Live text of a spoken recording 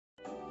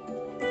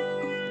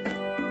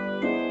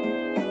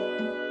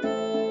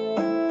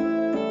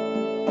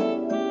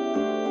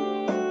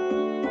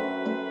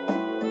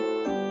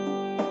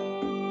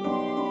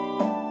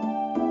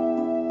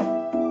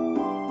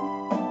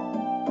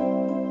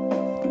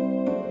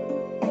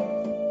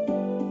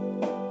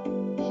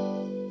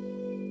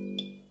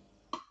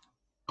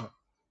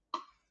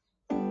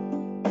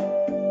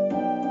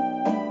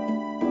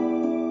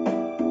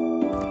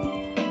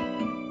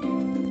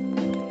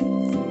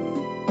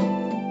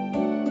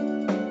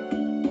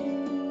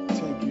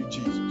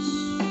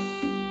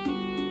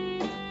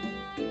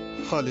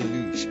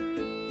Hallelujah.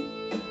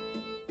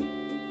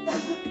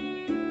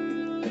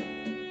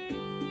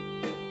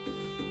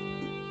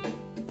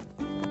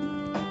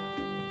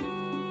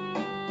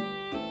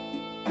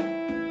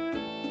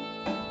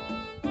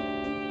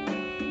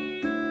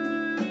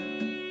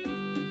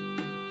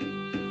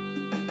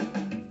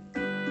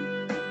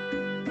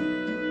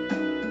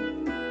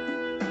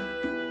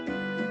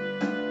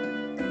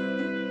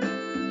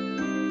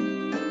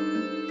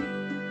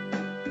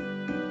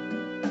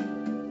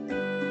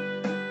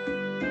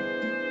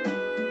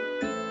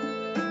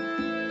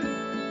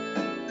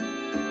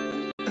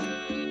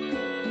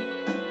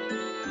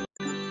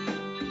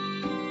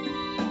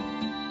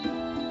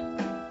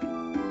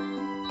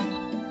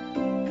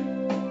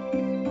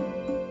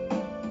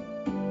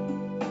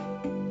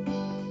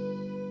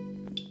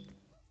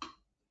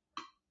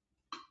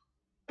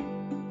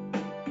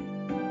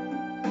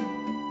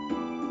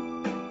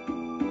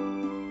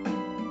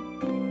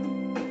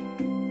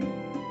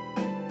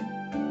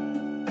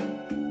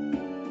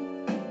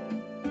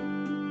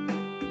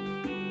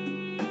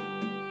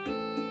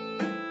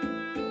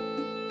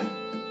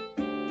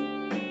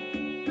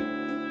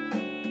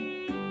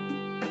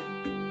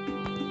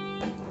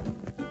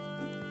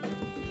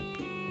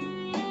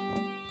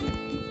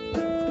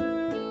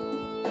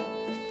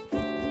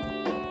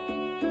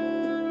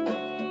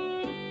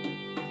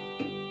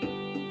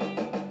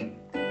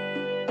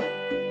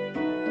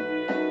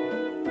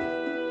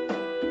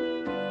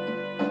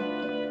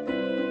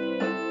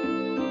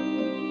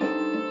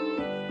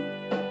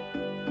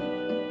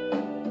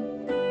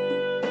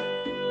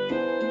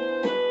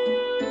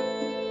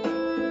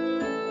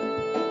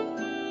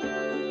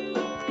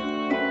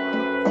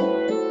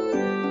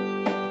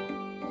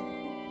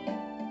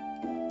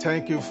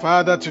 Thank you,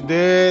 Father.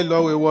 Today,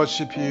 Lord, we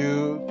worship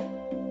you.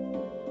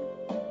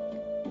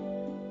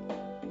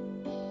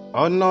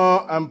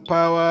 Honor and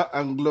power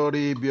and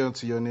glory be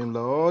unto your name,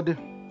 Lord.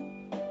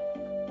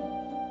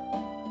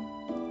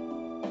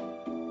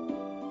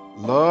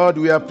 Lord,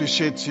 we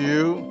appreciate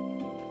you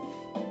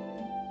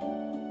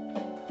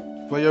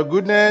for your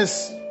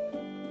goodness,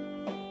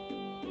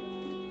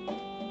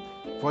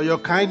 for your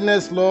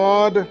kindness,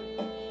 Lord,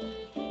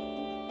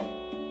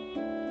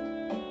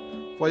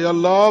 for your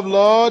love,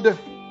 Lord.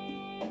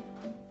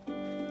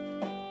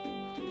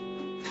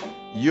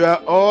 You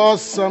are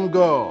awesome,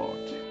 God.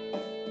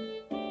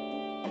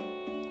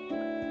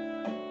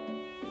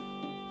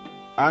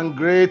 And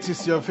great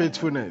is your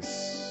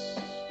faithfulness.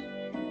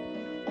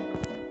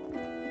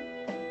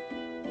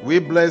 We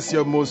bless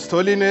your most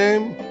holy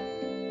name.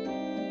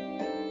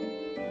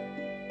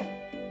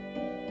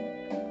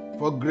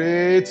 For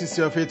great is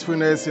your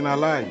faithfulness in our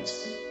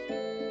lives.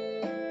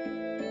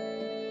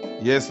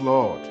 Yes,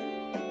 Lord.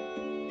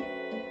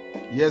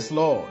 Yes,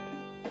 Lord.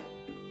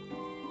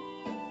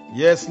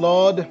 Yes,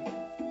 Lord.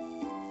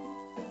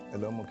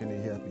 Hello, can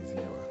you hear, please?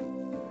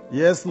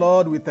 Yes,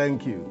 Lord, we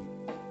thank you.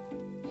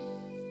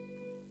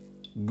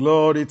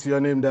 Glory to your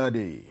name,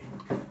 Daddy.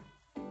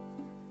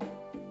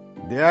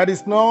 There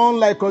is none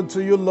like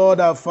unto you, Lord,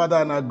 our Father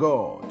and our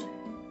God.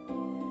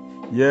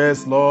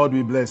 Yes, Lord,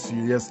 we bless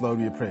you. Yes, Lord,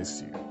 we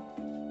praise you.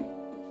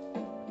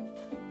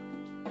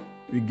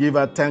 We give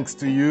our thanks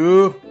to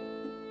you.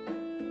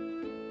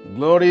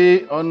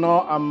 Glory,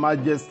 honor, and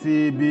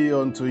majesty be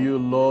unto you,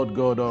 Lord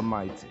God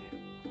Almighty.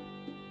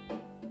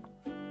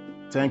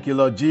 Thank you,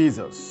 Lord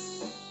Jesus.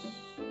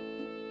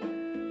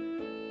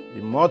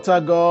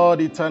 Immortal God,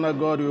 eternal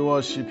God, we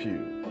worship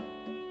you.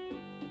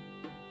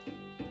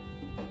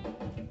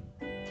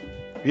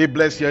 We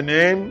bless your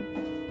name.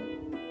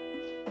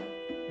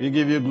 We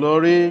give you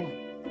glory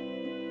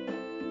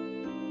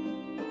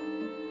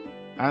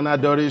and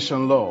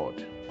adoration,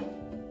 Lord.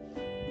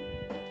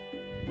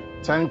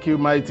 Thank you,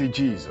 mighty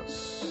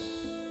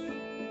Jesus.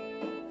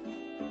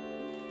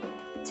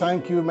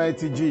 Thank you,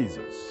 mighty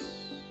Jesus.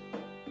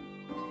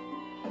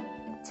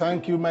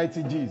 Thank you,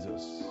 mighty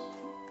Jesus.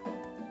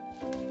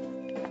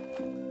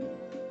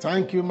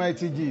 Thank you,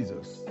 mighty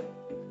Jesus.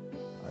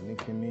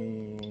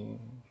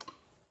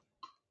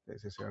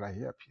 Let's say right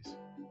here, please.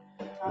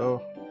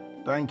 Lord,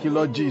 thank you,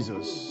 Lord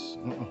Jesus.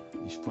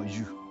 It's for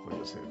you, for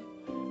yourself.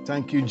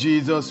 Thank you,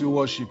 Jesus. We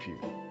worship you.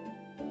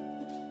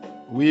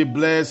 We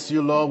bless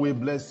you, Lord. We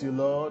bless you,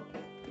 Lord.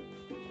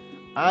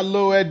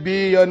 Hallowed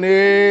be your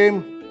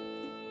name.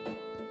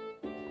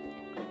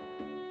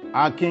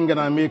 Our King and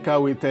our Maker,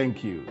 we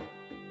thank you.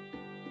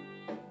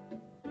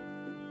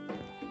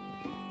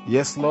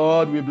 Yes,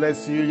 Lord, we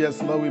bless you.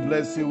 Yes, Lord, we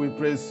bless you. We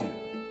praise you.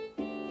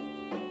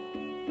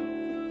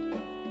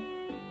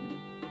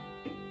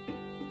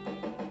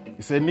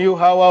 It's a new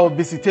hour of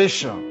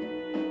visitation.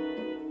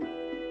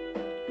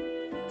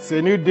 It's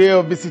a new day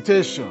of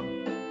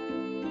visitation.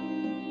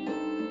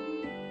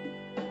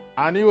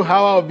 A new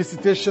hour of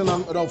visitation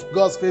of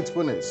God's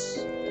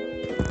faithfulness.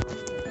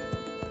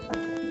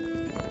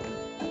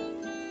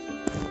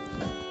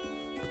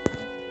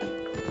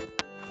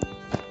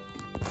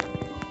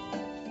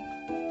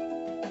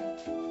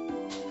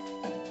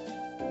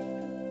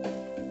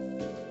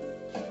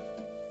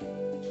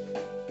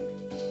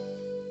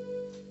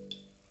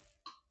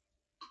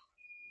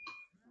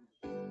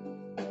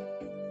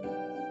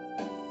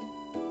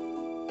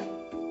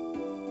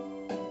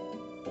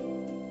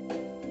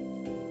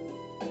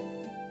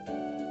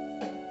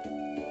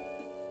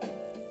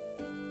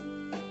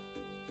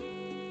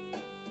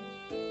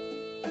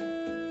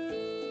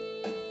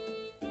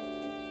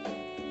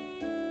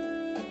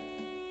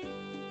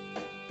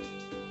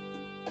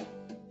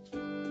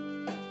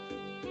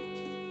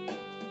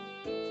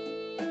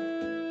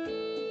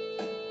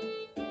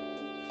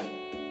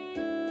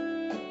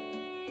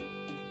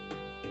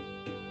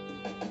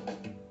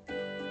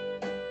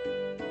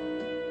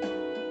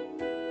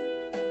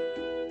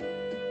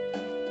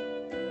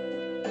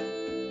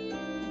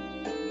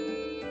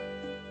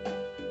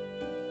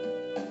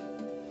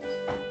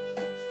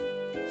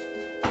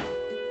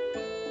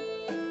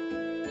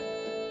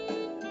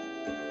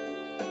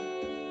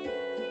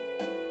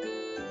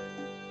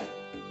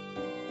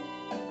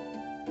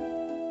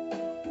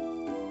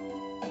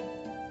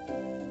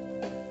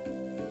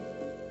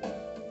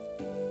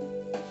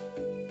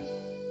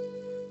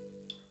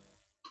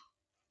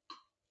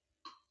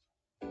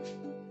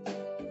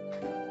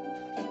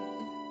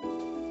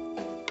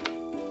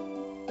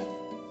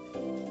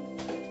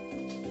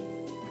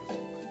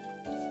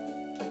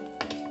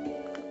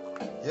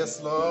 Yes,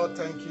 Lord.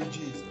 Thank you,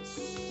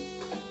 Jesus.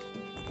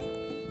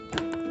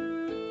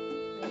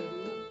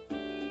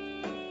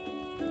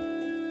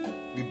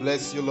 We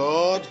bless you,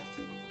 Lord.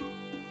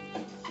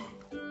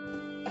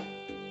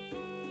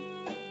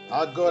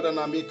 Our God and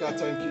our Maker,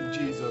 thank you,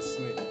 Jesus'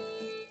 name.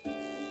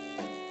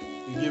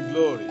 We give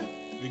glory.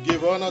 We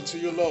give honor to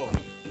you, Lord.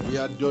 We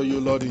adore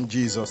you, Lord, in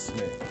Jesus'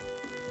 name.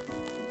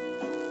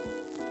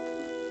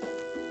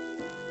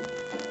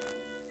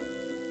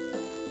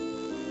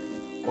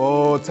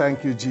 Oh,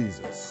 thank you,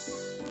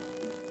 Jesus.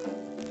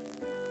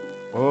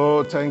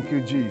 Oh, thank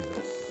you,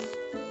 Jesus.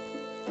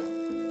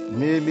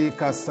 Mili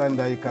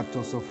kasanda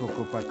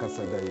ikatosofoko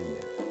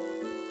pakasadaye.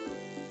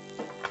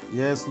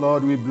 Yes,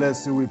 Lord, we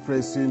bless you. We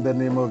praise you in the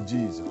name of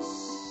Jesus.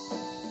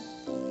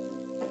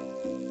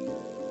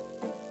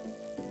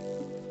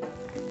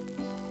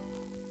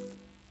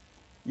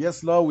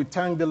 Yes, Lord, we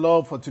thank the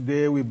Lord for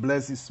today. We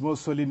bless his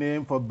most holy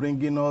name for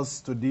bringing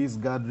us to this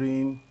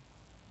gathering.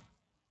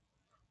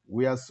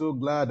 We are so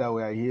glad that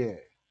we are here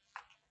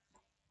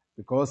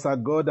because our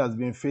God has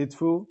been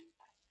faithful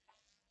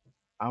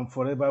and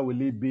forever will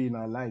he be in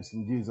our lives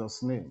in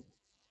Jesus' name.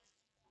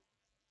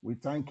 We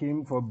thank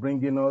him for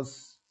bringing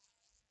us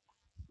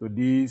to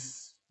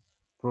this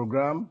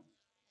program.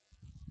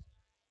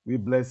 We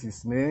bless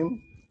his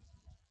name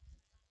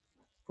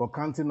for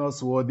counting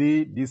us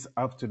worthy this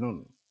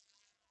afternoon.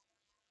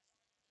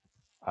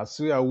 As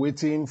we are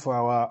waiting for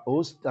our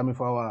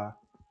for our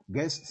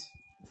guests,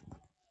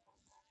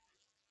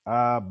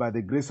 by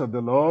the grace of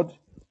the Lord,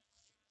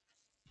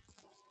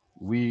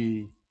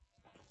 we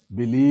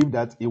believe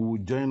that he will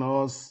join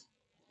us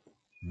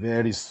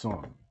very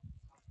soon.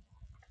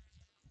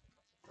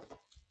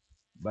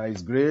 By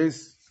his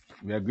grace,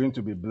 we are going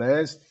to be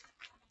blessed,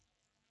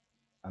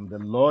 and the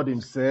Lord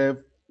himself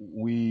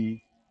will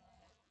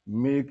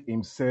make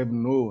himself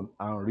known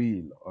and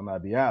real on our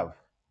behalf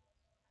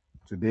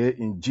today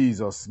in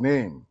Jesus'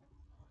 name.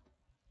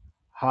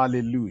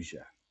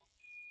 Hallelujah.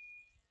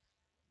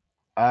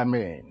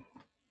 Amen.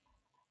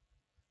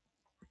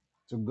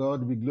 To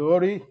God be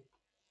glory.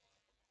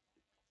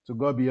 To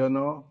God be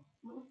honor.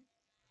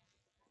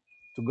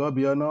 To God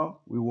be honor.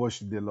 We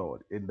worship the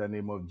Lord in the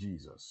name of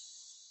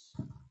Jesus.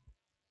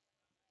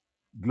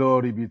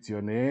 Glory be to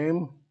your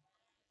name.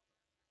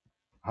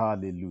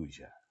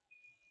 Hallelujah.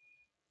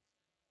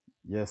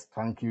 Yes,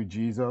 thank you,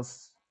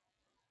 Jesus.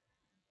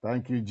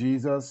 Thank you,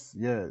 Jesus.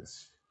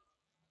 Yes.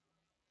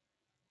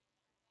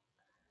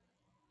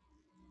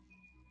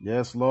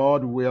 Yes,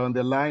 Lord, we're on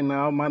the line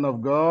now, man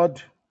of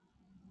God.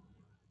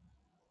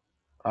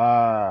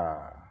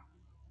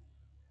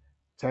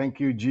 Thank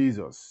you,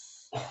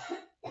 Jesus.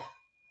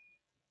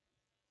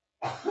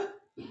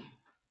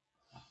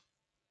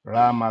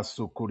 Rama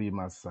Sukuri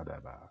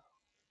Masadaba.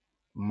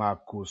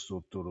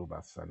 Makosotoro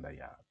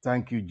Basandaya.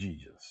 Thank you,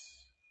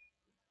 Jesus.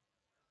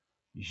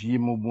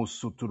 Jimumu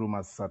Suturu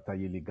Masata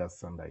Yeliga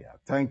Sandaya.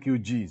 Thank you,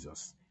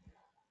 Jesus.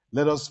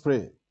 Let us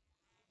pray.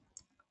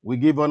 We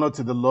give honor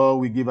to the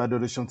Lord. We give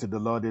adoration to the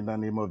Lord in the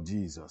name of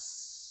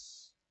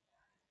Jesus.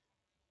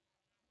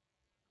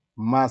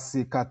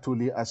 Masi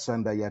Katuli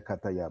Ashandaya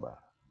Katayaba.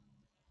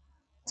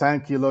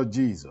 Thank you, Lord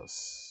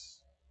Jesus.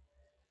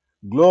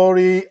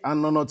 Glory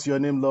and honor to your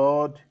name,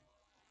 Lord.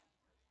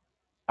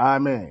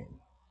 Amen.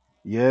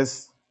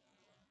 Yes,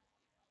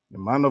 the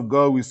man of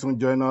God will soon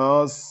join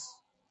us.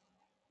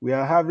 We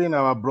are having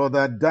our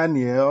brother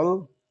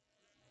Daniel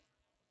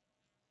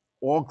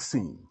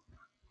Ouakson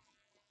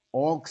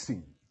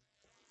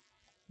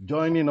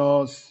joining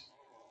us.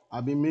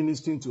 I've been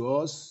ministering to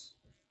us.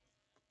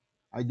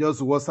 I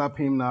just WhatsApp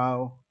him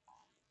now,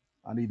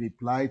 and he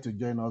replied to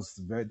join us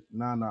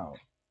now.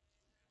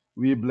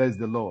 We bless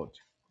the Lord.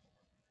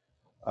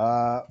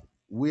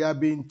 We have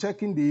been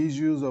checking the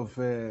issues of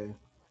the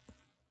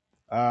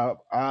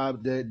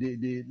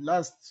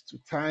last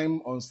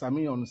time on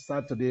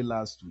Saturday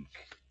last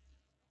week.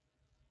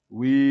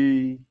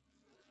 We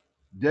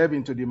delve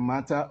into the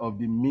matter of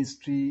the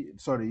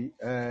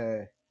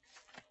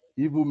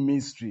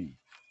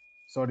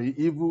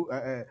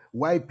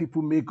why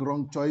people make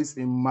wrong choice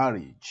in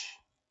marriage.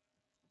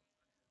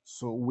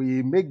 So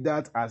we make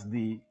that as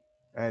the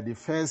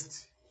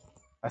first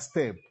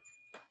step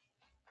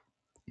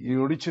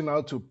in reaching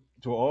out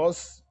to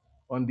us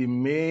on the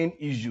main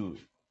issue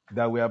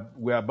that we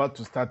are about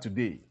to start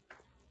today.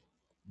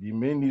 The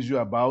main issue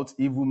about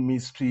evil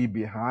mystery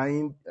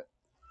behind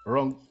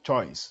wrong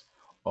choice,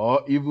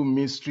 or evil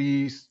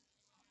mysteries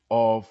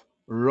of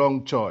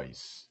wrong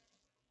choice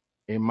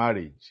in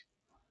marriage.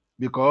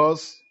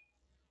 Because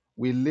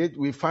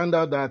we found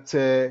out that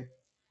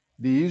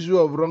the issue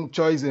of wrong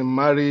choice in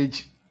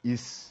marriage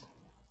is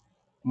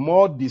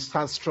more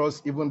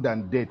disastrous even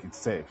than death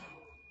itself.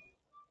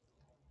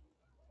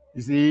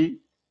 You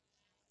see,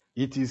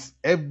 it is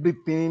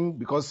everything,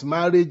 because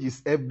marriage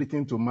is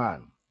everything to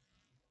man.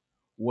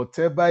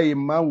 Whatever a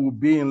man will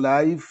be in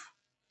life,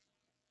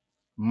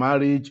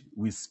 marriage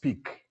will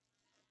speak.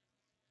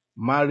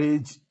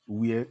 Marriage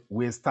will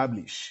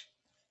establish.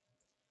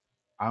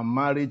 And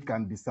marriage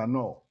can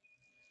disannul.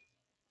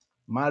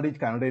 Marriage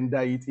can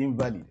render it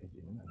invalid.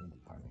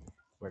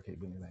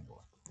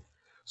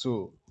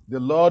 So the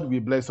Lord will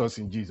bless us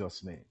in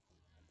Jesus' name.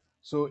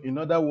 So in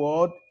other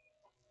words,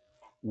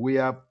 we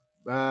have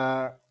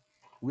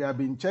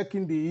been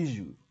checking the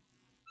issue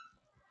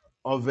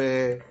of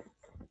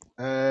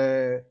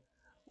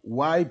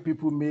why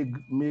people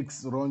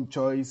makes wrong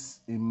choice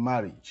in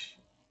marriage.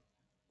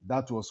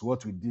 That was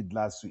what we did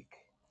last week.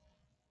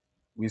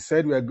 We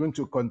said we are going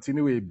to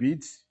continue a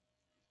bit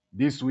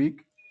this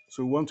week,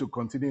 so we want to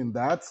continue in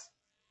that.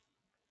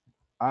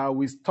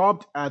 We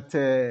stopped at,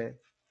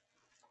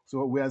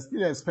 so we are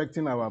still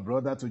expecting our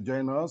brother to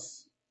join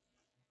us.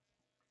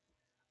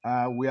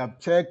 We have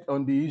checked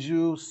on the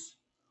issues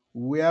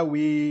where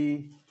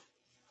we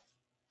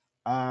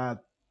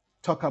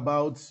talk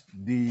about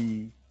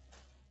the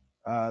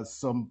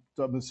some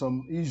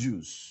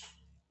issues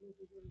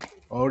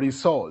or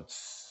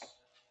results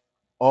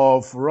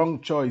of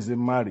wrong choice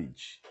in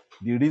marriage.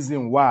 The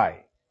reason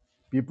why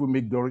people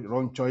make the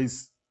wrong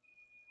choice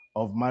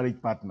of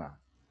marriage partner.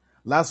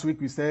 Last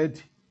week we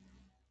said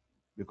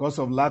because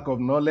of lack of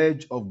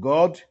knowledge of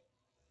God.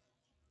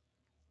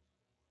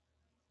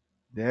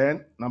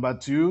 Then number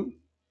 2,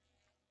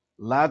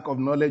 lack of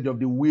knowledge of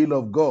the will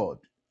of God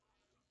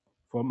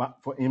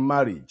for in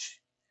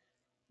marriage.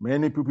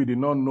 Many people do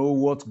not know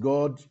what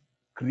God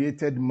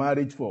created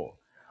marriage for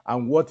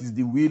and what is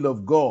the will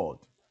of God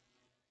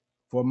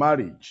for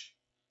marriage.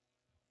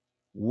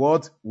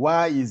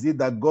 Why is it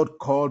that God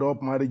called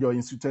up marriage or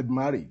instituted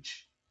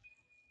marriage?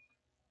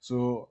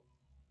 So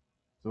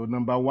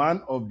number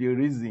 1 of the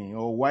reason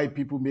or why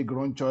people make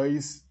wrong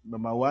choice,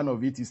 number 1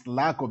 of it is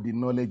lack of the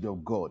knowledge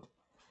of God.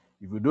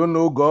 If you don't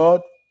know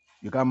God,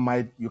 you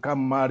can't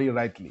marry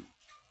rightly.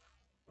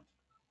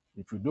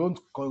 If you don't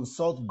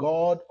consult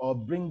God or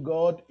bring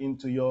God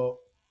into your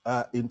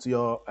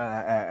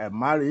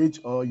marriage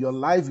or your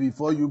life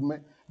before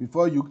you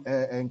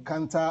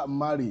encounter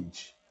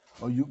marriage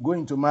or you go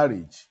into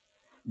marriage,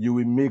 you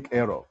will make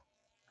error.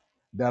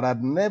 There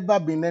had never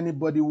been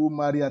anybody who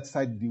married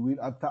outside the will,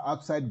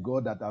 outside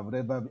God that have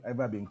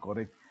ever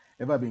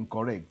been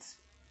correct.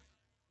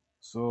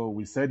 So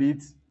we said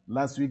it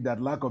last week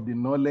that lack of the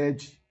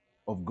knowledge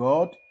of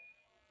God.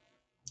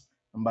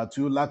 Number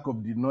 2, lack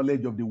of the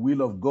knowledge of the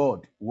will of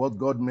God, what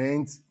God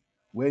meant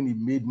when he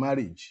made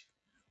marriage,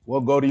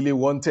 what God really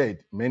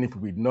wanted. Many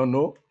people did not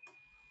know.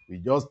 We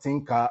just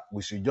think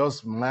we should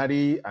just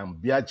marry and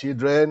bear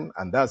children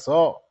and that's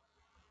all.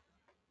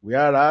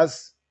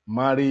 Whereas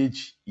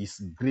marriage is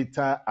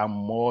greater and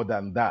more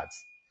than that.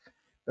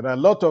 There are a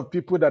lot of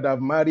people that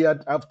have married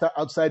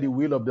outside the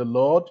will of the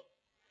Lord,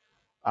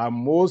 and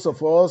most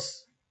of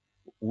us,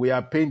 we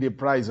are paying the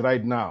price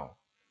right now.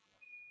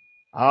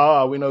 How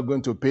are we not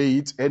going to pay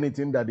it?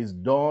 Anything that is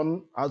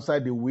done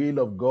outside the will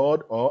of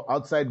God or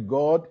outside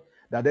God,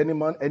 that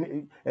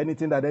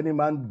anything that any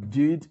man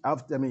did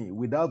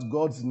without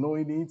God's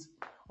knowing it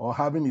or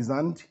having his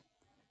hand,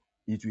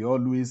 it will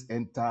always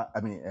end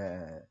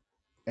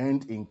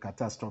in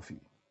catastrophe.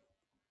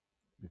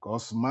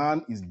 Because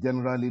man is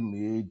generally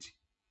made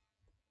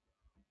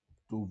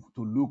to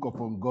look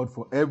upon God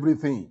for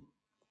everything.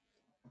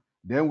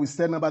 Then we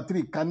said number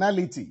 3,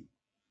 carnality.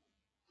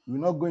 We're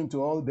not going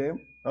to all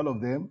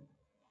of them.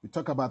 We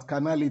talk about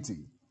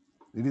carnality.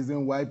 The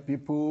reason why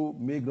people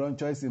make wrong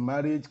choice in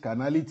marriage,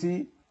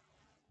 carnality.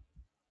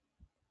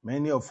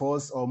 Many of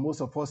us, or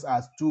most of us,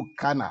 are too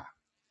carnal.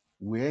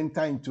 We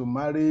enter into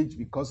marriage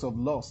because of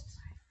lust.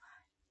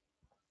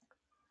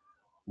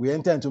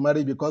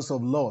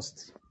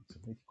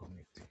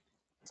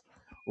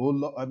 Oh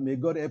Lord, may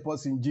God help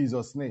us in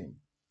Jesus' name.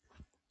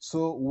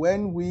 So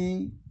when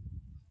we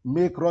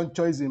make wrong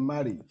choice in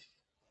marriage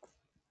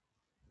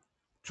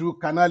through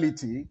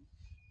carnality,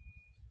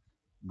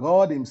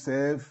 God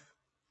himself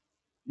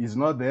is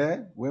not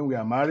there when we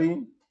are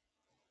marrying.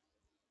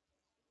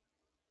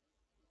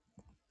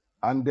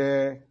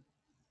 And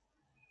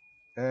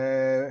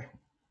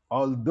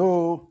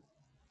although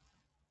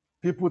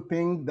people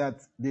think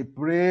that they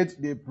prayed,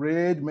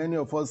 many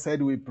of us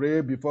said we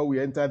prayed before we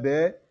enter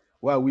there,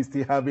 while we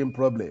still having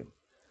problem.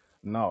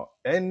 Now,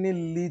 any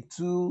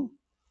little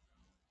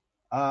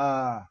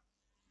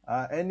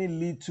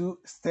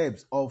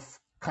steps of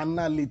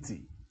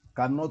carnality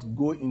cannot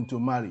go into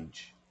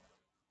marriage.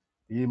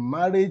 A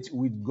marriage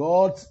with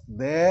God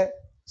there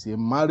is a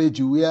marriage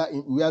where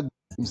God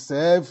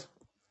himself.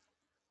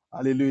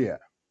 Hallelujah.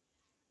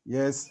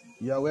 Yes,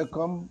 you are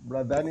welcome,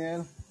 Brother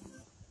Daniel.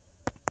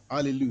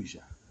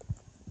 Hallelujah.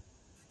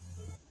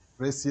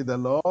 Praise the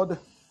Lord.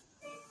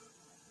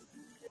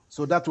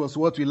 So that was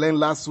what we learned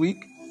last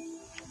week.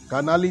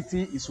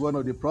 Carnality is one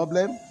of the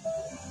problems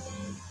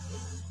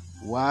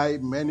why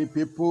many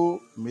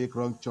people make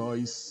wrong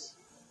choice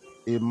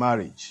in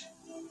marriage.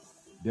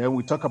 Then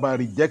we talk about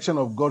rejection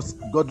of God's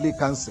godly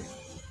counsel.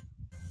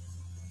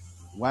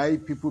 Why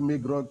people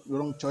make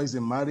wrong choice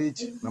in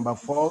marriage. Number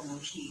 4,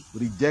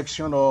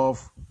 rejection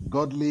of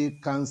godly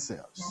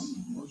counsels.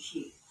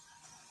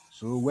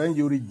 So when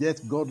you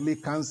reject godly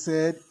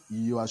counsel,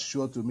 you are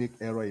sure to make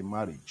error in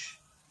marriage.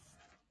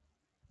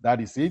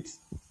 That is it.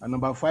 And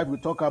number 5,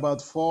 we talk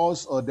about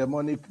false or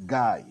demonic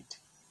guide.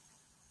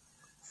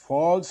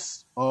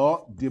 false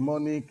or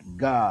demonic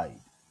guide.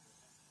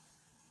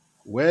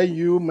 When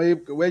you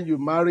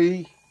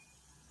marry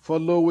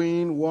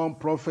following one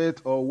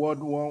prophet or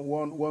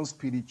one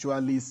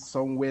spiritualist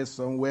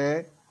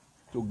somewhere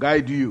to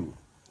guide you,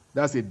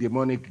 that's a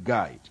demonic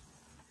guide.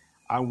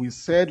 And we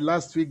said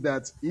last week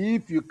that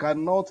if you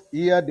cannot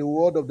hear the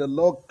word of the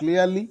Lord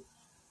clearly,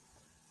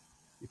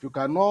 if you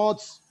are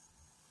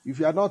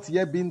not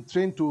yet been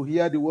trained to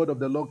hear the word of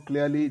the Lord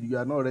clearly, you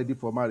are not ready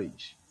for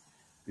marriage.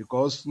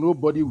 Because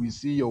nobody will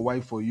see your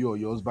wife for you or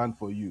your husband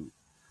for you.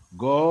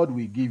 God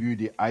will give you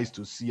the eyes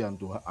to see and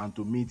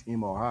to meet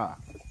him or her.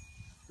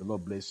 The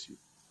Lord bless you.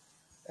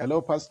 Hello,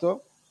 Pastor.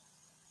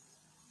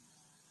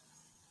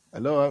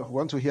 Hello, I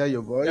want to hear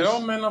your voice.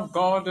 Hello, man of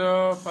God.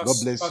 God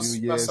bless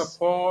you. Yes. Pastor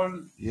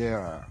Paul.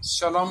 Yeah.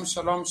 Shalom,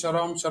 shalom,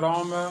 shalom,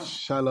 shalom.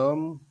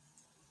 Shalom.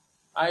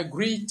 I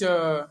greet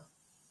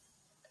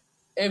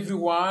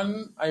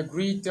everyone. I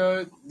greet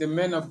the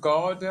men of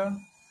God.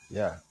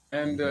 Yeah.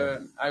 And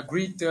I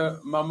greet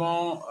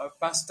Maman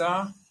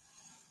Pastor.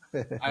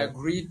 I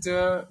greet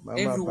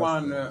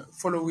everyone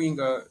following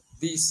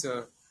this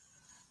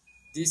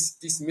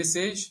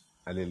message.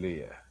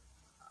 Hallelujah.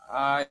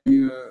 I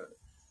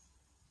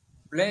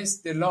bless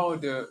the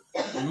Lord,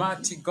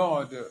 mighty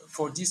God,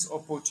 for this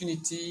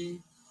opportunity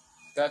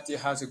that He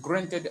has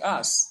granted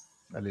us.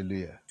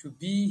 Hallelujah. To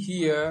be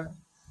here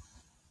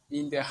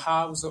in the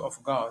house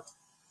of God.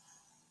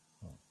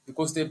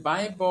 Because the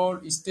Bible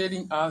is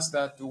telling us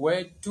that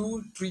where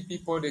 2-3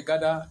 people they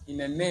gather in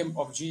the name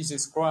of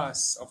Jesus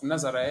Christ of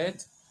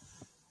Nazareth,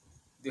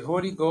 the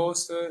Holy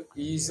Ghost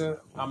is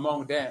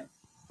among them.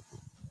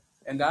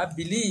 And I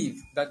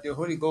believe that the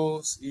Holy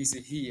Ghost is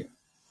here.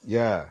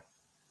 Yeah.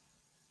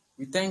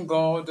 We thank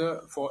God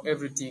for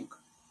everything.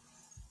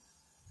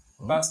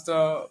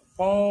 Pastor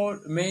Paul,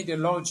 may the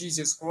Lord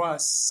Jesus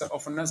Christ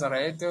of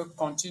Nazareth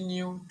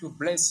continue to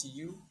bless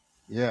you.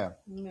 Yeah.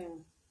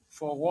 Amen.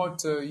 For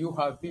what you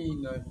have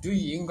been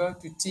doing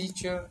to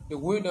teach the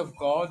word of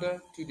God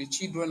to the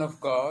children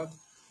of God.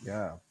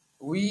 Yeah.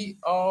 We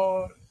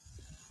all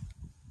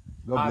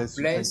are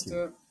blessed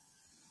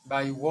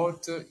by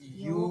what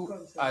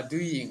you are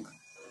doing.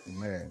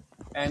 Amen.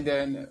 And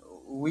then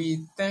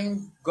we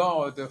thank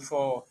God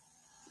for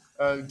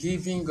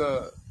giving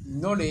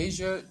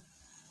knowledge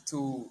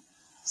to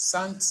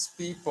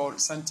scientific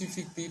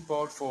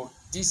people for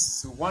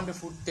this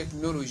wonderful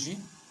technology,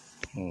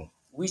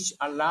 which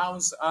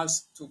allows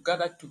us to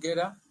gather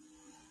together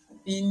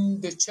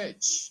in the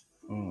church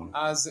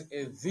as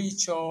a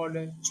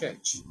virtual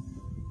church.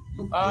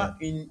 You are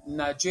in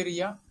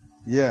Nigeria,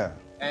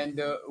 and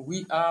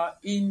we are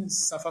in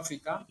South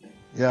Africa,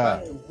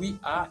 but we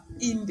are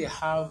in the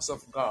house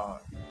of God.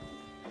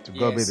 To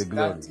God be the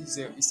glory.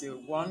 That is a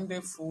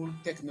wonderful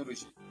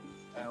technology.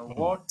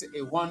 What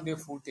a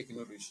wonderful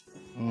technology.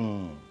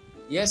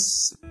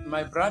 Yes,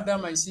 my brother,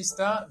 my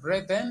sister,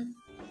 brethren,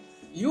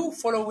 you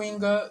following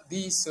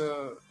this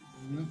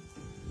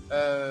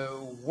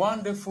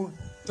wonderful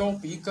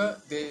topic,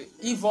 the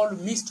evil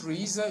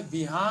mysteries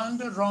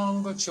behind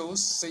wrong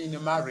choice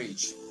in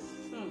marriage.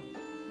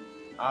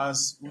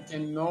 As we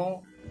can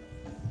know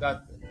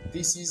that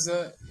this is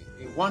a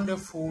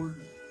wonderful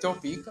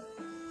topic,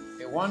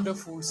 a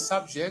wonderful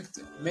subject.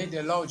 May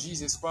the Lord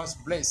Jesus Christ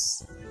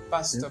bless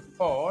Pastor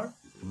Paul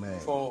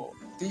for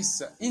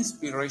this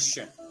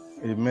inspiration.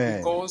 Amen.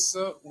 Because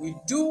we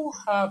do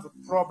have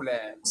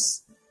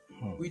problems.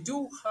 We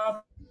do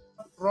have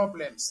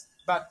problems,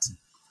 but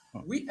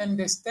we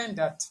understand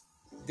that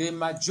the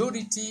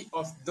majority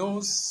of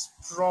those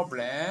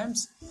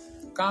problems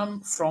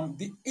come from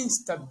the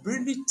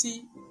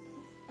instability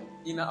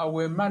in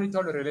our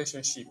marital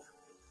relationship.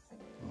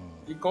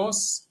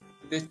 Because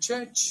the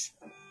church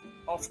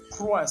of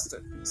Christ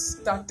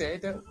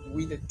started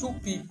with the 2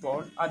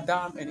 people,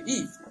 Adam and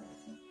Eve.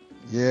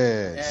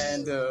 Yes.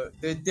 And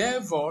the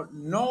devil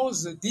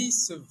knows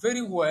this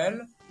very well,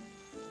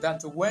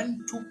 that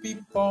when 2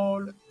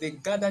 people, they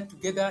gather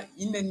together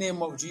in the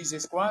name of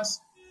Jesus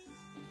Christ,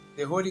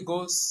 the Holy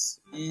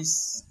Ghost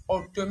is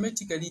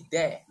automatically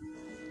there.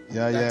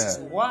 That is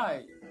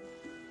why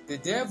the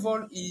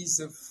devil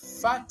is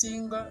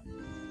fighting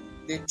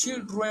the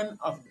children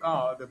of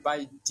God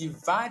by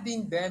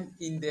dividing them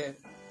in the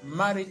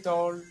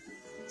marital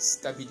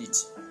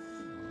stability.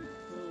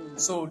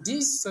 So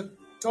this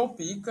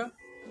topic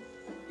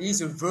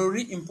is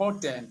very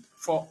important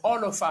for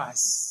all of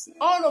us.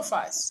 All of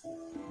us,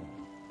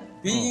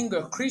 being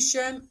a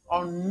Christian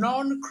or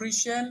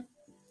non-Christian,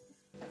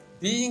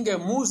 being a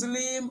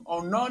Muslim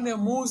or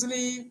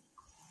non-Muslim,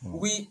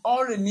 we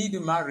all need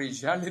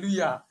marriage.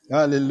 Hallelujah.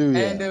 Hallelujah.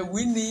 And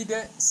we need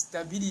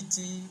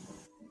stability.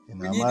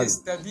 We need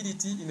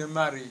stability in a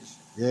marriage.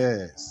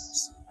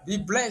 Yes. Be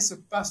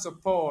blessed, Pastor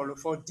Paul,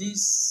 for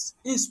this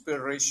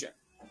inspiration.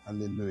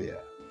 Hallelujah.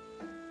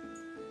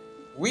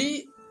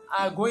 We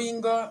are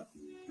going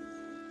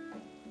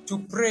to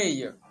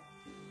pray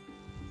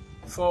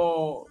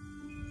for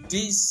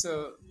this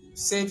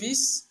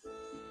service.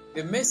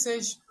 The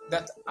message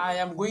that I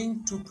am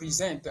going to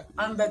present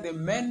under the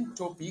main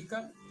topic,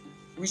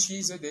 which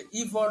is the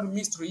evil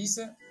mysteries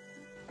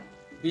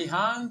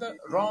behind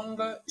wrong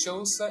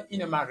choice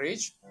in a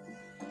marriage.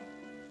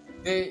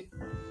 The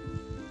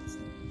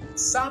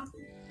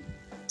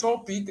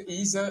subtopic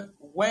is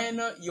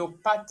when your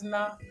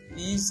partner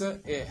is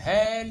a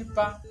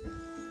helper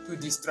to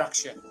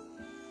destruction.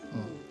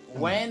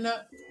 When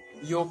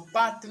your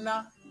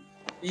partner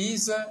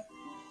is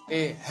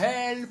a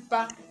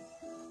helper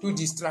to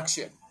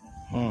destruction.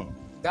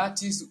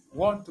 That is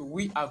what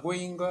we are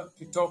going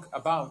to talk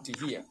about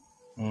here.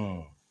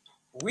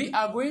 We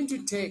are going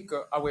to take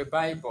our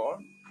Bible.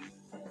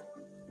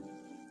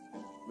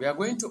 We are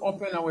going to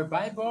open our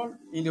Bible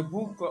in the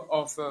book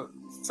of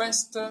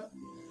First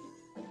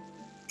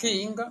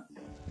King.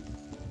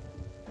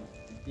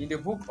 In the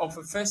book of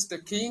First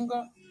King,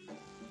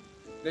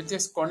 let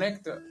us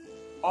connect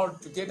all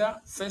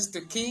together. First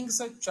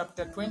Kings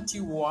chapter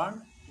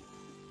 21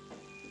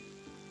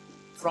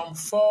 from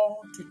 4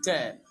 to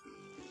 10.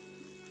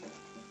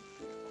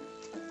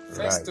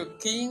 First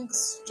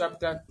Kings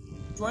chapter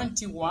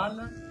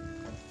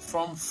 21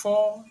 from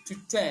 4 to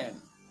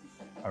 10.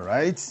 All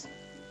right.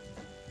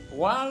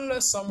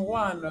 While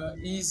someone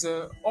is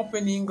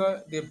opening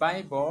the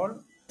Bible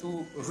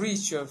to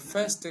reach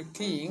First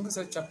Kings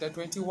chapter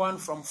 21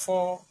 from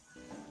 4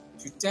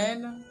 to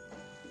 10,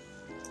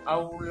 I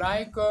would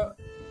like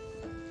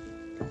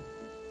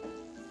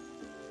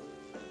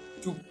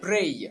to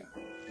pray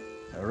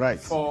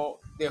for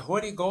the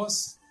Holy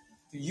Ghost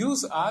to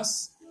use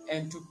us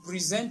and to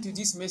present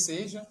this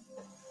message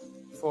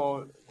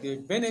for the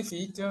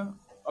benefit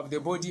of the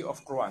body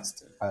of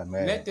Christ.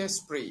 Amen. Let us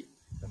pray.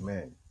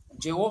 Amen.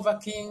 Jehovah,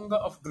 King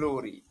of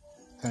glory.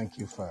 Thank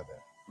you, Father.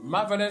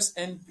 Marvelous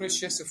and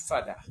precious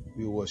Father.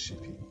 We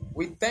worship you.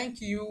 We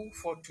thank you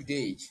for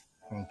today.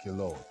 Thank you,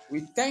 Lord.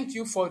 We thank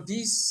you for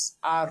this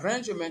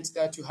arrangement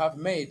that you have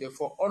made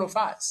for all of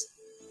us.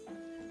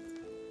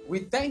 We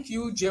thank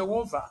you,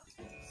 Jehovah,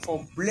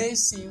 for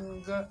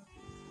blessing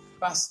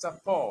Pastor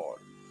Paul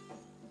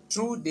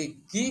through the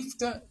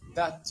gift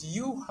that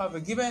you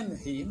have given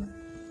him.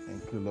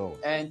 Thank you, Lord.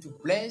 And to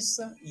bless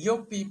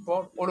your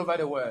people all over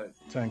the world.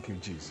 Thank you,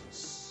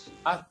 Jesus.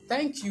 I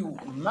thank you,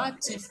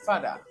 mighty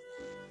Father.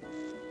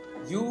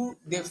 You,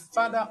 the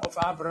Father of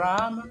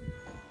Abraham,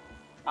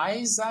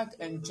 Isaac,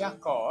 and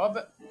Jacob,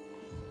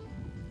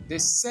 the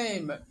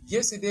same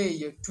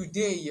yesterday,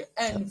 today,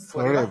 and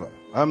forever.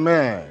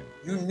 Amen.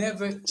 You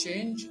never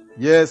change.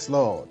 Yes,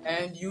 Lord.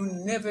 And you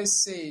never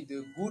said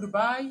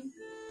goodbye.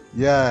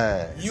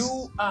 Yes.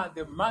 You are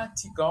the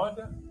mighty God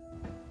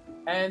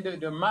and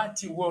the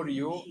mighty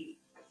warrior.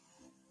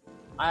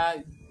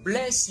 I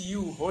bless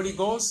you, Holy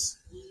Ghost,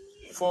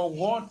 for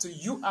what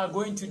you are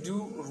going to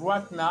do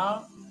right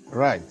now.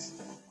 Right.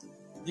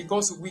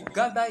 Because we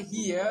gather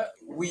here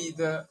with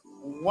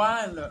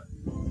one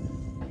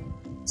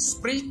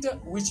Spirit,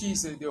 which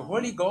is the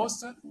Holy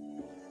Ghost.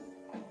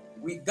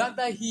 We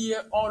gather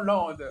here, oh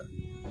Lord,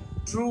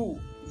 through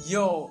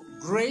your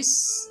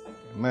grace.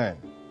 Amen.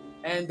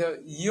 And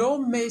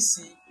your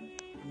mercy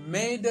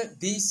made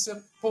this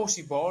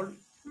possible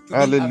to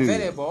Hallelujah. be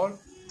available.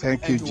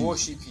 Thank you, and to Jesus.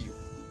 worship you.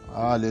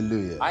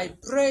 Hallelujah. I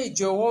pray,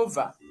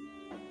 Jehovah,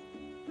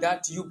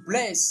 that you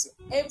bless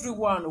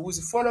everyone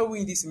who's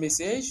following this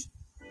message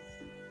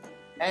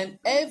and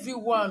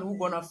everyone who's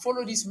going to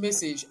follow this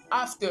message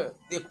after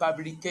the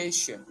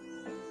publication.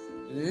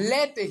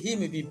 Let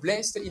him be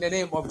blessed in the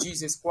name of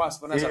Jesus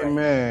Christ of Nazareth.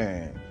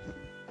 Amen.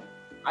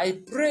 I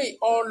pray,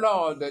 oh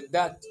Lord,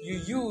 that you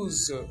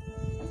use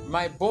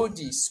my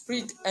body,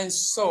 spirit, and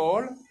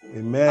soul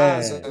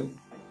as the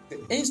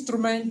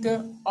instrument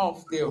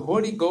of the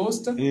Holy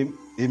Ghost. Amen.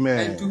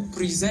 And to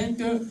present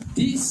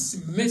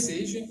this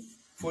message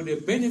for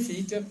the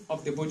benefit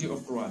of the body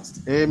of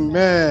Christ.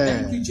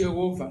 Amen. Thank you,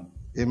 Jehovah.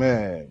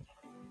 Amen.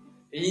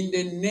 In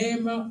the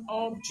name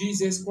of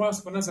Jesus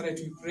Christ of Nazareth,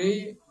 we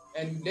pray,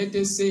 and let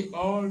us say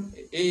all,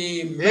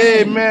 Amen.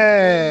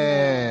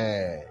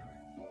 Amen.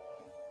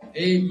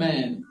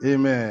 Amen.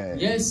 Amen.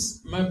 Yes,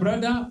 my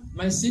brother,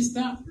 my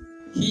sister,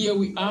 here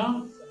we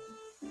are.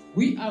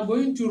 We are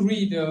going to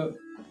read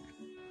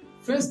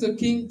First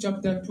King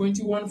chapter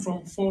 21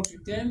 from 4 to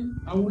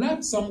 10. I would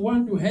like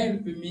someone to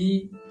help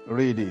me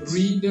read it.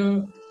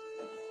 Read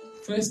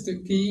First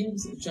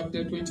Kings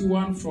chapter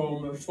 21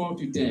 from 4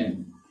 to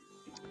 10.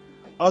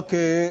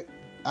 Okay,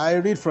 I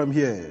read from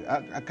here.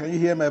 Can you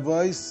hear my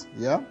voice?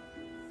 Yeah?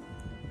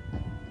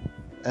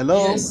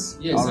 Hello? Yes,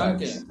 right. I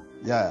can.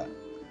 Yeah.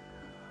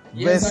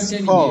 Yes,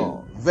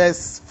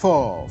 verse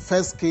 4.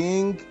 First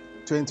King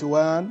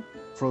 21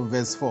 from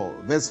verse 4.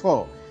 Verse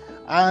 4.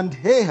 And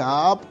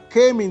Ahab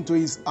came into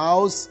his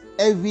house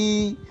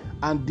heavy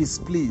and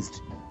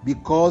displeased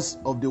because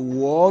of the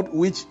word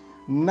which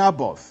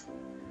Naboth,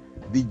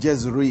 the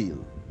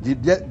Jezreelite,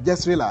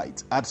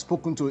 had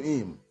spoken to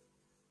him.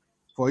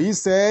 For he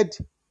said,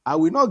 I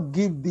will not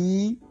give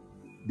thee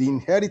the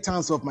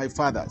inheritance of my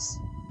fathers.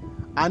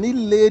 And he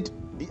laid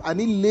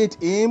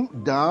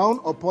him down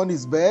upon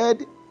his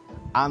bed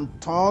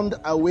and turned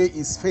away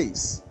his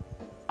face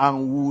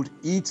and would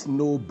eat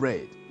no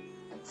bread.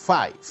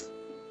 5.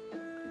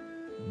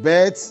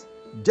 But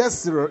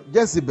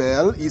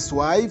Jezebel, his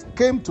wife,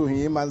 came to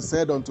him and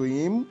said unto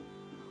him,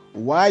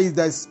 Why is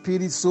thy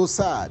spirit so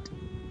sad,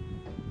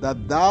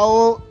 that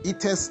thou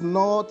eatest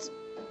no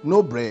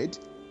bread?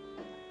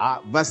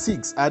 Verse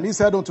 6, and he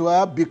said unto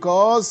her,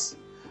 Because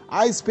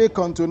I spake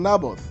unto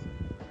Naboth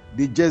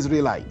the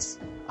Jezreelite,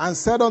 and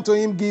said unto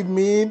him, Give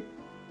me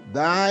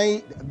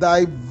thy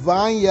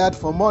vineyard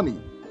for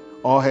money,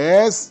 or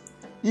else,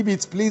 if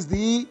it please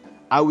thee,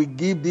 I will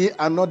give thee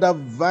another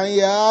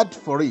vineyard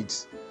for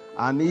it.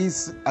 And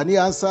he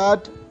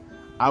answered,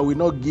 I will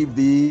not give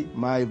thee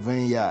my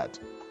vineyard.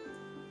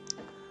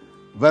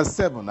 Verse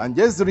 7, and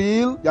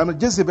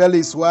Jezebel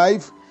his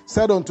wife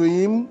said unto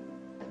him,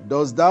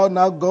 Dost thou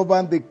now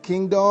govern the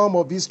kingdom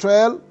of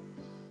Israel?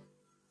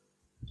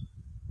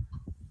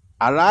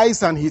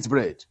 Arise and eat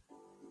bread,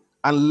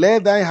 and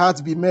let thy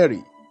heart be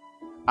merry.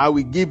 I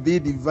will give thee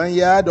the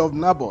vineyard of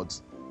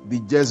Naboth the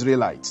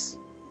Jezreelite.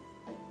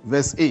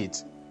 Verse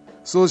 8,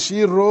 so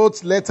she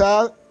wrote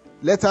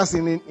letters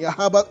in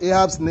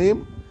Ahab's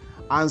name,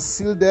 and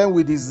sealed them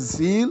with his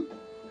seal,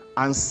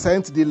 and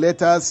sent the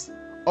letters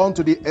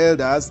unto the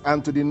elders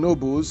and to the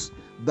nobles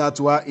that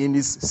were in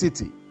his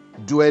city,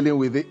 dwelling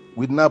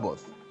with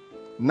Naboth.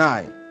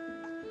 9,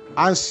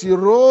 and she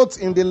wrote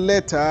in the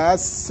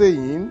letters,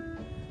 saying,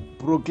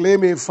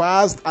 Proclaim a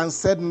fast, and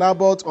set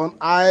Naboth on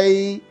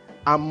high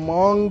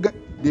among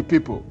the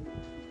people.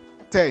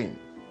 10,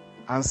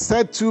 and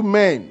set 2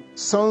 men,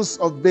 sons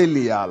of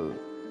Belial,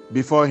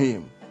 before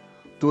him,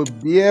 to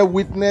bear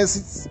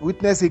witness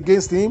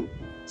against him,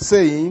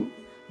 saying,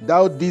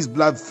 Thou didst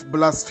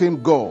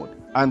blaspheme God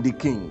and the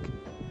king.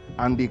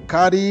 And they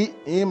carry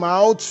him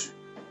out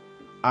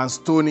and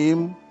stone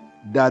him,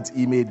 that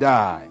he may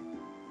die.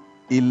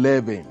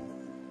 11,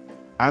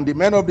 and the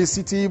men of the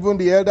city, even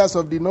the elders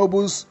of the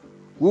nobles,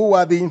 who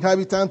were the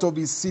inhabitants of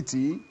his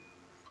city,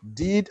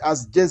 did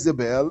as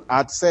Jezebel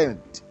had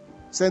sent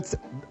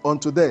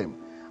unto them,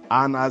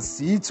 and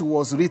as it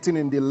was written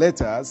in the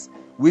letters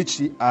which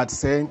she had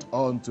sent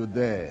unto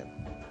them.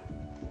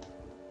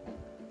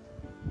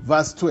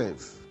 Verse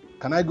 12.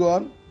 Can I go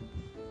on?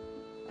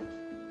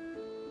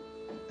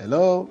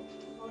 Hello?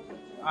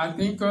 I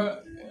think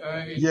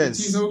yes.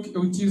 it is okay.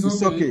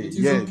 It's okay. It is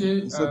Yes. okay.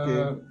 It's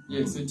okay.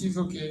 Yes, it is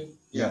okay.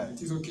 Yeah.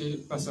 It is okay,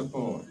 Pastor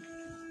Paul.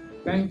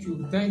 Thank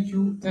you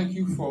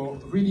for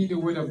reading the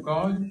Word of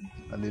God.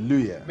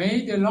 Hallelujah.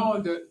 May the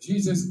Lord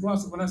Jesus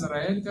Christ of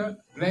Nazareth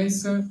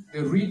bless the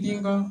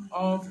reading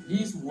of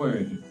His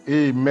Word.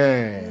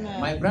 Amen.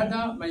 My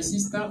brother, my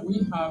sister,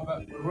 we have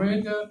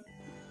read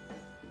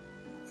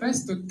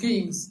First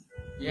Kings.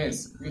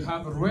 Yes, we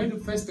have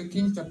read First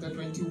Kings chapter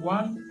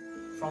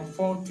 21 from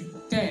 4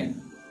 to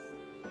 10.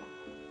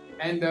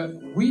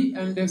 And we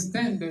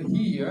understand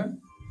here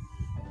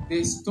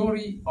the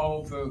story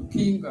of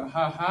King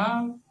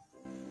Ahab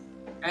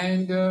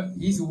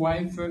and his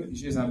wife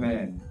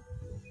Jezebel.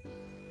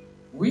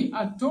 We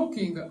are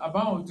talking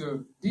about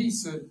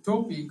this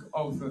topic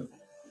of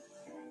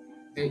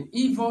the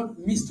evil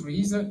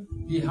mysteries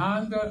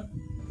behind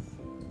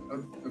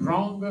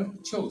wrong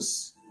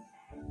choice.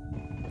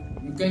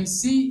 You can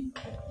see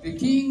the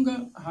king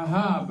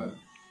Ahab.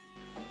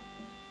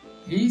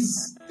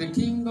 He's the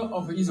king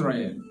of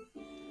Israel.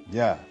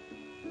 Yeah.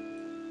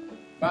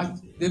 But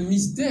the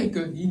mistake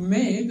he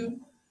made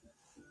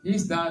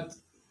is that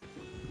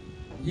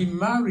he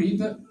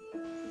married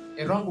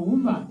a wrong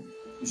woman,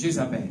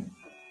 Jezebel.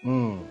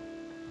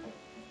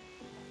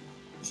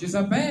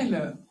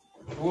 Jezebel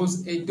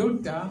was a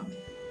daughter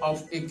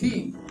of a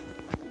king.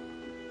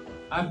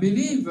 I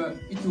believe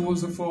it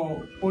was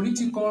for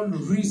political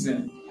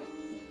reason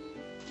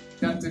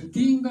that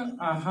King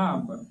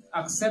Ahab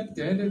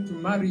accepted to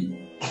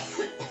marry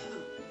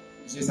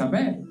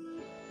Jezebel.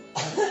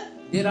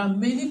 There are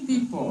many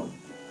people,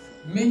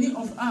 many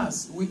of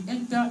us, we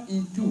enter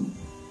into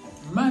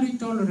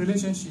marital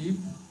relationship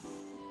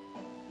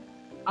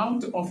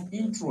out of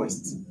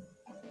interest,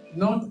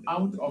 not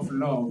out of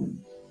love.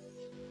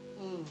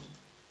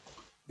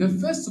 The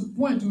first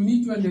point we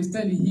need to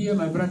understand here,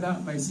 my brother,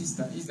 my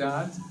sister, is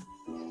that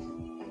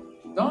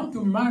don't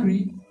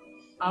marry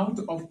out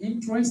of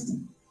interest.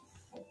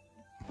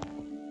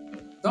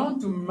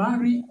 Don't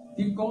marry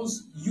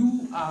because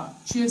you are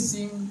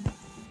chasing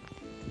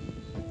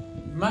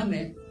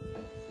money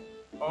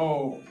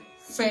or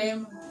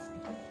fame,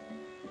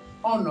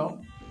 honor,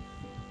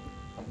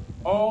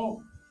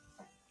 or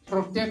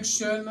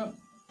protection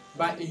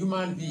by a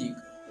human being.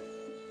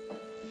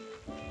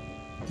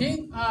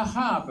 King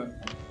Ahab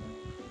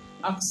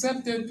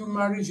accepted to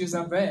marry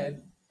Jezebel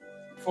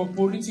for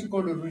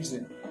political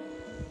reason,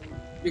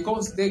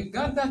 because they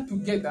gathered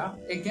together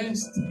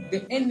against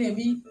the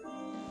enemy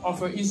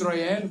of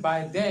Israel.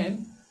 By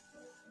then,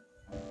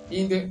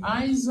 in the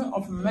eyes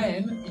of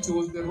men, it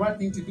was the right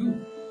thing to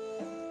do.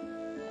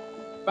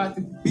 But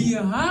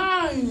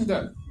behind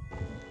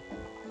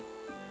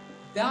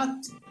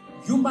that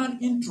human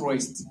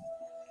interest,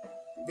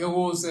 there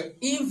was an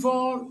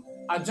evil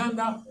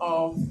agenda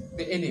of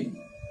the enemy.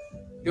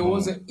 There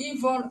was an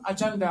evil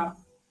agenda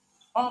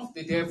of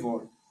the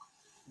devil.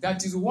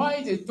 That is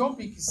why the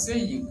topic is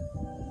saying,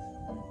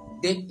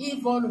 the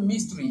evil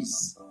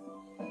mysteries.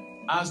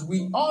 As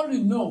we all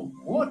know,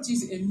 what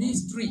is a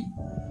mystery?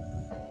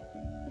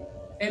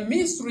 A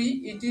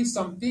mystery, it is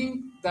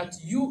something that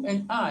you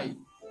and I,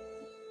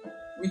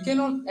 we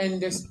cannot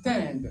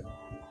understand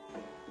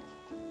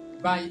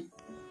by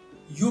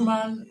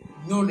human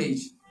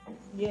knowledge,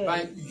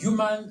 by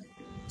human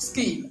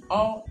skill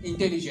or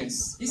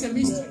intelligence. It's a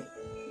mystery.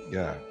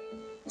 Yeah.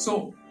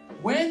 So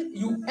when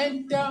you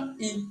enter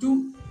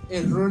into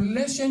a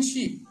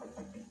relationship,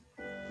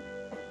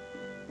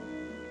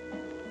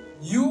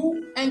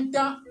 you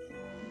enter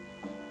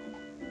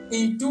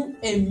into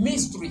a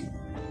mystery,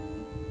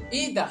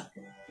 either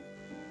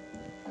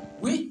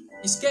which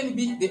can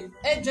be the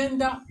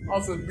agenda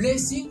of a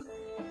blessing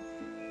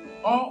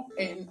or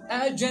an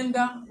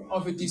agenda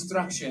of a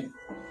distraction.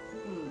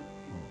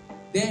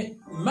 The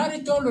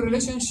marital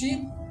relationship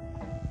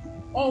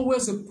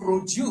always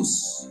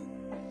produce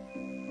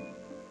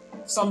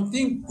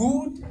something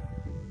good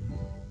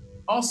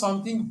or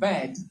something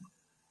bad.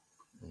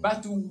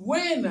 But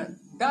when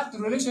that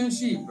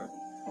relationship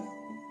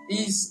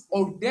is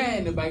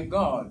ordained by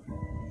God,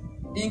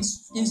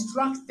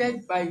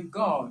 instructed by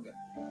God,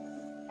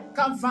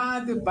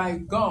 covered by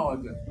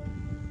God,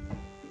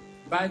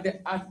 by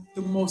the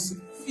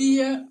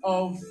atmosphere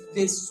of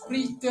the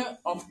Spirit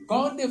of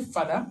God the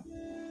Father,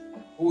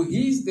 who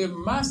is the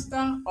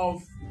master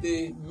of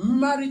the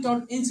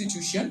marital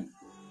institution,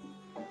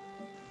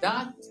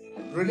 that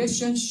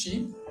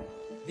relationship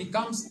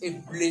becomes a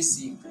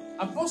blessing.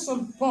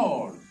 Apostle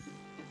Paul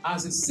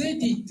has said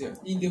it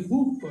in the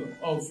book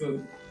of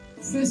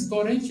 1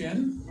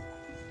 Corinthians,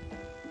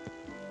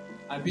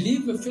 I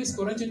believe 1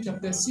 Corinthians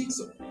chapter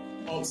 6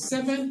 or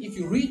 7. If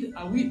you read,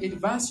 I will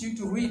advise you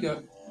to read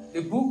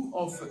the book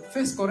of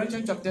 1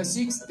 Corinthians chapter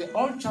 6. The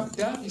whole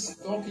chapter is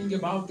talking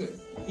about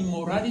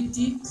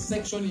immorality,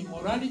 sexual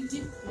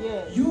immorality.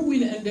 Yes. You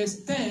will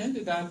understand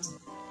that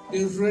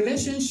the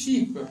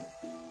relationship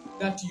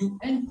that you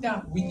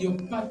enter with your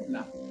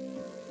partner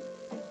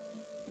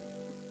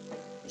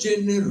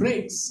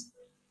generates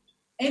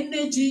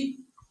energy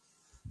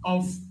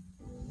of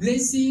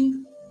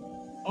blessing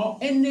or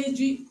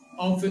energy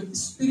of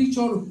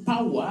spiritual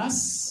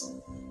powers,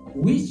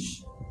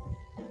 which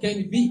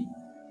can be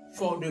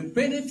for the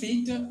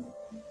benefit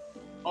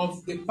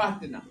of the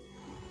partner,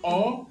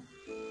 or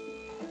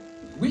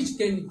which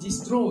can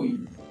destroy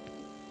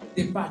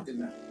the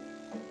partner.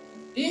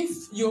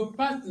 If your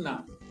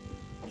partner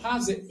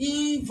has an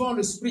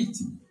evil spirit,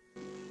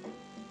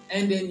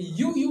 and then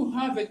you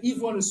have an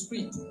evil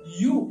spirit,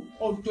 you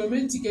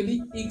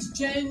automatically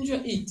exchange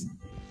it.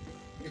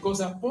 Because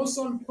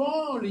Apostle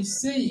Paul is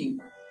saying,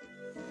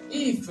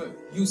 if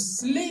you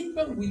sleep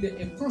with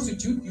a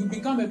prostitute, you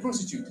become a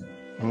prostitute.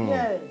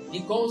 Yes.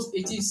 Because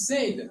it is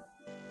said,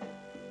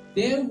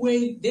 they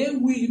will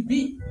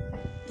be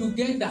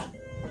together.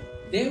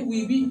 They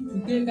will be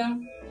together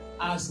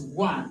as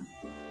one.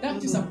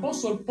 That is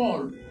Apostle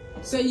Paul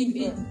saying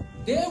it.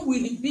 They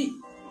will be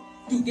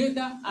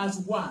together as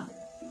one.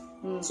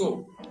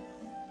 So,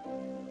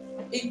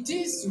 it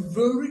is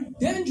very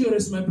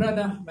dangerous, my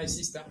brother, my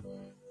sister,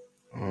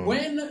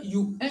 when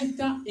you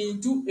enter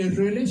into a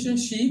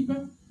relationship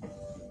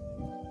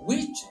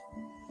which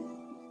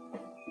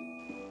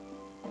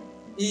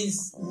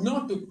is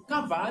not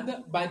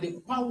covered by the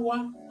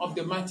power of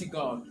the mighty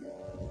God.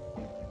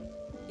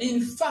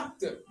 In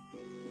fact,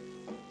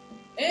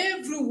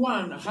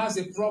 everyone has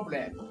a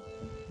problem.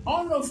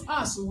 All of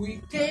us,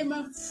 we came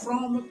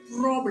from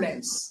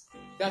problems.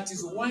 That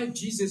is why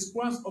Jesus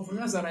Christ of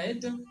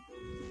Nazareth,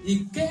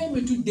 he came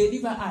to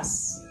deliver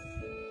us.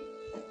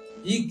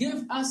 He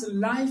gave us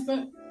life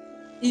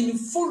in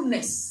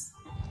fullness.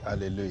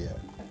 Hallelujah.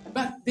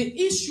 But the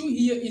issue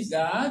here is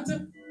that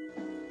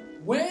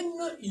when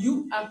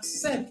you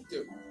accept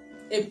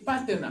a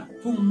partner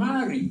to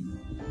marry,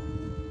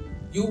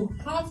 you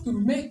have to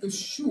make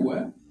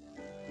sure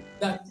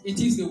that it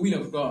is the will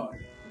of God.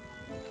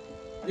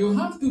 You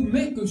have to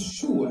make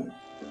sure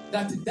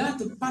that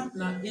that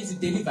partner is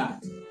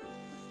delivered.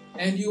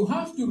 And you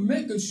have to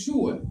make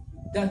sure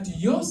that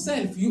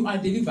yourself, you are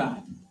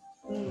delivered.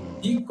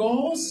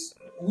 Because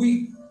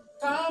we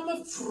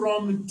come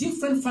from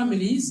different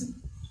families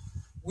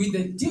with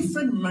a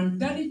different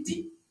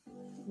mentality,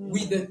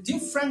 with a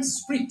different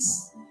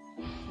spirits.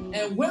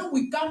 And when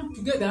we come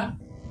together,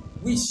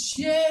 we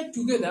share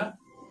together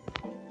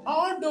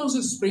all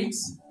those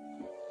spirits.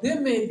 They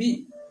may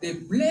be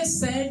the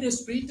blessed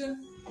spirit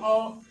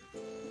or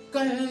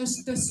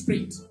cursed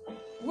spirit,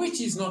 which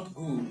is not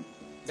good.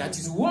 That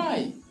is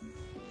why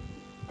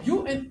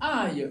you and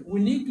I, we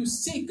need to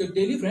seek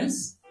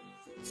deliverance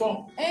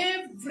for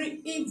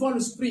every evil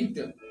spirit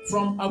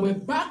from our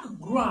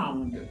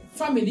background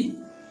family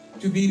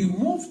to be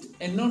removed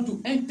and not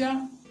to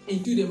enter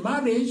into the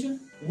marriage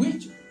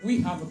which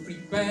we have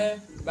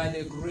prepared by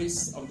the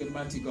grace of the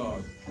mighty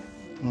God.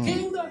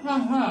 King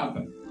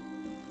Ahab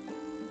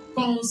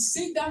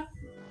considered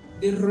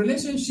the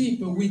relationship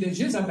with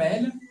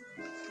Jezebel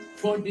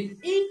for the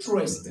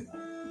interest,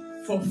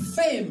 for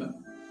fame,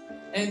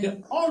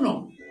 and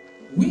honor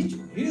which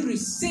he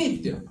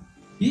received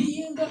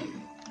being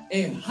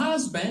a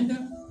husband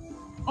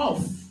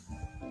of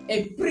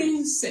a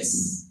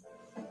princess,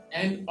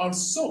 and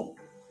also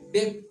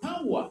the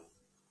power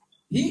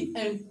he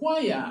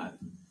inquired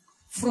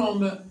from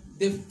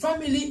the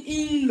family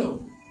in-law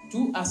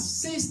to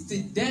assist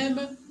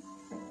them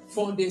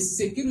for the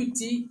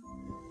security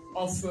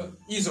of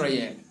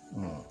Israel.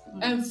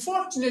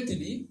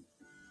 Unfortunately,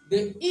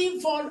 the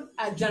evil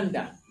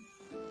agenda,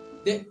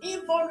 the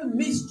evil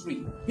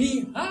mystery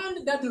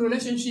behind that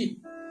relationship,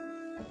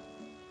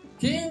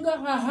 King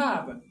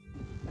Ahab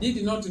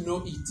did not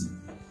know it.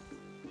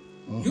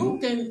 You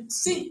can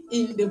see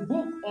in the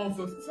book of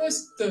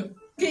 1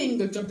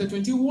 King chapter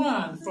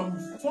 21 from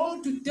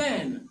 4 to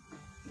 10,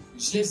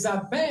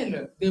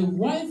 Jezebel, the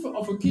wife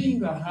of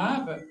King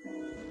Ahab,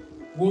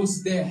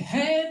 was the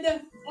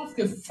head of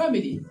the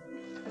family,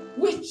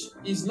 which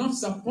is not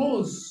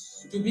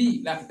supposed to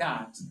be like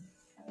that.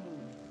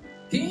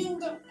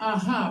 King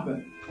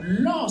Ahab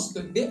lost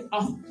the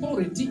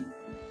authority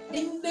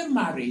in the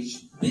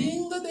marriage.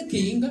 Being the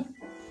king,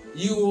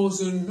 he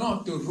was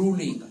not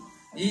ruling.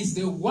 It is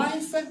the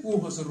wife who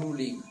was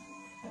ruling.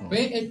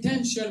 Pay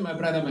attention, my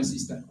brother, my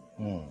sister.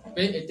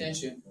 Pay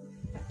attention.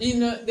 In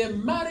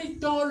the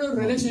marital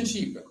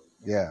relationship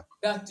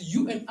that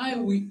you and I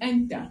will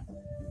enter,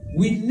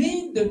 we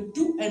need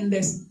to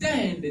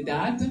understand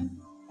that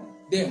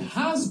the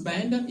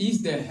husband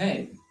is the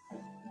head.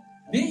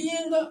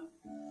 Being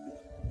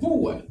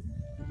poor,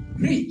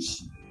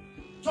 rich,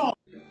 tall.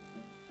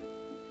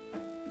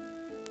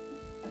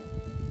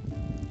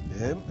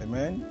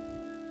 Amen.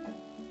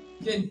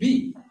 Can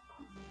be.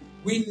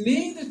 We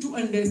need to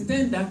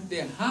understand that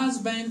the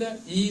husband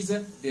is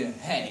the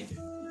head.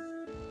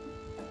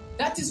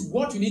 That is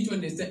what you need to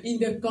understand. In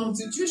the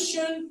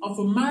constitution of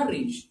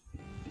marriage,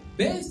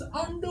 based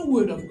on the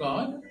word of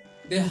God,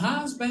 the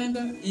husband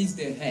is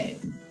the head.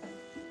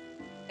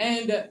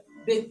 And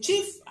the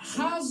chief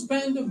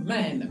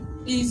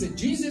husbandman is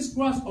Jesus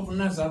Christ of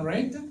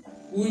Nazareth,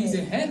 who is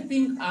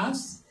helping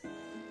us,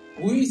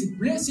 who is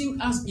blessing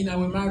us in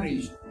our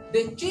marriage.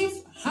 The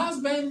chief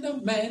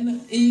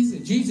husbandman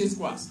is Jesus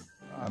Christ.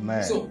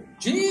 Amen. So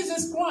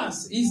Jesus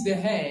Christ is the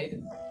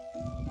head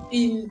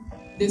in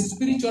the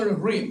spiritual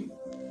realm.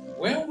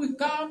 When we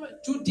come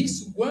to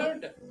this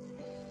world,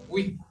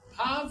 we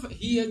have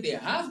here the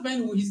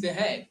husband who is the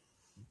head,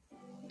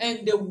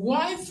 and the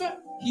wife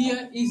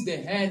here is the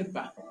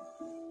helper.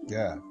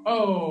 Yeah.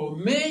 Oh,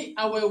 may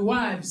our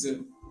wives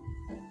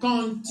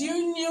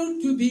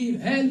continue to be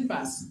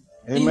helpers.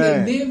 Amen. In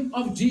the name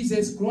of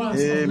Jesus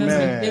Christ of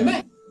Nazareth.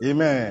 Amen.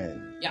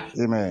 Amen. Yeah.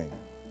 Amen.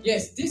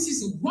 Yes, this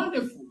is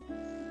wonderful.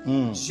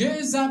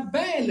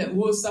 Jezebel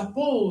was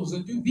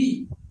supposed to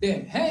be the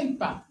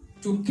helper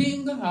to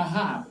King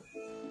Ahab.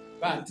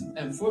 But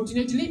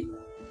unfortunately,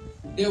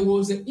 there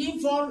was an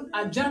evil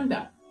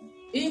agenda,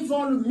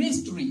 evil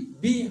mystery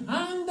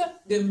behind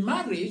the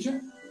marriage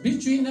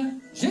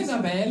between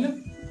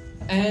Jezebel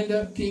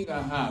and King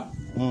Ahab.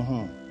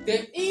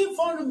 The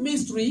evil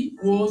mystery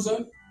was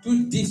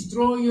to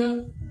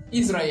destroy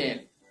Israel.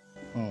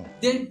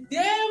 The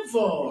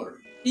devil,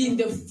 in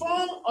the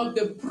form of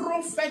the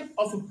prophet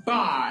of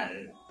Baal,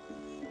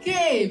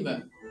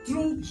 came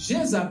through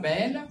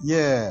Jezebel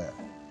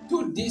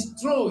to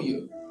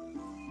destroy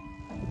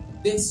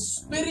the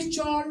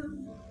spiritual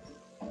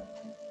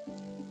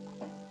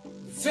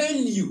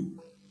value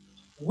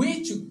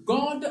which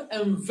God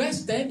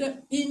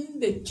invested in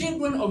the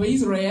children of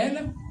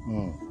Israel,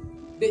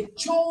 the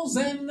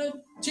chosen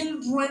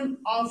children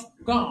of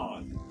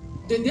God.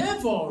 The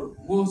devil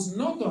was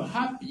not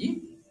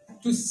happy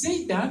to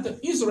see that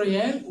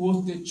Israel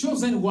was the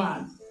chosen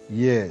one.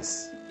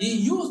 Yes. He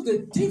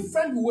used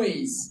different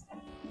ways,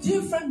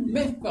 different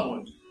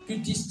methods to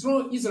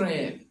destroy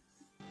Israel.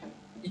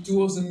 It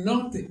was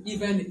not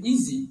even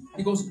easy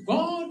because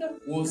God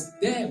was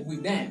there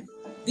with them.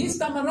 This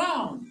time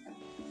around,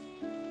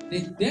 the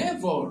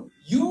devil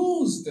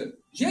used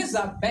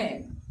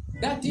Jezebel,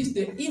 that is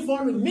the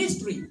evil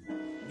mystery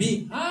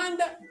behind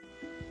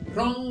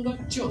wrong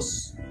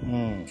choice.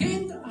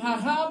 King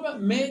Ahab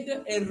made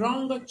a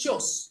wrong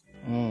choice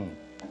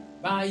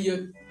by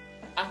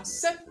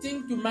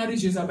accepting to marry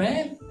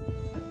Jezebel,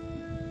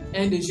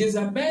 and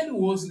Jezebel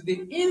was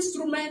the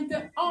instrument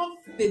of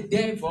the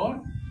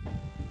devil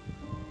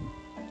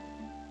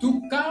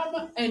to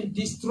come and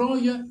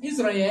destroy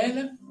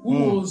Israel,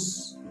 who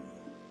was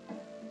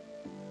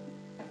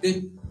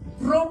the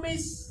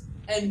promise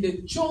and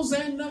the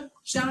chosen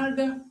child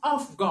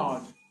of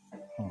God.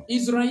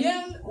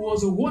 Israel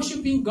was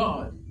worshiping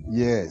God.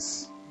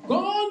 Yes.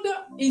 God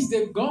is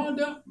the God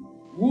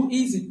who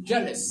is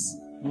jealous.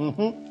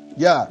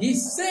 Yeah. He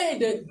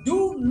said,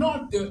 do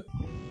not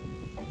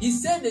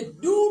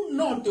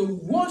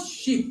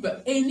worship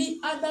any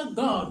other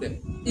God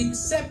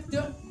except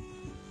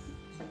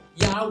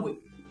Yahweh,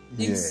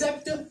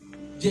 except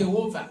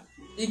Jehovah,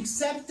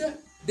 except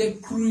the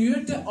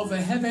creator of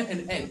heaven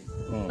and earth.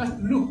 But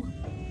look,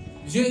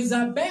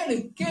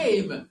 Jezebel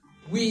came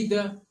with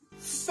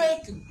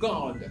fake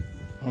God,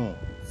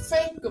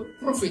 fake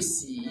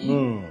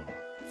prophecy,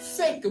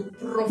 fake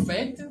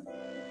prophet,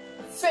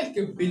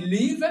 fake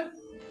believer,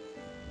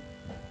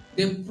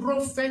 the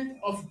prophet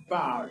of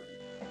Baal,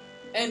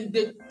 and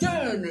they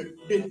turned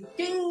the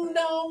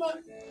kingdom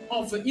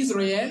of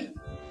Israel,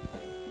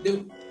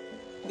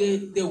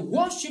 the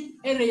worship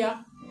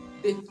area,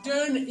 they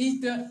turned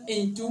it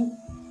into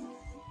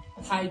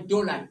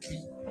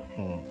idolatry,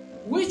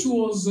 which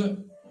was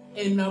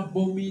an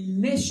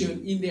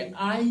abomination in the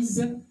eyes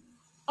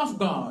of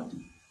God.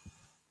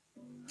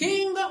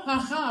 King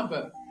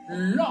Ahab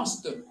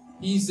lost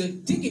his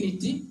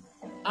dignity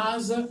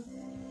as a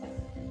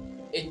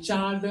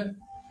child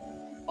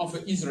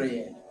of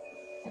Israel.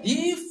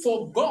 He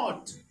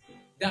forgot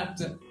that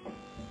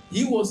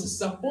he was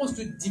supposed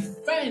to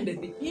defend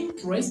the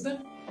interest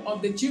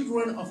of the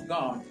children of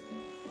God.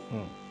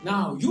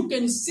 Now, you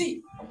can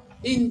see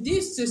in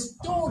this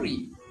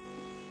story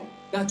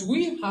that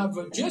we have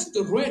just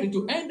read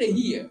to end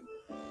here,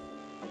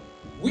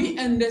 we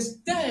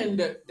understand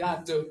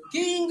that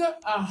King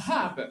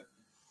Ahab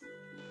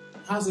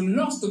has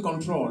lost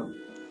control.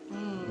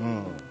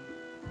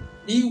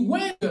 He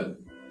went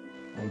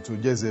to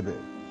Jezebel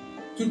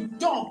to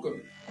talk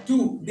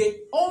to the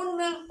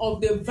owner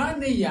of the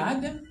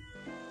vineyard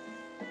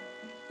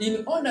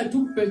in order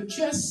to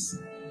purchase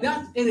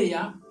that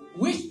area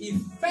which he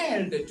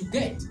failed to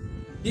get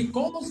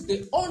because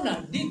the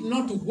owner did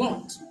not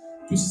want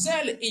to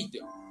sell it.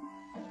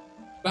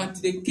 But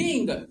the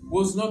king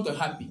was not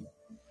happy.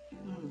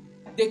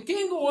 The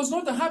king was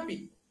not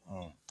happy.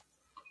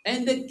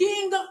 And the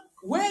king,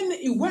 when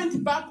he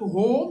went back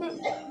home,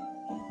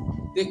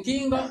 the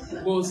king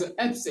was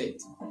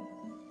upset.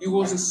 He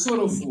was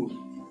sorrowful.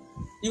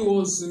 He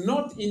was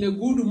not in a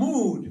good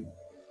mood.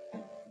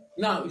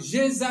 Now,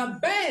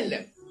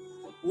 Jezebel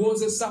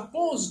was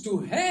supposed to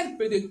help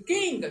the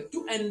king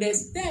to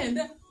understand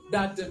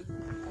that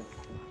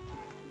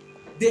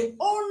the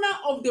owner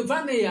of the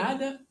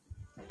vineyard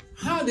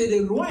had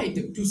the right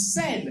to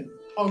sell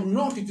or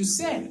not to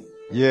sell.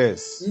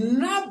 Yes.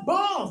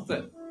 Naboth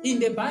in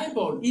the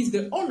Bible is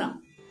the owner.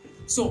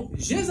 So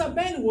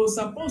Jezebel was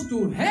supposed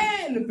to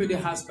help the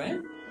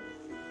husband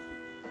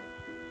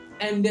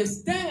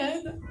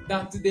understand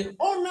that the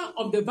owner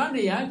of the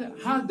vineyard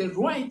had the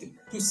right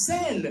to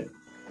sell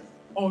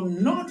or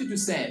not to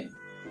sell.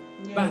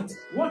 Yes. But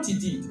what he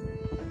did,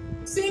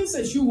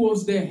 since she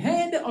was the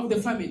head of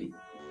the family,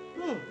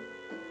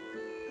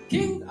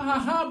 King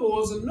Ahab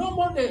was no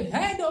more the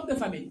head of the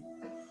family.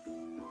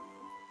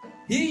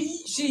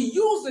 She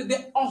used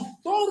the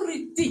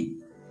authority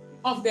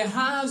of the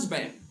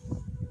husband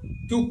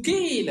to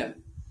kill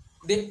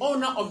the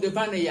owner of the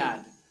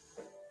vineyard,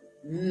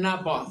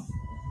 Naboth.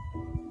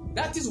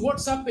 That is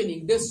what's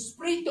happening. The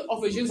spirit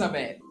of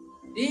Jezebel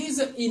is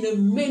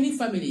in many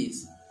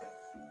families,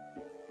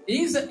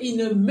 is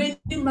in many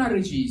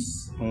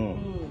marriages,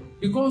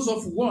 because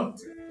of what?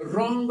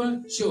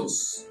 Wrong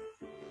choice.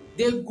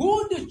 The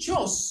good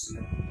choice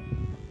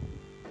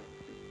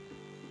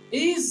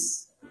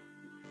is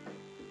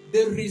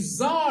the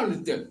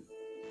result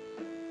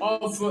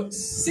of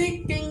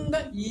seeking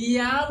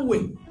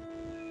Yahweh.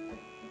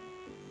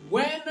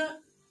 When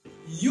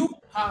you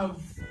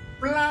have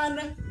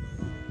planned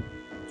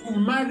to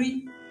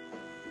marry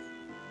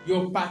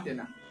your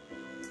partner.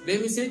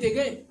 Let me say it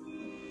again.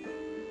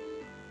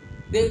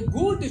 The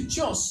good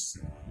choice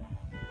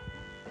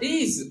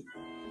is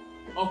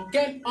or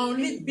can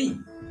only be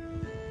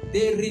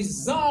the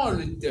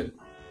result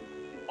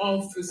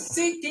of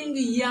seeking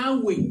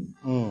Yahweh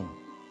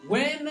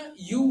when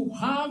you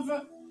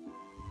have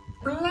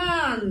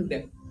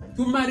planned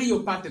to marry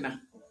your partner.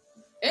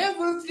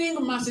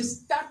 Everything must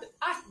start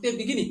at the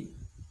beginning.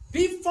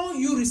 Before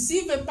you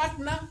receive a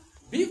partner,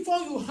 before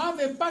you have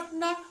a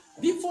partner,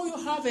 before you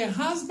have a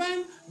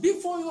husband,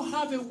 before you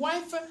have a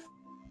wife.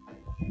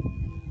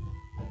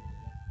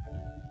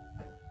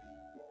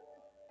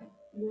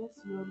 Yes,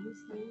 you're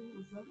listening.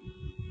 Is that?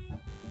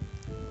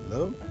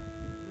 Hello?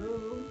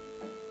 Hello?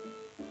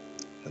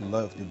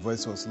 Hello, the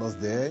voice was lost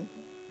there.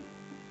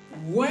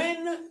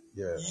 When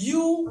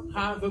you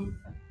have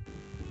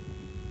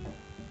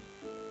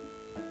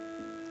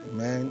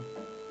Amen.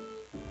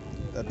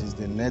 That is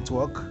the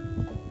network.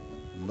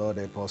 Lord,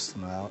 help us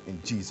now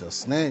in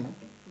Jesus' name.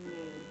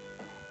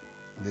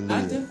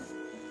 Hallelujah.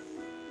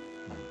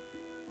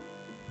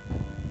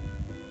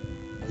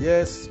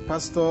 Yes,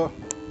 Pastor,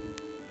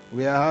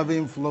 we are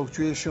having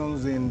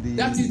fluctuations in the...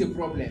 That is the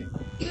problem.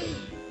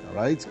 All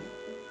right?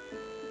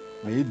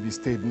 May it be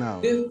stayed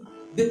now.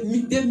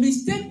 The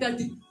mistake that...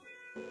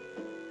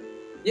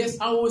 Yes,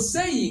 I was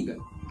saying...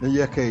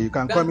 Yeah, okay, you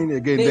can come in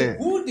again there.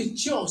 The good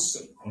choice.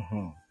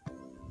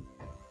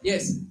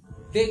 Yes,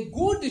 the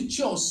good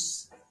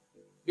choice.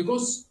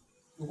 Because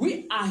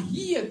we are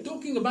here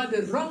talking about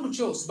the wrong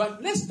choice,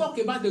 but let's talk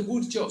about the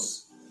good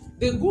choice.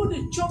 The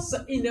good choice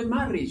in a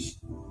marriage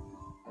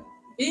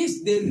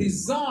is the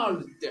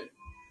result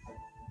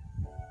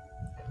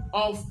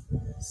of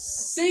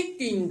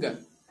seeking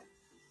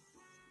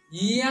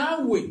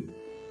Yahweh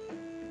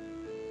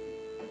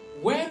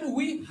when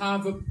we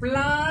have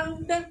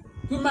planned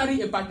to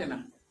marry a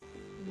partner.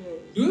 Yes.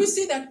 Do you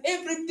see that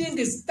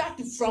everything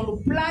starts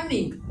from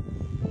planning?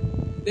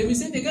 Let me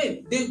say it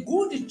again. The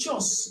good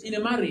choice in a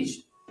marriage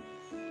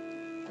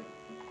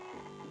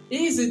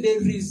is the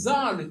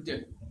result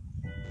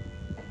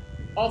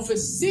of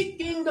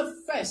seeking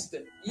first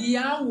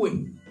Yahweh.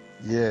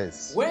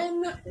 Yes.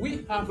 When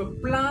we have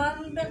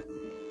planned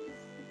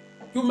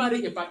to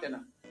marry a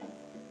partner.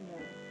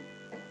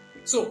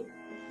 So,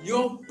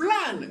 your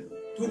plan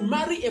to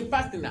marry a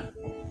partner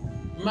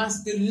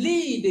must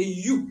lead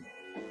you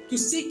to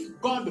seek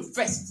God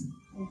first.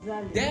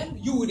 Exactly. Then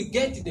you will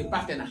get the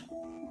partner.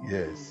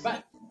 Yes.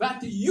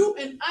 But you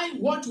and I,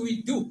 what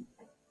we do,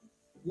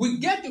 we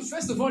get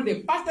first of all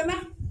the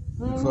partner,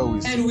 Before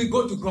we and we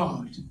go to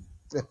God.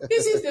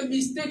 This is the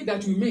mistake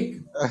that we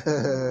make.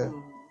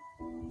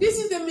 This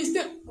is the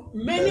mistake.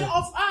 Many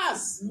of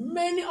us,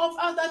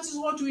 that is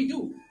what we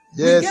do.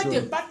 Yes, We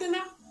get a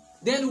partner,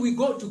 then we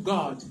go to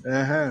God.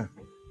 Uh-huh.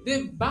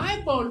 The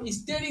Bible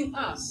is telling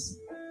us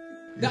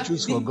that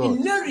choose the for God.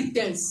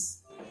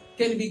 inheritance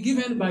can be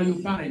given by your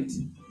parent.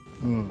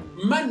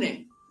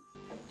 Money,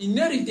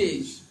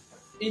 inheritance,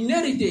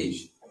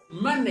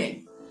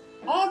 money.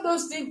 All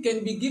those things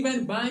can be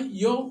given by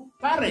your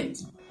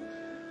parent.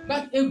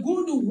 But a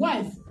good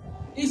wife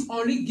is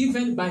only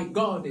given by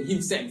God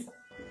himself.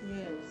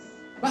 Yes.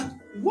 But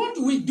what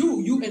we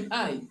do, you and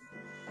I,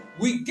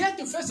 we get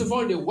first of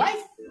all the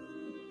wife,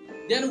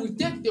 then we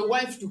take the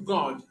wife to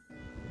God.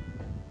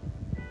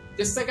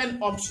 The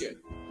second option.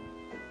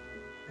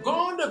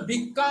 God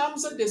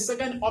becomes the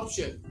second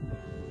option.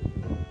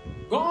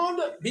 God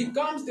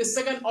becomes the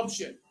second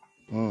option.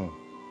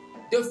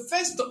 The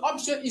first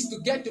option is to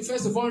get to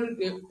first of all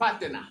the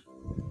partner.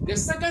 The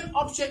second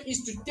option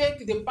is to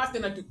take the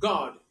partner to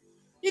God.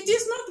 It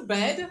is not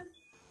bad.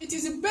 It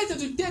is better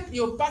to take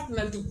your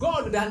partner to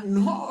God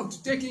than not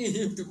taking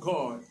him to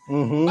God.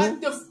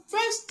 But the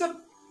first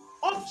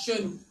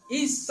option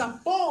is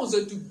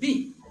supposed to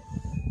be,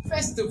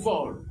 first of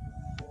all,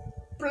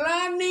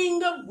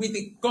 planning with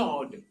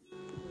God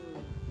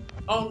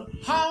on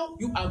how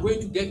you are going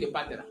to get the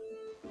partner.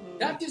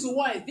 That is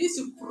why this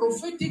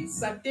prophetic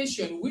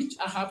citation which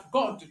I have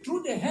got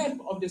through the help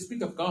of the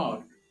Spirit of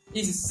God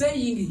is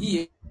saying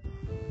here,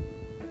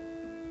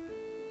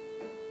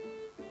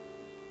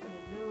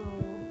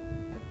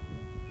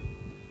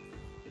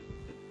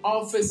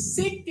 of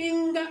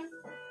seeking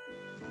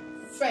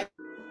first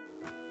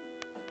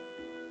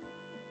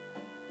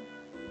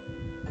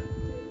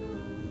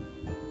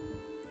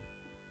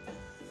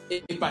a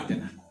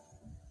partner.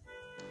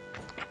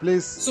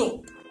 Please.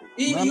 So,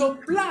 in your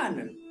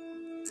plan,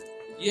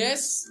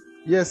 yes.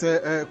 Yes,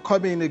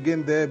 come in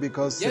again there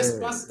because yes,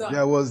 Pastor.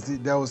 there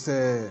was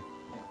a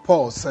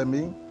pause. I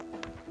mean,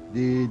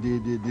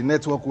 the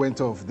network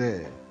went off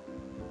there.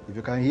 If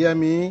you can hear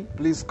me,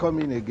 please come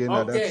in again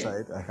at that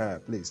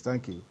side. Please,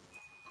 thank you.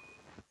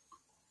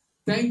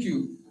 Thank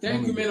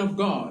you, man of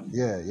God.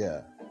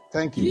 Yeah.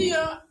 Thank you.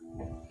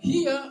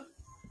 Here,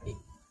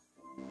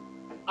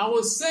 I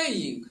was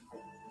saying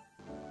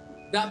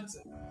that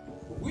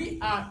we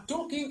are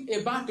talking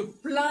about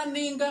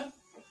planning.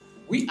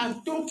 We are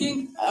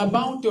talking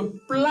about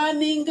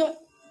planning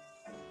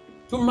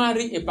to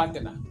marry a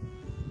partner,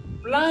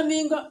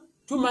 planning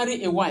to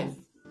marry a wife,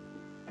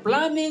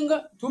 planning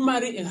to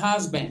marry a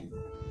husband.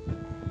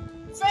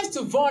 First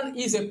of all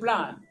is a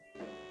plan.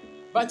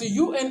 But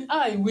you and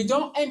I, we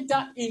don't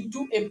enter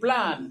into a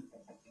plan.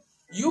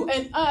 You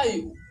and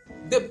I,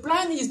 the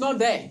plan is not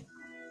there.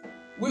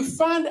 We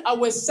find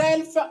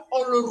ourselves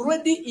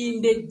already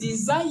in the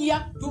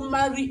desire to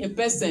marry a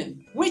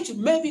person, which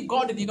maybe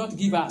God did not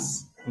give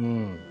us.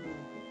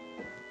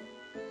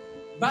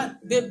 But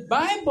the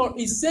Bible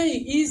is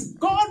saying is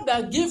God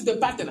that gives the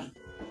partner.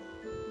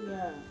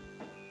 Yeah.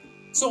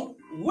 So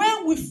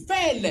when we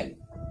fail,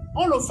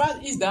 all of us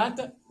is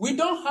that we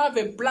don't have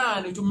a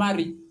plan to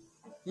marry.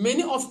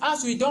 Many of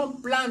us, we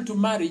don't plan to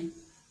marry.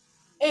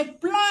 A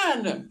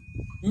plan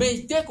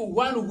may take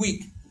 1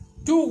 week,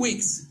 2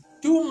 weeks,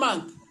 2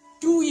 months,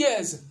 2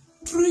 years,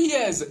 3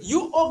 years.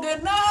 You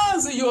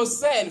organize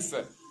yourself,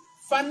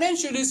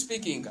 financially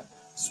speaking,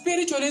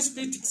 spiritually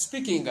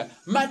speaking,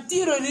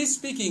 materially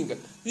speaking.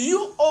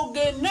 You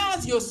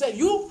organize yourself.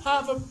 You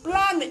have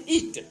planned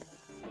it.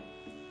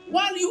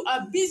 While you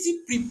are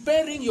busy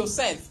preparing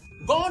yourself,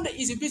 God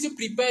is busy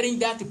preparing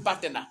that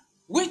partner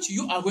which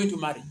you are going to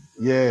marry.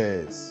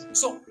 Yes.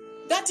 So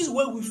that is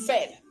where we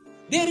fail.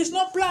 There is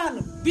no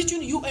plan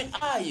between you and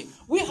I.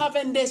 We have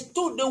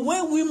understood the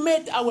way we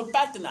met our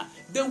partner,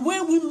 the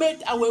way we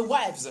met our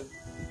wives.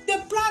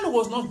 The plan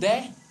was not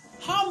there.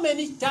 How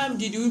many times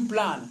did we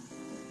plan?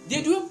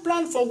 Did we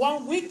plan for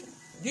 1 week?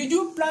 Did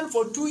you plan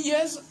for 2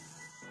 years?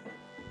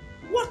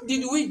 What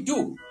did we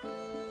do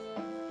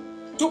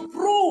to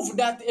prove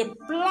that a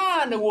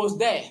plan was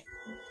there?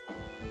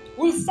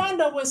 We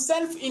found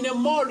ourselves in a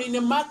mall, in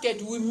a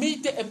market, we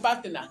meet a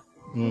partner,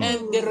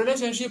 and the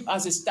relationship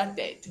has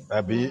started.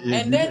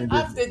 And then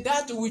after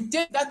that, we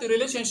take that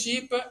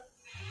relationship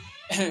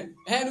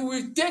and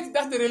we take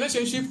that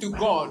relationship to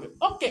God.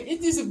 Okay,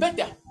 it is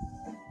better.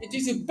 It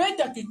is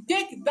better to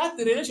take that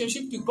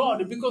relationship to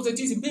God because it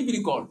is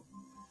biblical.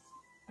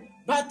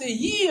 But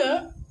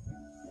here,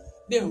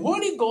 the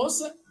Holy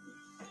Ghost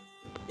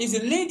is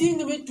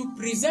leading me to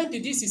present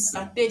this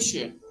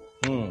citation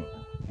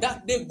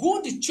that the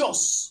good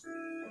choice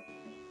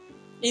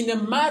in a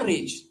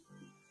marriage,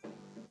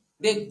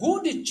 the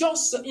good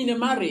choice in a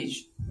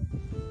marriage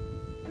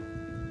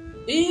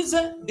is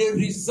the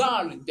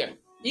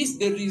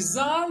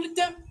result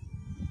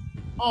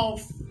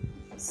of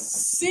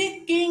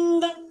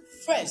seeking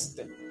first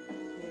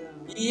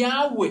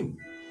Yahweh.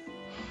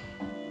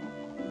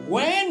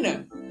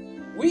 When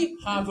we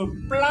have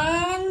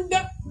planned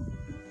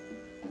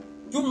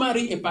to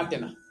marry a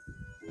partner,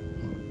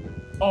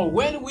 or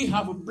when we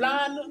have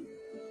planned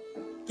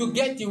to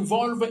get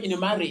involved in a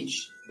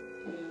marriage.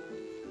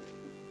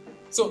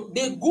 So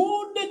the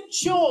good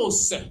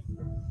choice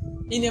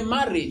in a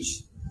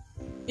marriage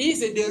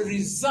is the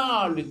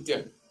result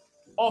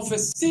of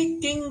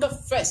seeking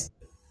first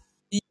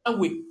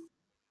Yahweh.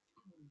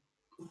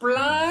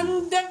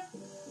 Planned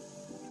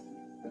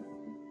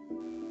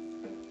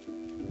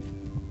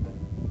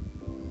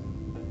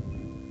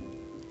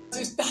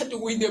start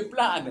with the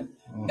plan.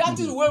 That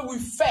is where we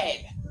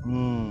fail.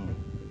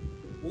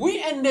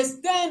 We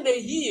understand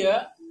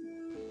here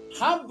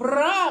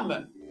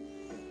Abraham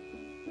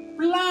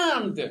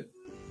planned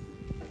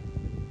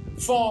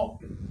for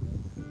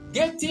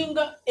getting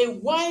a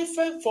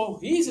wife for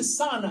his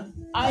son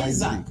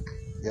Isaac.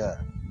 Yeah.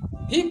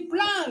 He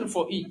planned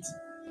for it.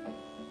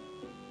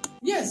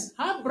 Yes,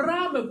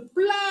 Abraham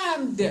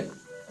planned.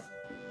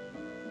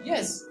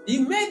 Yes, he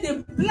made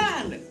a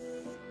plan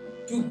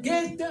to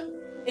get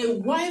a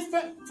wife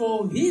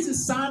for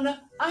his son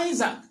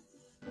Isaac.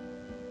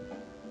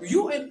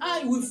 You and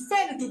I, we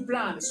failed to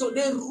plan. So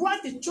the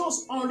right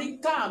choice only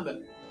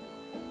comes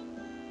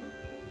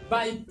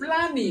by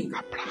planning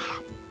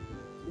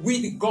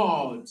with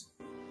God.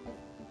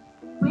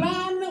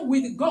 Plan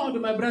with God,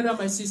 my brother,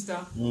 my sister.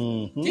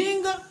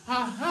 King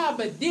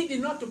Ahab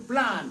did not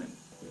plan.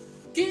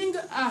 King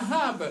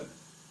Ahab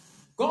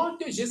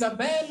got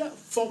Jezebel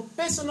for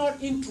personal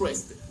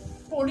interest,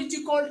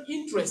 political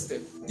interest,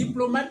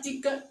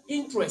 diplomatic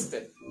interest.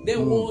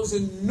 There was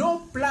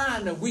no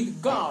plan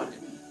with God.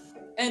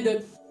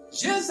 And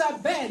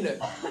Jezebel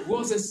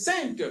was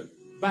sent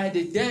by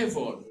the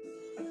devil,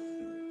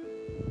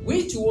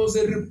 which was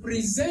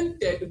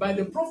represented by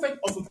the prophet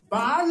of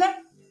Baal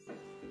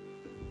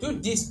to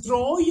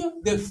destroy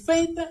the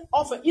faith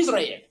of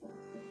Israel.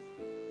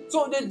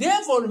 So the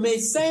devil may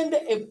send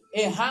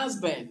a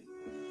husband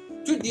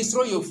to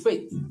destroy your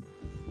faith.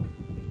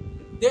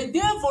 The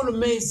devil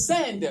may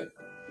send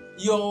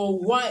your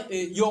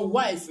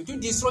wife to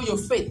destroy your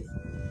faith.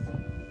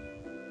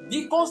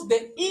 Because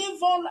the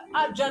evil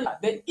agenda,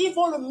 the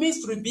evil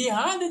mystery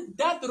behind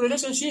that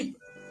relationship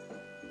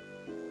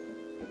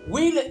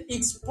will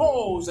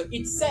expose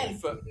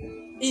itself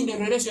in the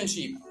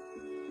relationship.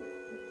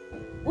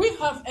 We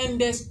have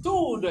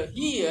understood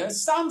here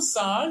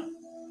Samson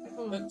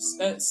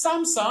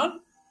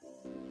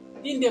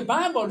in the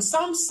Bible,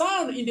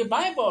 Samson in the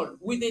Bible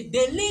with the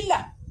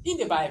Delilah in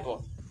the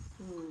Bible.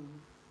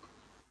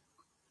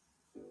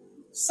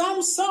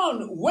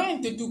 Samson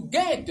went to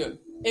get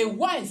a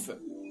wife.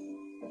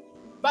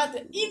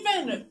 But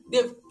even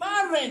the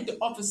parents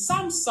of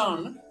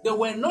Samson, they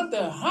were not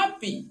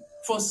happy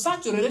for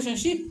such a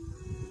relationship.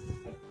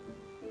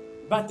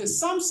 But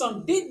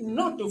Samson did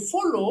not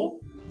follow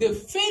the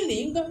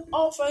feeling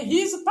of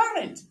his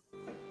parent.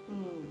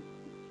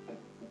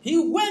 He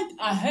went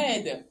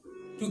ahead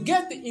to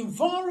get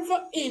involved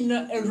in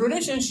a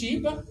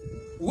relationship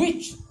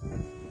which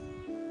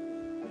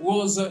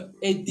was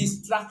a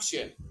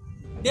distraction.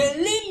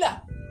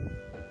 Delilah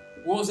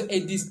was a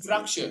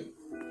distraction.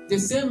 The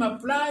same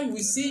apply,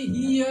 we see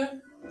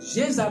here,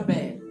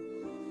 Jezebel.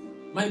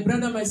 My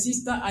brother, my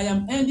sister, I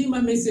am ending my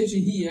message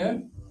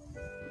here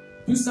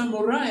to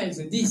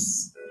summarize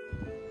this.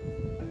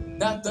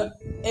 That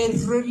a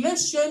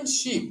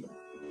relationship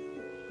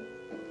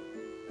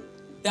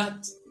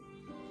that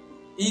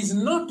is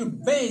not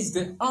based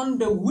on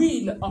the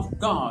will of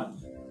God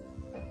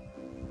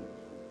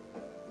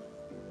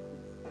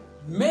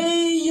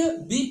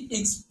may be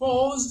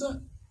exposed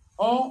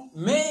or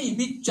may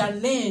be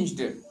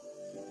challenged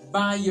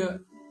by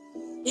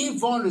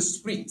evil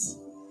spirits.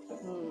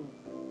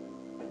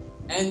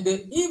 And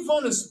the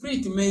evil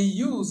spirit may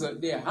use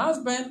the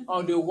husband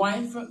or the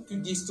wife to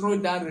destroy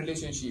that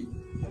relationship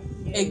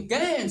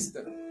against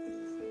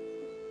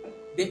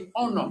the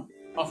honor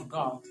of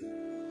God.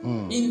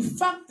 In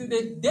fact,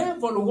 the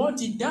devil, what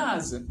he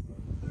does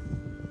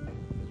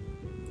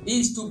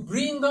is to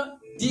bring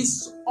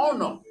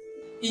dishonor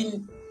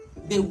in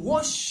the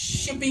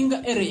worshiping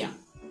area.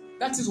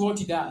 That is what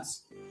he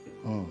does.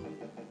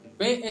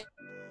 Pay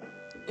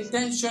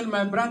attention,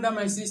 my brother,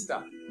 my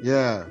sister.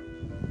 Yeah.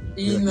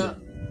 In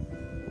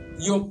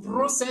your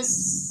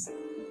process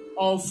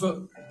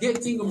of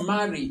getting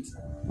married,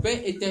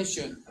 pay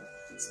attention.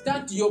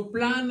 Start your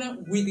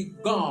plan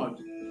with God.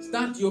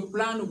 Start your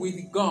plan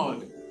with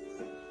God.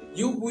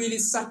 You will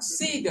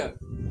succeed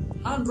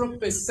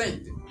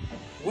 100%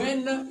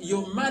 when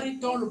your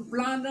marital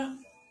plan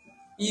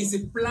is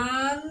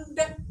planned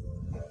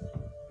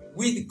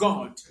with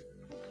God.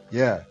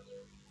 Yeah.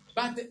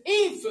 But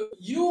if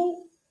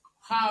you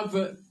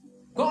have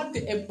got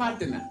a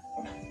partner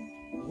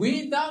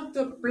without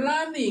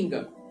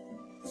planning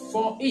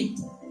for it,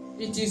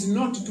 it is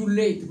not too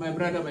late, my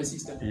brother, my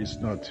sister. It's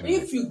not too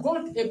late. If you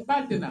got a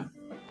partner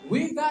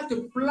without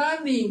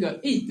planning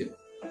it,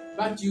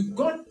 but you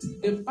got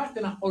the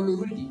partner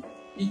already,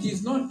 it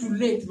is not too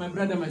late, my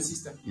brother, my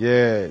sister.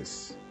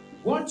 Yes.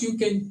 What you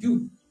can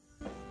do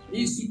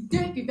is to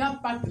take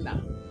that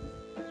partner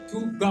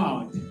to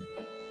God.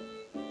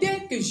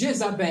 Take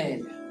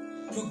Jezebel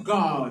to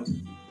God.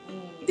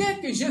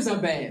 Take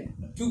Jezebel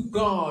to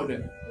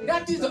God.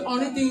 That is the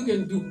only thing you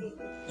can do.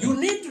 You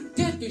need to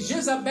take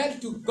Jezebel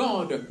to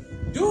God.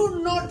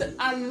 Do not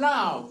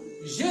allow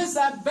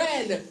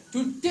Jezebel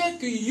to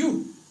take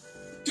you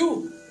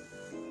to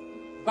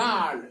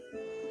Baal.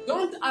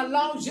 Don't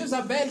allow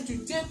Jezebel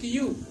to take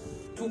you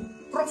to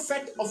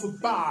prophet of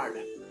Baal.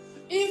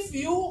 If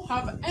you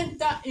have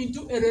entered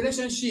into a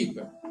relationship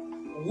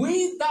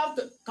without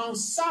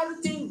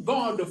consulting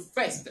God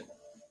first,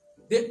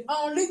 the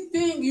only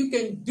thing you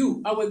can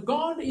do, our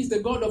God is the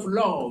God of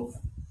love.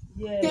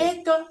 Yes.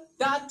 Take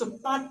that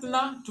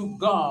partner to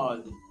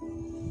God.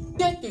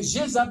 Take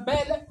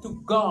Jezebel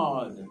to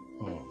God.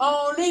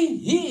 Only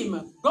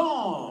him,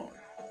 God,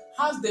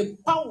 has the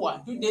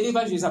power to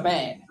deliver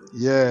Jezebel.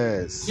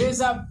 Yes.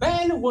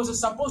 Jezebel was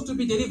supposed to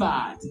be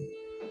delivered.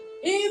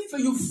 If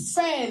you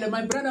fail,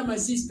 my brother, my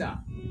sister,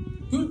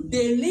 to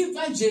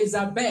deliver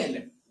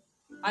Jezebel,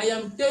 I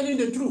am telling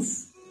the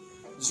truth.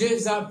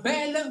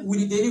 Jezebel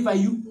will deliver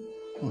you.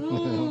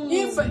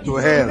 If in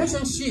your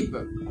relationship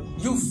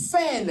you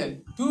fail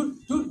to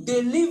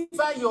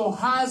deliver your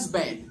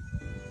husband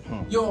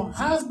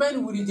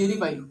will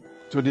deliver you.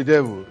 To the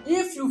devil.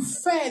 If you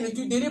fail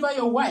to deliver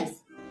your wife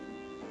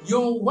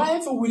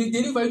will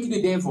deliver you to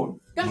the devil.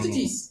 That it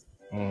is.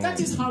 That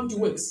is how it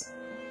works.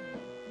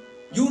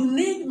 You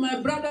need, my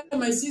brother,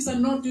 my sister,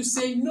 not to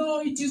say, no,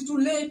 it is too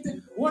late.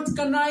 What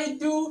can I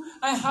do?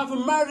 I have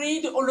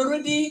married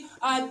already.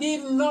 I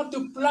did not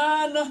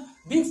plan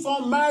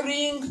before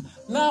marrying.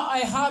 Now I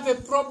have a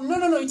problem.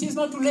 No, it is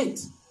not too late.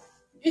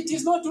 It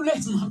is not too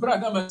late, my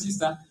brother, my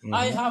sister.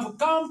 I have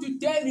come to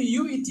tell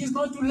you it is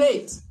not too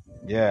late.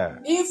 Yeah.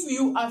 If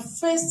you are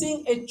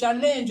facing a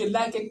challenge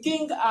like a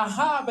King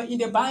Ahab in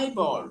the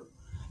Bible,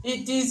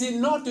 it is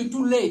not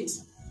too late.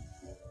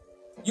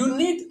 You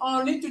need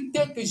only to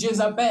take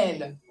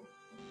Jezebel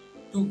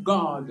to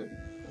God.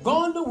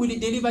 God will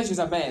deliver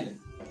Jezebel.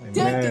 Amen.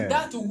 Take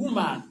that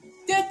woman,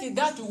 take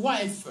that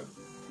wife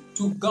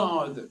to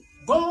God.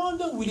 God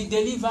will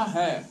deliver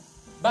her.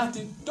 But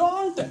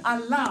don't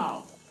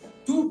allow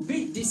to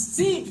be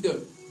deceived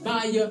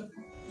by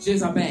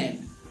Jezebel.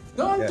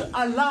 Don't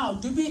allow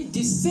to be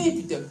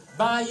deceived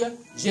by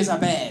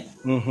Jezebel.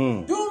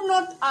 Do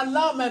not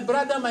allow, my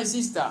brother, my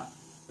sister,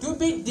 to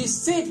be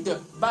deceived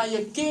by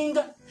King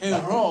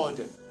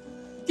Herod.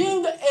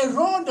 King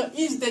Herod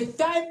is the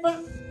type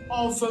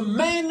of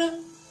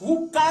man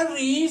who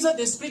carries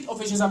the spirit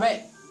of Jezebel.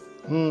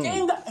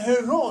 King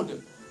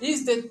Herod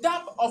is the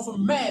type of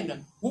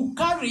man who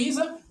carries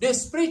the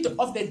spirit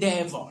of the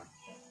devil.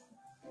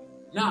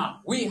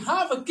 Now, we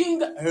have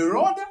King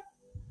Herod,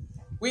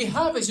 we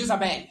have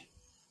Jezebel.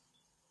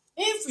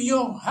 If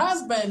your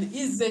husband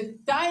is the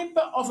type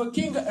of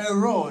King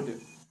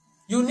Herod,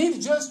 you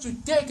need just to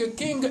take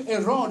King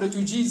Herod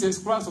to Jesus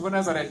Christ of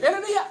Nazareth.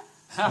 Hallelujah!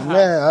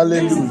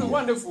 Hallelujah. This is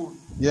wonderful.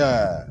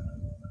 Yeah.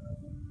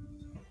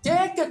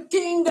 Take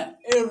King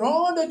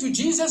Herod to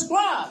Jesus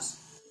Christ,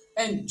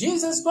 and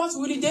Jesus Christ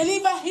will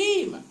deliver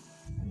him.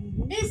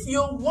 If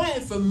your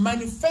wife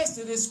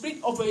manifests the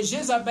spirit of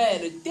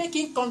Jezebel,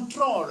 taking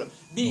control,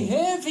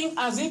 behaving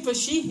as if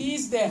she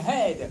is the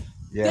head,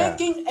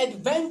 taking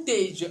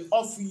advantage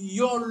of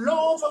your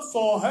love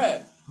for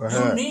her,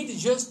 you need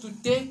just to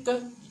take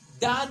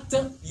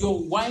that your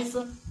wife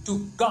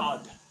to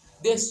God.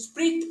 The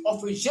spirit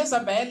of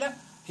Jezebel,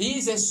 he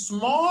is a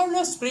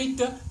small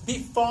spirit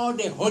before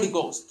the Holy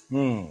Ghost.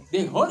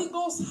 The Holy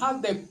Ghost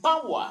has the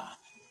power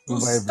to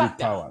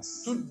scatter,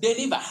 to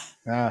deliver.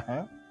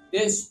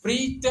 The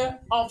spirit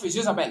of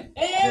Jezebel.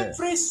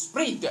 Every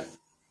spirit,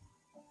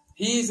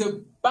 he is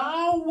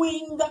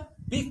bowing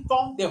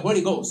before the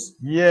Holy Ghost.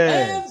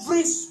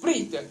 Every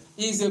spirit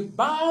is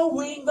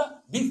bowing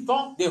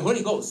before the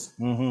Holy Ghost.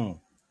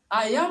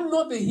 I am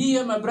not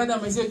here, my brother,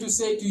 my sister, to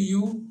say to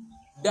you,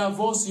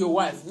 divorce your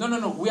wife.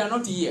 No. We are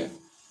not here.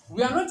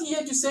 We are not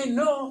here to say,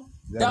 no,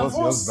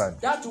 divorce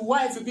that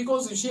wife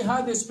because she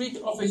had the spirit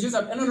of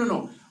Jezebel.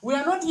 No. We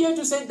are not here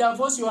to say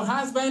divorce your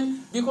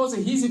husband because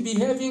he's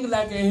behaving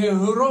like a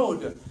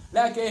Herod.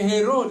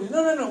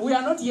 No. We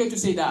are not here to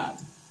say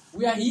that.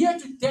 We are here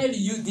to tell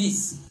you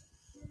this.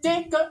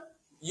 Take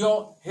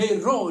your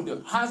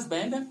Herod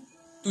husband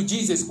to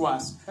Jesus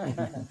Christ.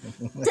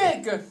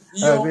 Take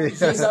your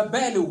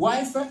Jezebel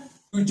wife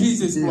to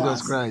Jesus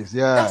Christ.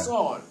 That's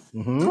all.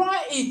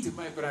 Try it,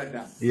 my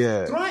brother.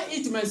 Try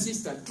it, my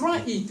sister.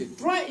 Try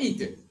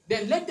it.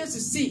 Then let us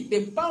see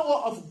the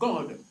power of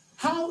God.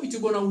 How it's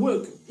going to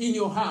work in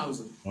your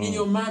house, in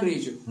your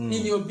marriage,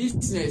 in your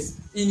business,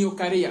 in your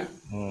career.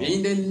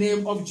 In the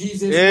name of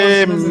Jesus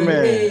Amen. Christ of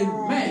Nazareth.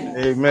 Amen.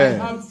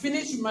 Amen. I have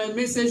finished my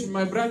message,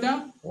 my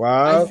brother.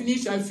 Wow. I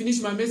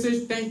finished my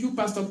message. Thank you,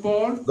 Pastor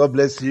Paul. God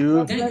bless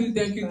you. Thank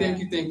You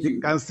you.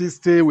 can still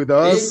stay with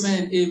us.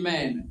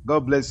 Amen.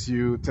 God bless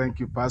you. Thank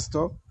you,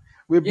 Pastor.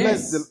 We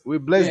bless Yes.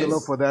 the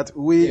Lord for that.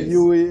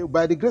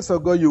 By the grace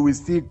of God, you will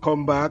still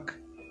come back,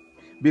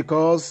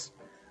 because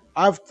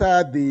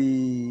after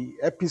the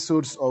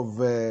episodes of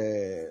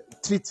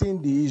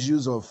treating the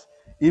issues of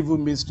evil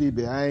mystery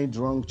behind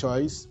wrong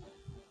choice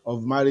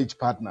of marriage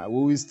partner,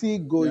 we will still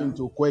go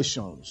into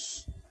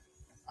questions,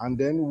 and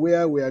then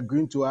where we are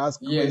going to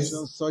ask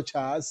questions such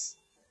as,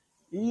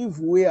 if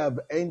we have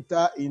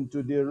entered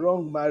into the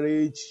wrong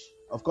marriage,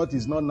 of course,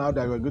 it's not now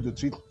that we're going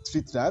to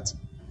treat that.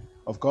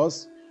 Of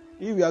course,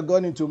 if we are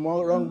going into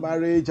wrong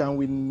marriage and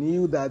we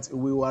knew that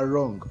we were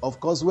wrong, of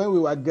course, when we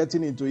were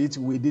getting into it,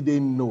 we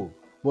didn't know.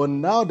 But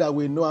now that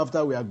we know,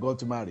 after we have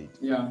got married,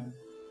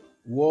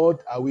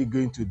 what are we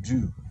going to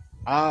do?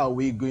 How are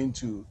we going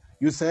to?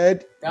 You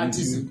said that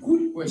is a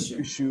good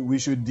question. We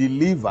should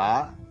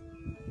deliver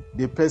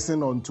the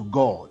person unto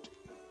God.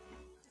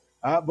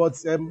 But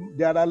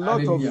there are a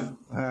lot of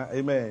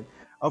amen.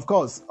 Of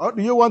course,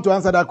 do you want to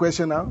answer that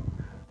question now?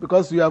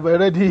 Because you have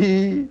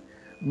already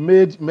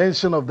made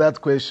mention of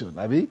that question,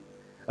 Abi.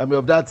 I mean,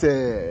 of that,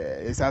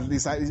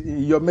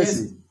 your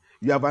message. Yes.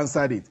 You have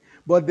answered it.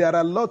 But there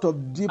are a lot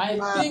of deep. I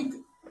think,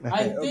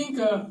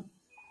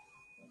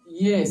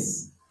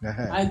 yes.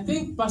 I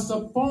think,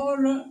 Pastor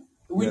Paul,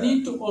 we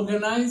need to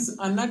organize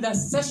another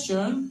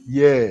session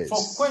for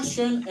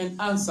question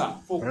and answer.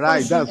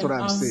 Right, that's what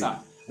I'm saying.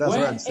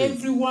 Where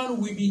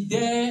everyone will be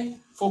there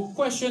for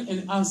question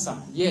and answer.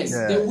 Yes,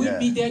 they will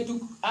be there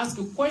to ask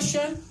a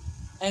question,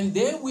 and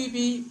they will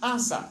be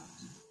answered.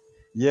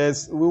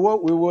 Yes, we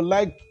would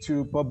like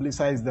to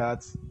publicize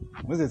that,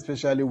 most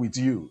especially with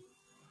you,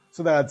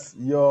 so that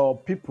your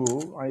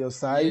people on your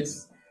side,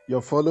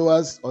 your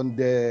followers on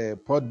the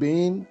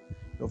Podbean,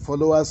 your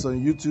followers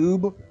on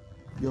YouTube,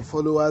 your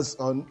followers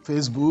on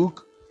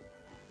Facebook,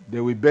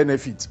 they will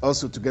benefit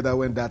also together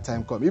when that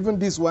time comes. Even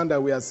this one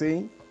that we are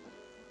saying,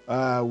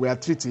 we are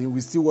treating,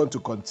 we still want to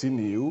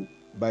continue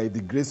by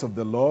the grace of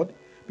the Lord,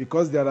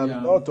 because there are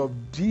a lot of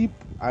deep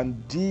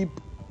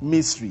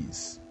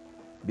mysteries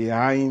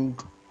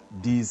behind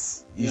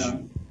this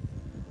issue.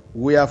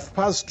 We have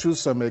passed through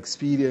some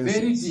experiences.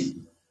 Very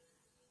deep.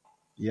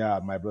 Yeah,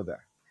 my brother.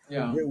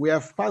 Yeah. We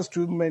have passed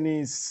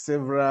through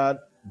several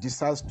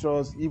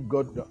disasters. If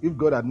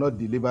God had not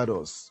delivered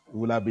us, we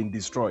would have been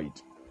destroyed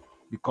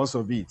because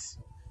of it.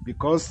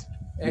 Because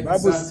the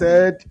Bible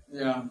said,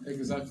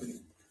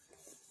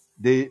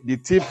 the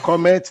thief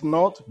cometh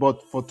not,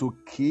 but for to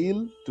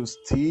kill, to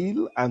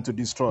steal, and to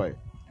destroy.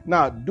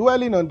 Now,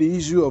 dwelling on the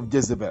issue of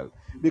Jezebel,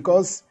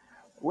 because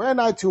when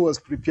I too was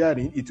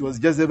preparing, it was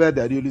Jezebel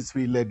that the Holy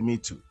Spirit led me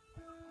to.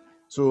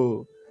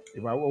 So,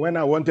 when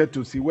I wanted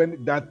to see,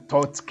 when that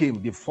thought came,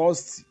 the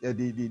first,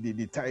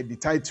 the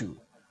title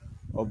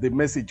of the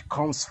message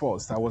comes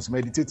first. I was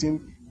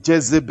meditating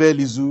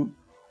Jezebel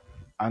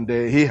and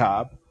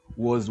Ahab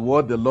was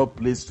what the Lord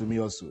placed to me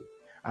also.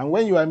 And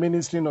when you are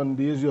ministering on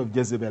the issue of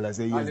Jezebel, I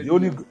say, yes,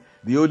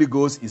 the Holy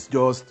Ghost is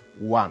just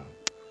one.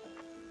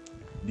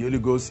 The Holy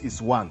Ghost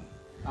is one.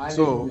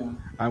 So,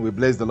 and we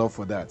bless the Lord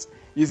for that.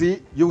 You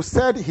see, you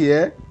said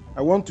here,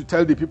 I want to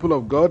tell the people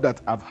of God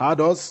that have heard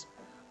us,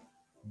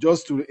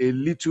 just to a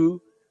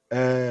little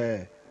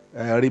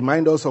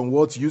remind us on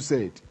what you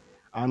said.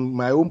 And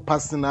my own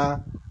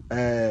personal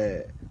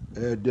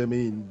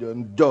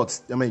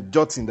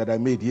jotting that I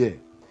made here.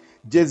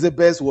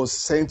 Jezebel was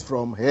sent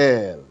from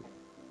hell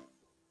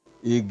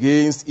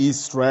against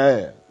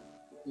Israel,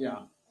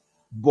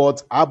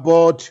 but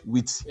abode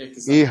with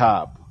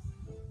Ahab.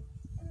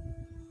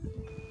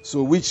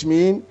 So, which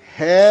means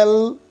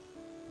hell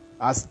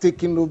has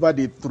taken over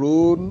the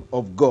throne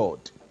of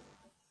God.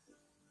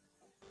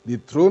 The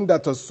throne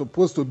that was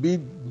supposed to be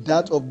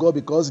that of God,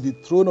 because the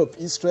throne of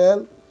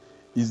Israel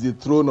is the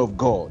throne of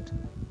God.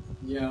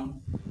 Yeah.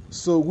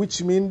 So,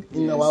 which means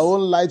in our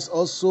own lives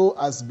also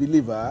as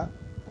believer,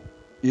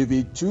 if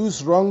we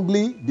choose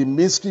wrongly, the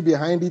mystery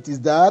behind it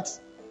is that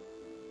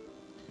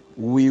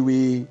we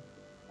will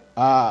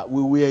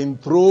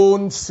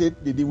enthrone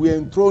Satan, we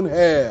enthrone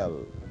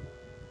hell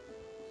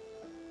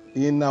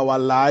in our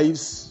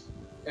lives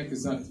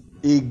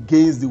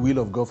against the will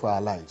of God for our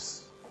lives.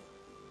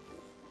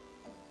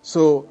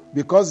 So,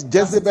 because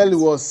Jezebel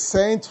was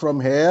sent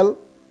from hell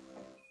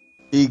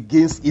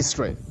against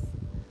Israel,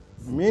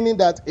 meaning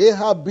that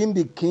Ahab, being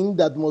the king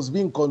that must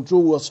be in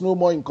control, was no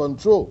more in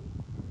control.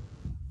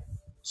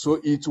 So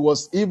it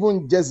was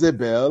even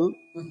Jezebel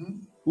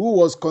who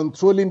was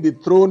controlling the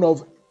throne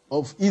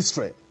of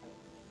Israel.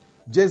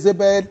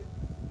 Jezebel,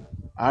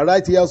 I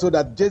write here also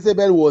that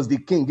Jezebel was the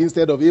king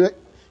instead of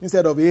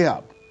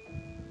Ahab.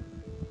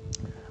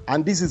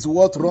 And this is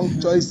what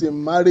wrong choice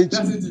in marriage.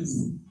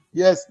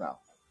 Yes, now.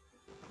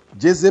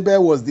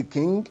 Jezebel was the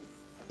king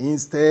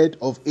instead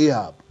of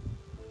Ahab.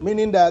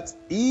 Meaning that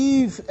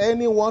if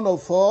any one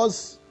of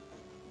us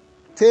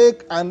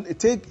take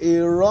a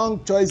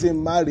wrong choice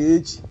in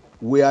marriage,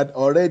 we had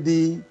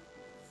already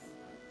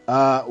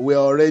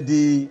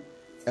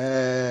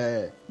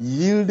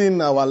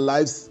yielding our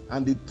lives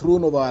and the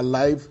throne of our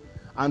life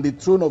and the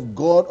throne of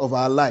God of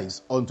our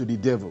lives unto the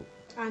devil.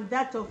 And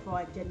that of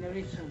our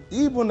generation.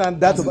 Even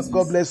and that of,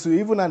 God bless you,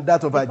 even and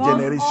that of our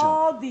generation.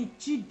 All the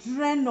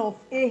children of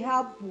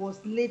Ahab was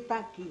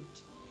later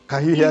killed.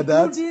 Can you hear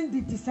that? Including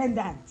the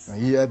descendants. Can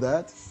you hear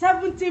that?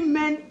 70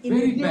 men in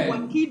the day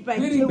were killed by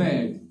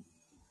Jezebel.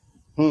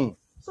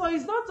 So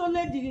it's not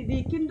only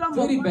the kingdom of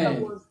God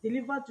that was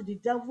delivered to the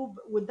devil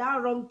with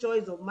that wrong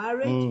choice of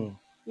marriage.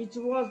 It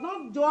was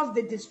not just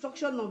the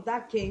destruction of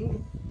that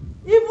king,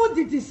 even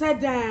the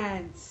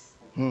descendants.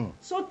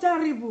 So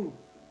terrible.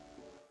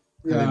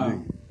 Yeah.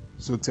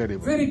 So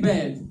terrible. Very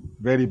bad.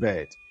 Very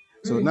bad.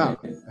 So Very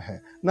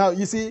now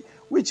you see,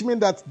 which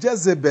means that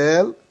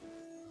Jezebel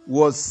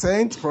was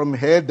sent from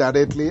hell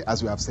directly,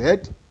 as we have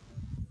said,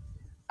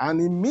 and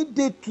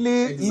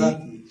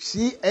immediately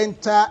she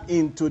entered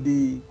into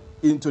the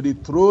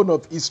throne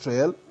of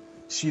Israel.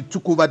 She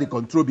took over the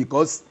control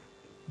because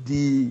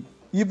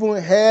even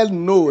hell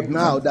knows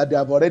now that they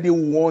have already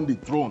won the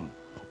throne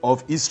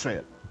of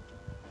Israel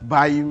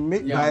by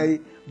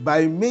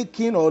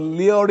making or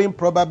luring,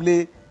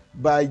 probably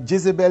by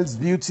Jezebel's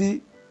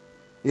beauty.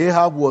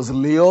 Ahab was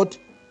lured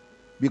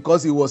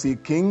because he was a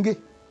king,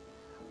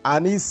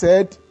 and he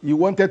said he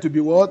wanted to be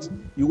what?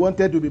 He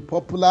wanted to be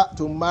popular,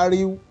 to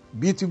marry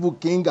beautiful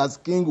king, as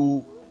king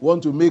who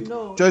want to make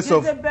choice Jezebel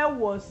of. Jezebel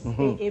was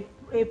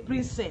a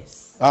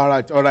princess. All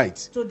right.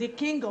 To the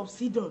king of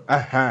Sidon.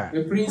 A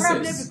princess.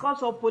 Probably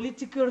because of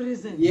political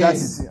reasons. Yes. That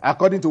is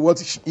according to what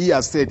he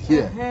has said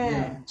here.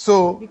 Yeah.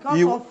 So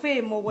because of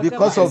fame or whatever.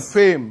 Because of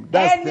fame.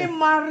 That's any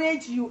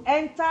marriage you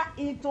enter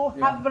into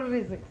having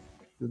reason.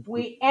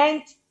 We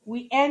end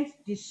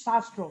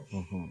disastrous.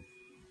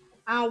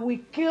 And we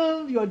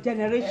kill your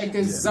generation.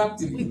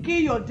 Exactly. We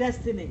kill your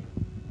destiny.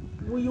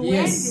 We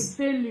end the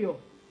failure.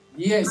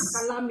 Yes.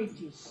 And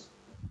calamities.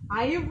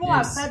 And even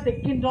affect the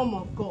kingdom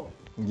of God.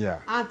 Yeah.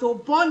 And to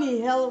burn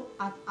in hell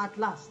at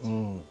last.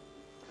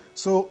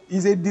 So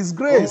it's a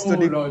disgrace to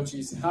the Lord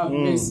Jesus. Have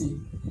mercy.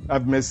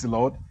 Have mercy,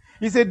 Lord.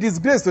 It's a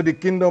disgrace to the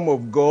kingdom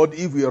of God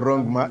if we are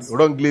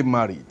wrongly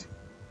married.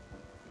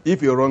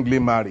 If you're wrongly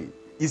married.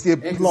 It's a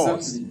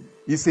plus.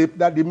 It's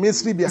that the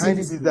mystery behind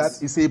it is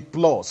that it's a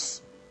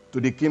plus to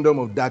the kingdom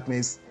of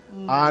darkness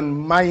and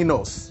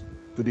minus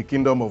to the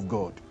kingdom of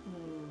God.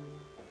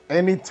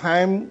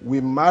 Anytime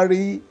we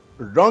marry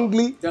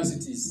wrongly, Yes,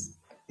 it is.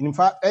 In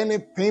fact,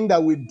 anything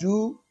that we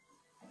do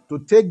to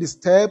take the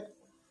step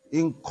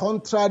in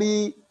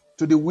contrary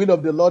to the will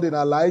of the Lord in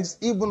our lives,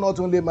 even not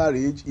only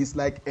marriage, is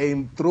like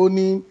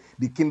enthroning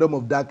the kingdom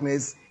of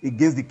darkness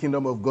against the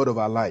kingdom of God of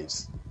our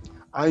lives.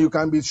 And you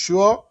can be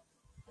sure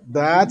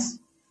that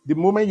the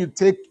moment you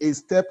take a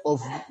step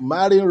of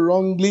marrying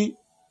wrongly,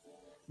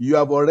 you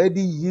have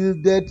already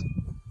yielded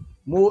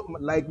more,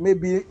 like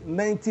maybe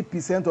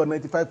 90% or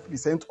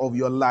 95% of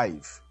your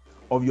life,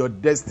 of your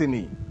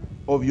destiny,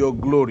 of your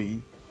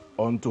glory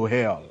unto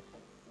hell.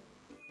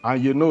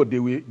 And you know they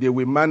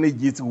will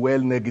manage it well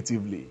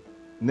negatively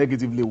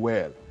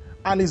well.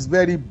 And it's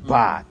very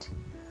bad.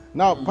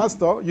 Now,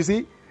 Pastor, you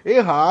see,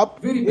 Ahab's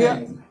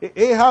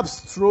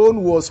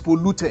throne was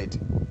polluted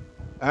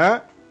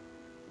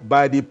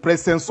by the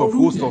presence of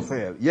host of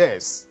hell.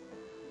 Yes.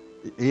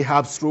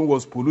 Ahab's throne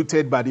was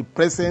polluted by the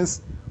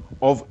presence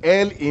of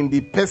hell in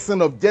the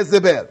person of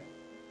Jezebel.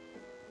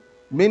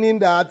 Meaning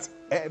that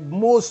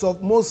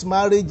most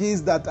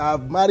marriages that are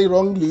married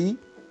wrongly,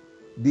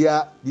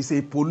 it's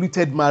a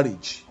polluted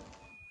marriage.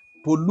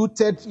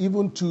 Polluted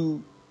even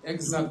to...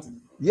 Exactly.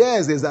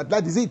 Yes,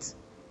 that is it.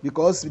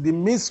 Because the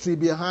mystery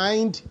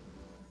behind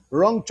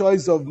wrong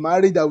choice of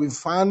marriage that we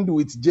found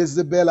with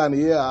Jezebel and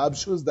Ahab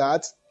shows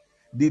that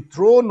the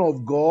throne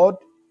of God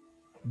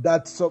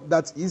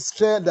that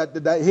Israel,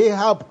 that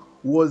Ahab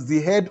was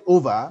the head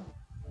over,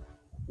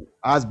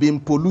 has been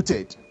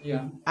polluted.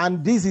 Yeah.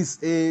 And this is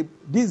a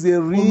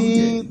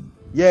real...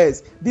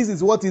 Yes, this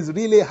is what is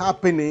really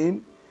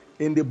happening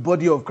in the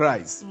body of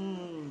Christ.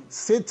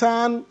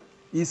 Satan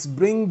is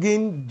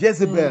bringing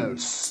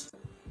Jezebels,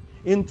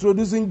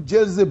 introducing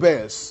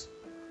Jezebels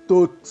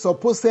to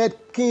supposed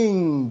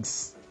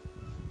kings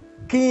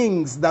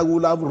that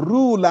will have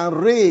rule and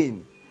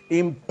reign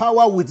in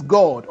power with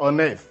God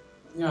on earth.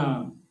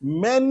 Yeah.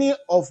 Many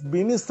of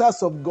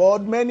ministers of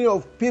God, many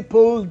of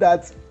people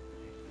that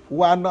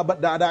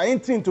are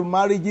entering into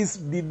marriages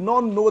did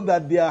not know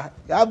that they are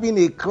having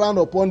a crown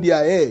upon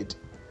their head.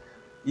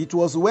 It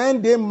was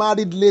when they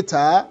married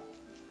later,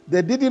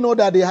 they didn't know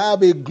that they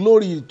have a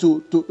glory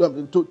to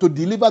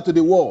deliver to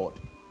the world.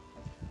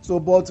 So,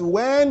 but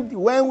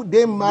when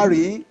they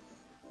marry,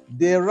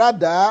 they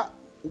rather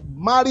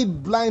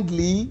married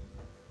blindly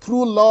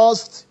through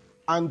lust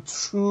and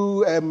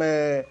through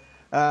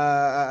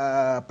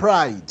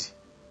pride.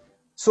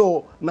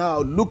 So now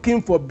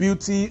looking for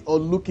beauty or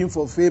looking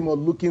for fame or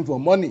looking for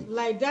money.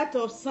 Like that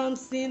of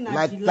Samson and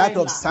like Delilah. That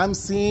of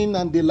Samson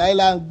and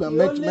Delilah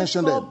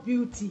mentioned them.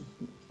 Beauty,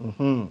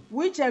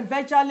 which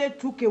eventually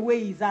took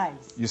away his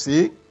eyes. You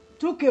see?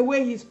 took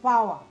away his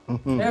power.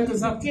 Mm-hmm. He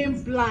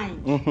became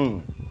blind. Mm-hmm.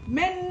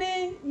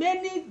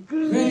 Many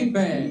great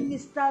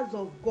ministers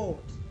of God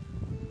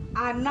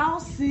are now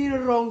seen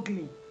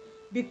wrongly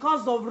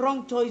because of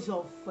wrong choice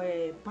of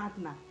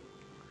partner.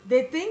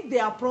 They think they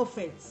are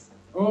prophets,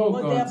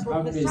 but they are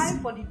prophesying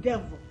for the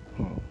devil.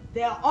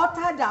 Their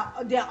altars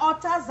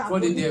are for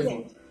the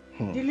devil,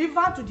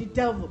 delivered to the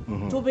devil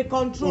to be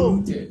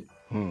controlled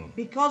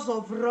because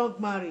of wrong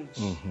marriage,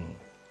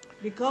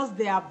 because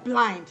they are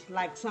blind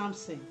like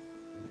Samson,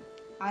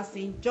 as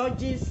in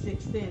Judges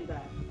 16.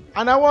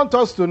 And I want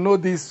us to know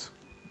this,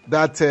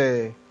 that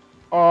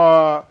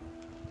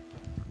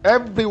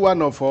every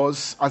one of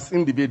us as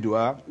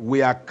individual,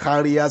 we are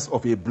carriers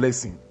of a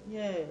blessing.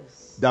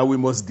 Yes. That we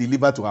must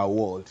deliver to our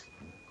world.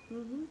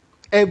 Mm-hmm.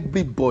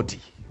 Everybody.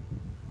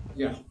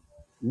 Yeah.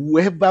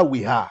 Whoever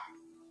we are,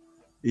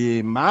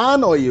 a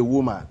man or a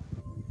woman,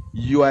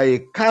 you are a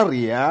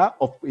carrier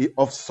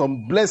of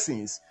some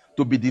blessings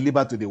to be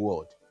delivered to the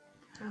world.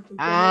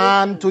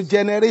 And to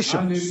generations.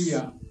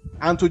 Hallelujah.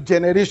 And to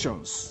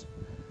generations.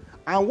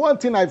 And one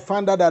thing I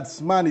found out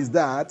as man is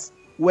that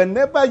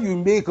whenever you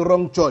make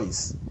wrong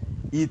choice,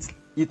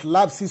 it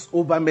lapses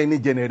over many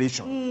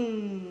generations.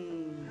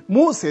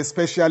 Most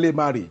especially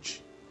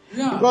marriage.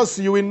 Yeah. Because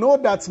you will know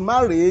that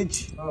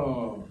marriage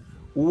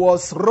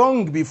was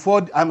wrong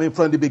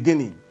from the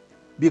beginning.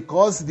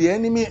 Because the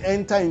enemy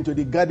entered into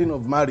the garden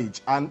of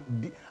marriage and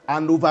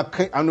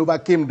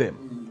overcame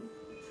them.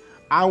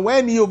 And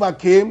when he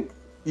overcame,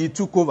 he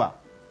took over.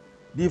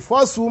 The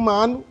first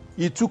woman,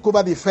 he took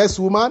over the first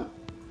woman.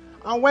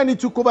 And when he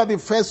took over the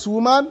first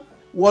woman,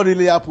 what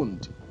really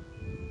happened?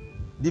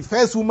 The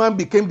first woman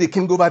became the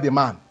king over the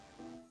man.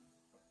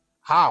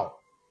 How?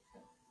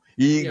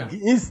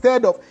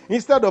 Instead of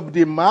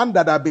the man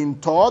that had been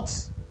taught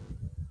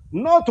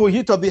not to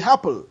eat of the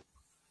apple,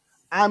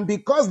 and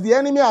because the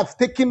enemy has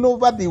taken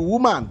over the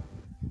woman,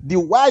 the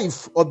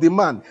wife of the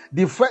man,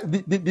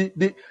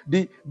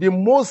 the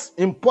most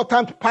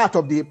important part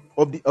of the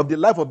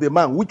life of the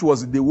man, which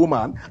was the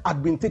woman,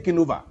 had been taken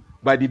over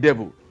by the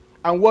devil.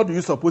 And what do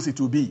you suppose it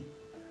to be?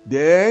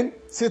 Then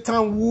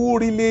Satan, who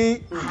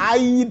really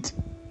hide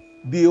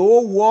the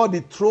whole world,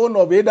 the throne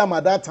of Adam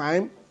at that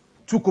time,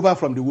 took over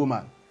from the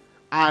woman.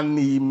 And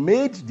he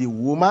made the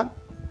woman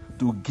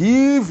to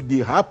give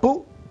the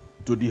apple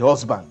to the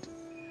husband.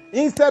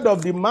 Instead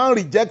of the man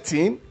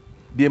rejecting,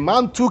 the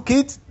man took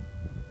it.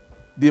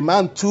 The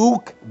man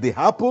took the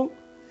apple.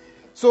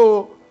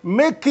 So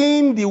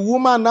making the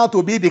woman now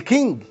to be the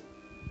king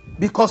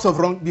because of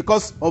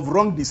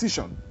wrong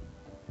decision.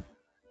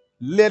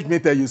 Let me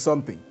tell you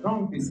something.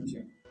 Wrong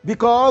decision.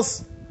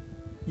 Because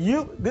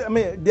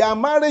their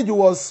marriage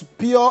was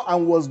pure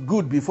and was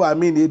good before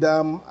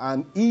Adam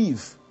and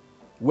Eve.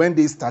 When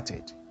they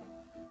started,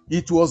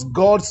 it was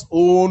God's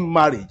own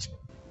marriage.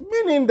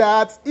 Meaning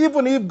that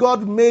even if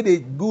God made a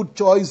good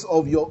choice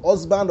of your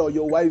husband or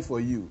your wife for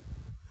you,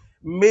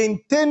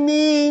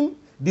 maintaining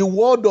the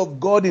word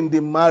of God in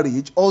the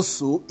marriage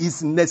also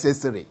is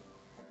necessary.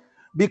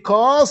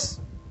 Because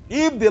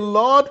if the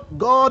Lord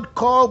God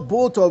calls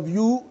both of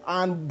you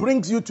and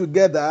brings you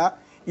together,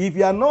 if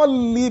you are not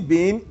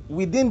living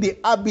within the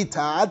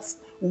habitats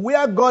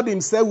where God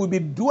himself will be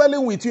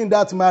dwelling with you in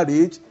that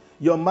marriage,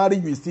 your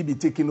marriage will still be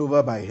taken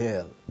over by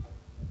hell.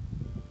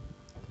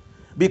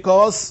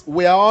 Because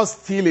we are all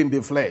still in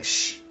the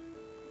flesh.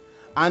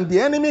 And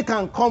the enemy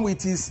can come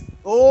with his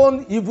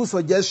own evil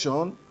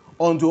suggestion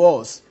unto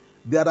us.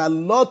 There are a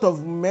lot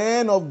of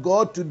men of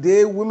God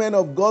today, women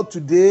of God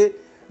today,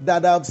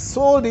 that have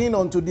sold in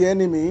unto the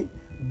enemy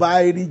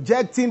by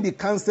rejecting the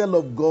counsel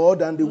of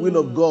God and the will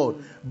of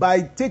God,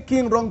 by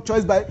taking wrong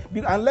choice.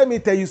 And let me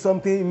tell you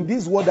something, in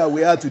this world that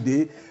we are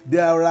today,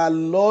 there are a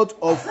lot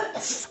of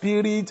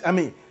spirit,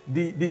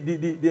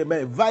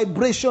 the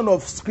vibration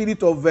of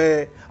spirit of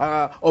the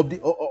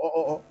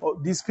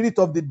spirit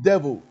of the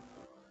devil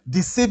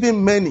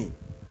deceiving many,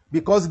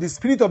 because the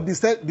spirit of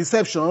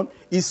deception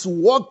is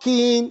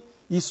working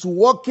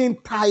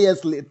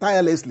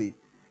tirelessly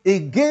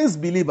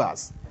against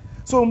believers.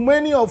 So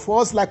many of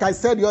us, like I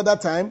said the other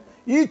time,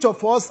 each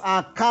of us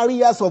are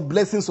carriers of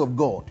blessings of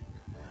God.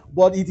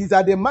 But it is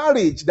at the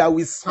marriage that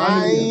we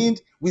sign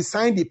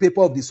the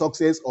paper of the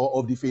success or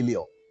of the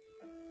failure.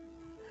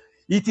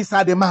 It is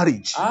at the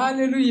marriage.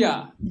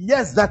 Hallelujah.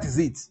 Yes, that is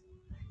it.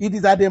 It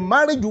is at the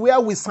marriage where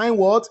we sign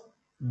what?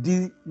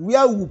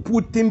 Where we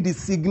put in the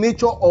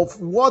signature of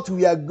what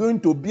we are going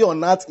to be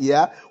on earth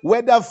here,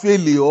 whether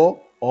failure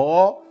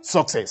or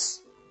success.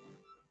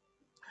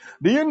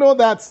 Do you know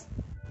that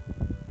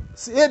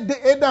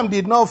Adam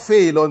did not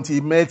fail until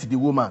he met the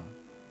woman?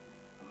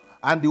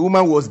 And the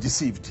woman was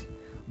deceived.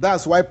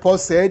 That's why Paul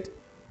said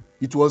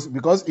it was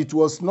because it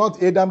was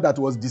not Adam that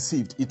was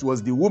deceived. It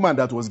was the woman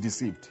that was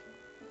deceived.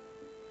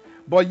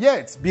 But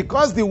yet,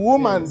 because the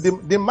woman,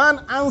 the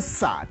man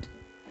answered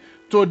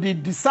to the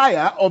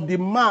desire of the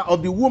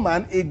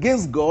woman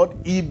against God,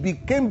 he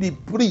became the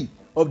prey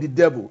of the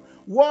devil.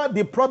 What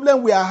the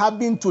problem we are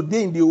having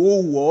today in the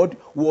whole world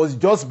was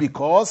just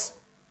because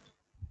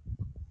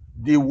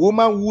the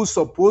woman who's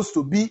supposed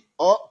to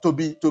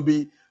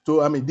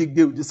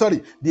So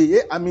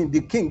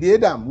the king, the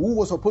Adam, who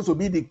was supposed to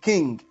be the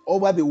king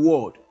over the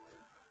world,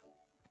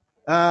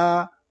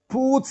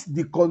 put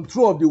the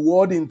control of the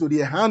world into the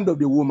hand of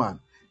the woman.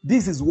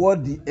 This is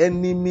what the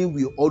enemy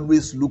will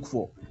always look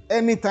for.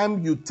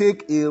 Anytime you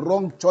take a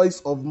wrong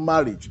choice of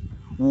marriage,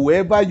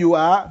 whoever you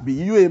are, be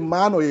you a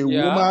man or a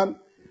woman,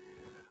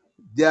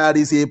 there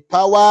is a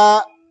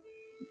power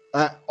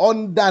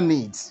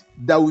underneath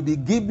that will be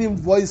giving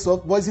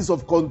voices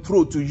of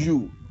control to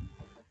you.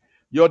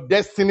 Your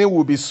destiny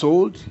will be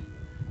sold.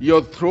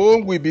 Your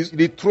throne will be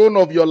the throne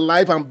of your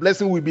life, and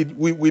blessing will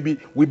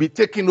be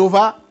taken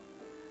over.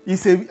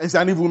 It's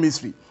an evil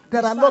mystery.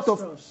 There are a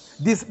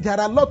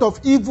lot of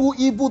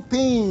evil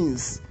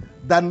things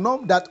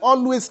that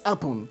always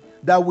happen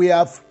that we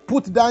have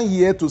put down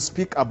here to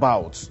speak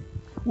about.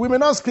 We may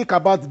not speak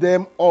about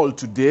them all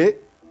today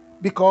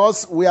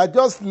because we are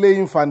just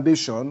laying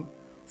foundation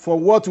for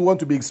what we want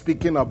to be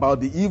speaking about,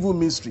 the evil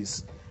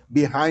mysteries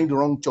behind the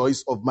wrong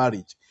choice of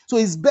marriage. So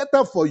it's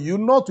better for you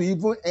not to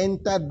even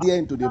enter there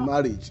into the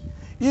marriage.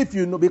 If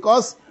you know,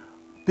 because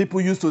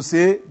people used to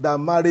say that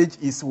marriage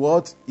is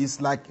what?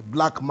 It's like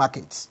black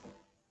market.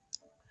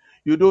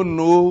 You don't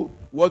know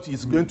what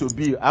it's going to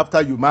be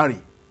after you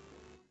marry.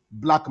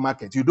 Black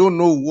market. You don't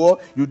know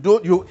what,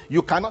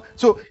 you cannot.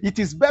 So it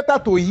is better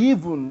to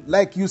even,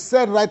 like you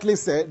said, rightly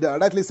said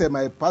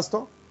my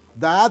pastor,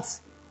 that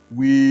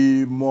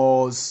we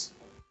must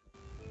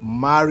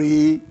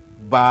marry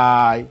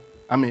by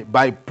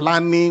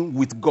planning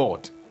with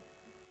God.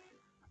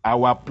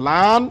 Our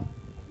plan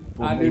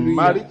for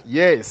marriage,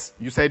 yes,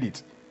 you said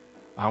it.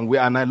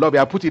 And I love it.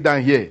 I put it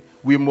down here.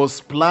 We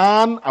must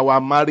plan our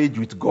marriage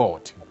with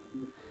God.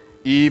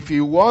 If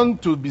you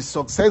want to be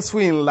successful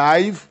in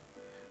life,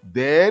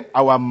 then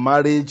our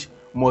marriage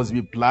must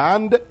be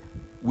planned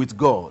with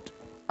God.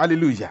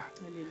 Hallelujah.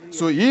 Hallelujah.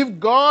 So if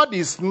God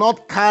is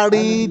not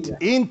carried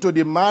into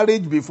the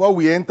marriage before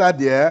we enter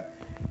there,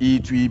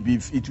 it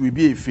will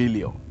be a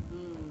failure.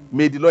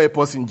 May the Lord help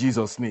us in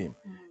Jesus' name.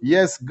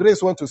 Yes,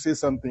 Grace want to say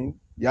something.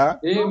 Yeah?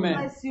 Amen.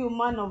 God bless you,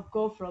 man of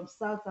God from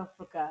South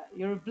Africa.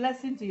 You're a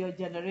blessing to your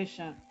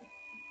generation.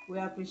 We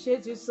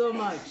appreciate you so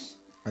much.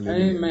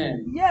 Hallelujah.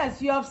 Amen.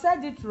 Yes, you have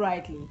said it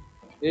rightly.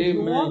 Amen. If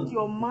you want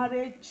your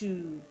marriage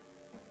to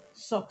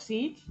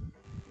succeed,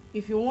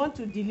 if you want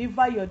to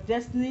deliver your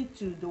destiny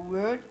to the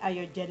world and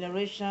your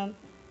generation,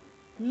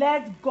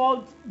 let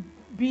God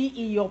be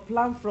in your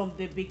plan from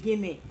the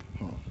beginning.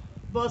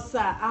 But sir,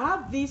 I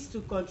have this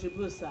to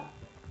contribute, sir.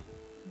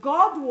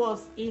 God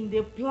was in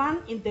the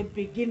plan in the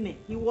beginning.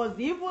 He was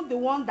even the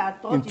one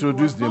that thought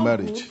introduced it was the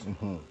marriage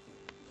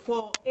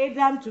for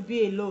Adam to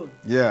be alone.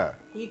 Yeah.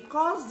 He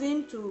caused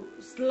him to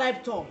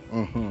sleep off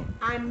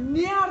and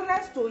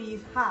nearest to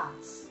his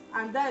heart,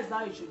 and that is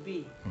how it should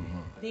be.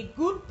 The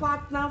good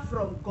partner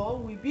from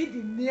God will be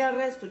the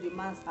nearest to the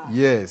man's heart.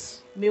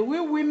 Yes. May we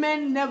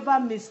women never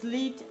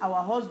mislead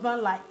our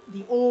husband like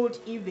the old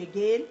Eve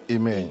again.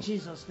 Amen. In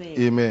Jesus' name.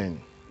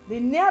 Amen. The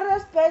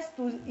nearest person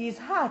to his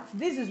heart,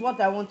 this is what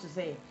I want to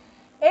say.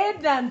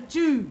 Adam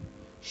too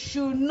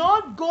should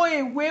not go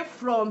away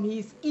from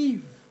his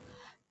Eve.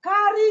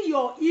 Carry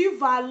your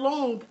Eve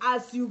along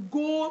as you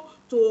go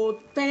to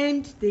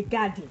tend the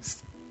garden.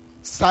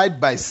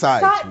 Side by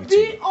side.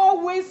 Be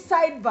always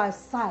side by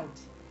side.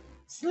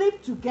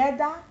 Sleep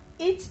together,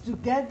 eat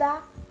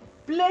together,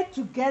 play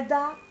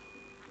together.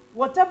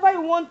 Whatever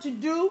you want to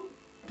do,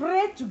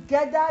 pray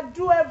together,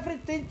 do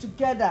everything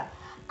together.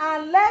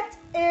 And let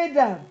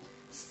Adam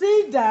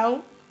sit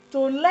down to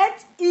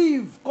let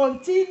Eve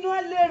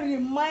continually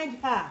remind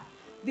her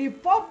the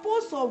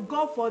purpose of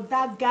God for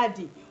that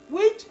garden,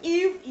 which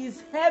Eve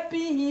is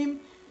helping him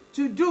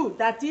to do,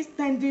 that is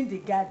tending the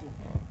garden,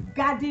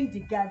 guarding the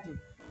garden,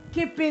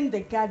 keeping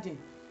the garden.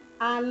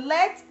 And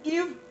let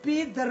Eve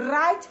be the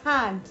right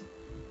hand.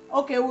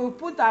 Okay, we'll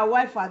put our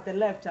wife at the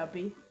left,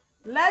 Abby.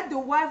 Let the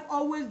wife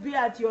always be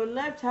at your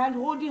left hand,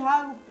 holding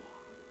her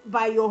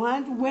by your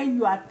hand when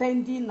you are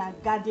tending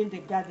and guarding the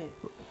garden.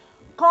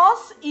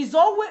 Cause is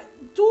always,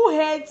 two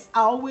heads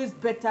are always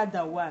better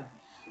than one.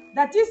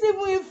 That is,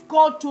 even if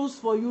God chose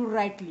for you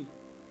rightly.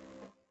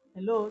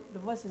 Hello, the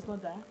voice is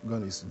not there.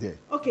 God is there.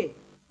 Okay,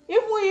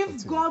 even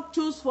if God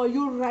chose for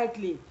you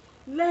rightly,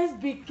 let's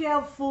be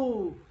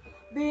careful.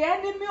 The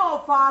enemy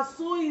of our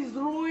soul is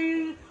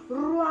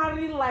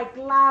roaring like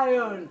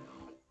lion,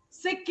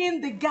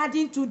 seeking the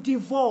garden to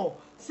devour,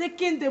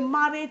 seeking the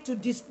marriage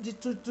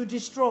to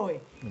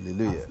destroy.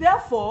 Hallelujah.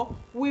 Therefore,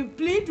 we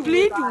plead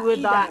with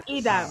our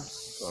Adam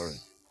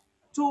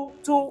to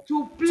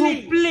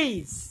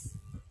please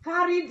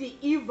carry the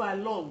Eve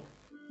along.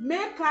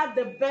 Make her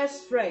the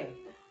best friend.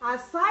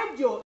 Aside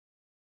your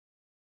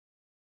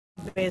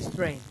best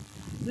friend,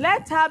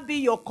 let her be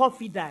your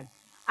confidant,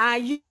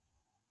 and you.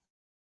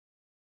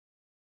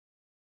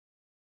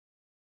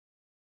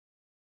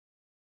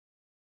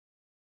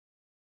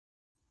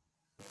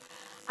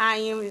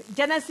 And in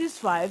Genesis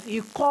 5, he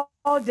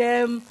called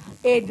them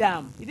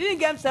Adam. He didn't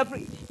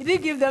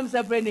give them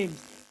separate names.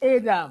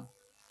 Adam.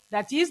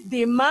 That is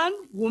the man,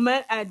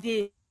 woman, and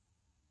the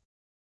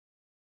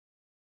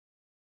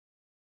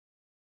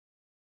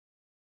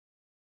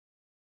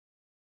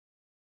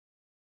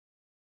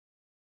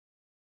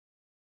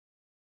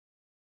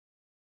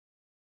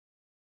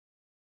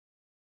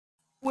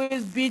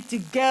always be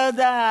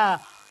together.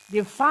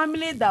 The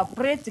family that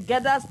pray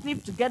together,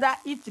 sleep together,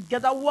 eat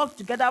together, work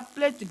together,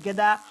 play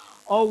together,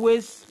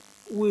 always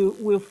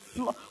we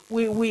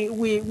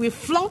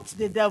flaunt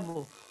the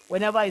devil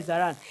whenever he's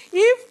around.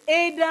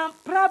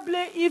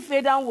 If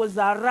Adam was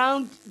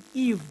around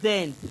Eve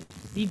then,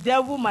 the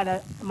devil might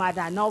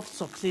have not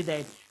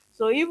succeeded.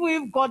 So even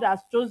if God has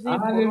chosen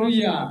for us,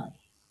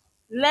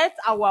 let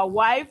our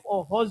wife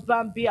or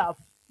husband be our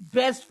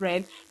best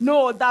friend,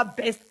 no other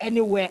best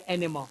anywhere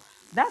anymore.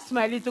 That's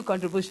my little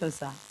contribution,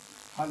 sir.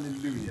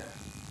 Hallelujah.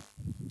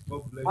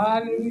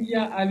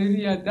 Hallelujah,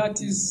 hallelujah.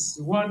 That is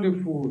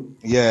wonderful.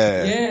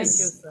 Yeah.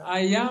 Yes, I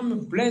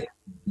am blessed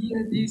to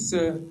hear this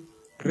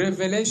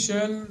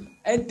revelation,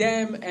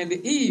 Adam and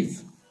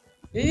Eve.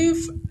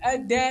 If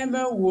Adam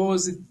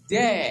was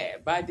there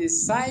by the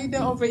side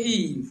of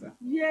Eve,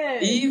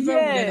 Eve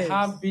would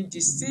have been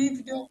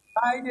deceived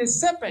by the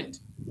serpent.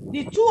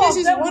 The two of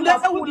them would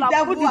have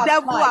put the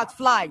devil at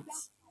flight.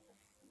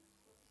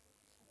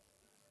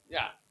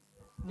 Yeah.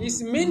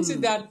 It means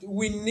that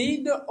we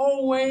need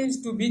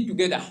always to be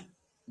together.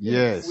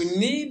 Yes. We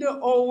need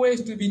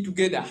always to be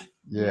together.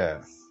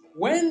 Yeah.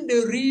 When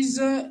there is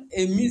a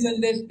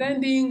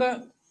misunderstanding,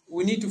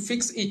 we need to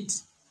fix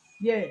it.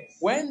 Yes.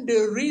 When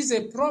there is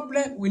a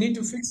problem, we need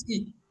to fix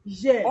it.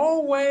 Yes.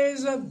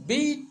 Always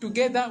be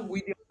together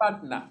with your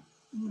partner.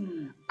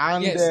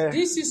 And yes,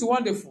 this is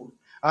wonderful.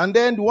 And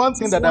then one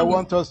thing that I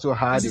want us to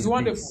add is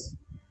wonderful.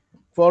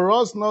 For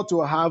us not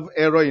to have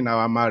error in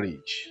our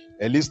marriage,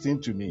 listen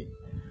to me.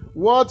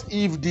 What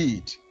Eve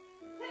did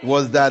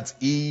was that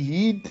she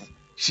hid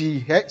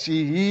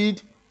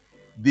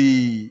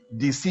the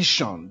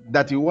decision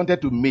that he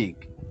wanted to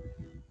make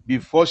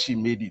before she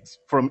made it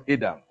from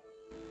Adam.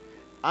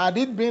 Had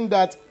it been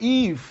that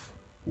Eve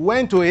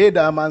went to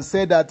Adam and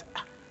said that,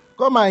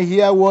 come and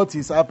hear what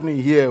is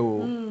happening here.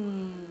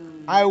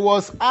 I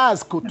was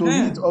asked to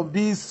eat of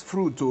this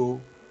fruit,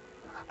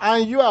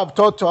 and you have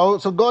taught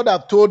us, so God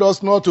have told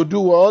us not to do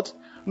what?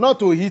 Not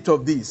to eat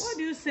of this. What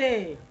do you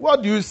say?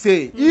 What do you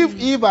say? If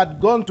Eve had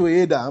gone to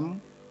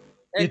Adam,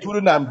 it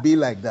wouldn't be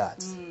like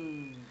that.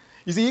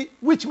 You see,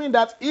 which means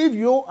that if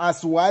you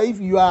as wife,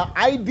 you are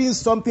hiding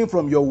something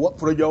from your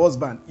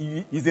husband,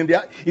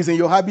 is in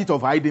your habit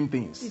of hiding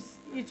things.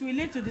 It will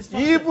lead to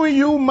destruction. Even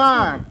you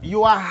man,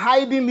 you are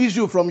hiding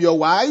issue from your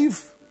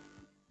wife,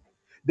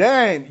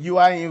 then you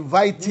are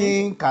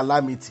inviting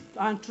calamity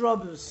and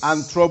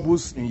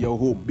troubles in your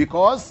home,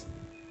 because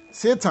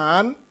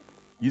Satan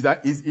he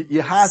had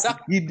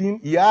hidden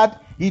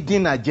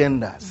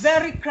agendas.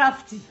 Very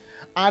crafty.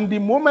 And the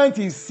moment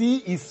he see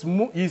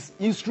his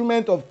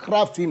instrument of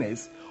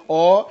craftiness,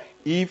 or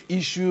if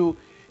Satan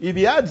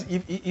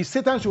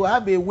should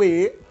have a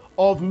way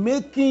of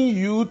making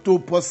you to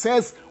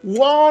possess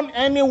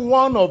any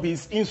one of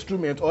his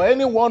instrument or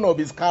any one of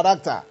his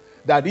character,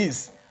 that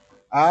is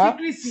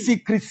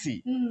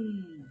secrecy.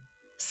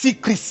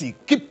 Secrecy,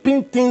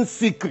 keeping things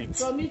secret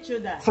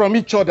from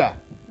each other.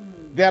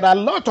 There are a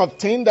lot of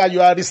things that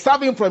you are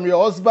reserving from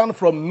your husband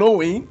from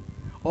knowing,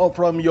 or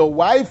from your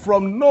wife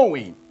from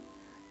knowing.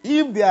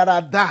 If there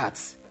are that,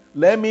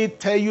 let me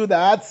tell you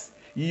that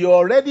you're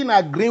already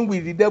agreeing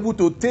with the devil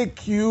to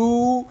take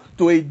you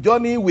to a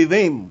journey with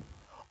him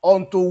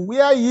unto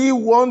where he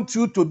wants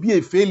you to be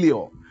a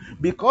failure.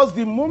 Because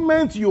the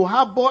moment you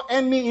harbor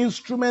any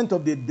instrument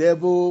of the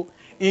devil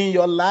in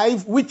your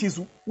life, which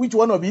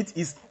one of it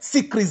is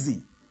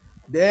secrecy,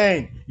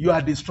 then you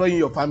are destroying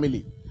your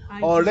family.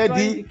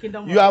 Already,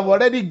 you have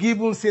already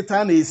given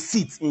Satan a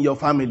seat in your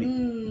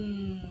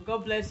family.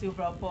 God bless you,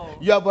 Brother Paul.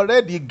 You have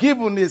already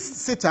given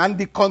Satan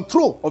the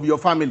control of your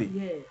family.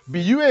 Yes. Be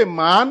you a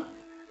man,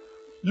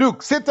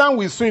 look, Satan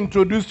will soon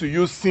introduce to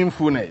you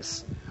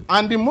sinfulness.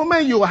 And the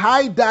moment you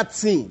hide that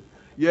sin,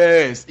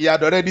 yes, he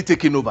had already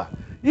taken over.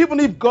 Even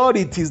if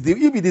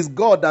if it is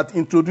God that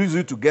introduces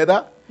you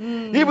together,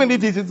 even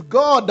if it is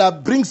God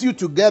that brings you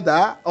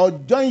together or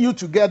join you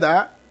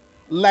together,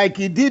 like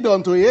he did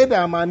unto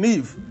Adam and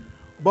Eve.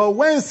 But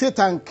when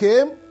Satan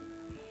came,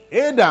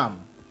 and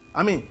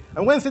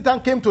when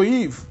Satan came to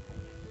Eve,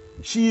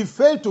 she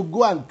failed to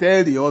go and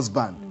tell the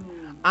husband.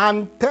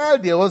 And tell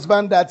the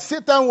husband that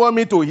Satan want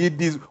me to eat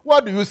this.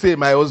 What do you say,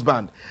 my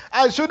husband?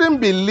 I shouldn't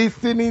be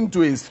listening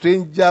to a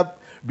stranger above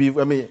you.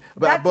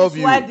 That is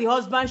why the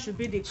husband should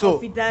be the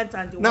confidant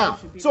and the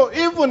wife should be so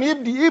even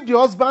if the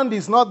husband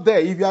is not there,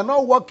 if you are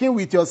not working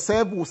with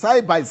yourself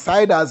side by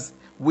side, as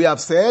we have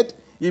said,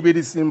 if it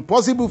is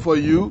impossible for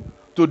you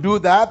to do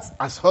that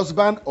as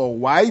husband or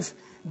wife,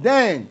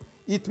 then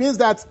it means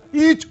that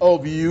each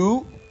of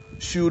you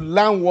should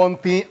learn one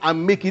thing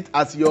and make it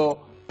as your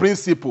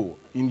principle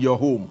in your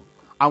home.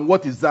 And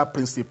what is that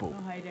principle?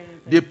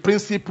 The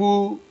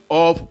principle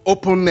of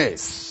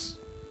openness.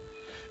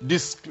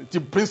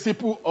 The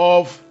principle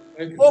of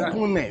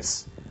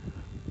openness.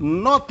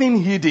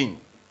 Nothing hidden.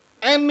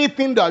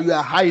 Anything that you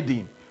are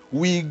hiding,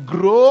 we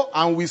grow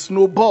and we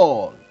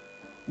snowball.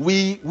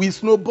 We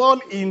snowball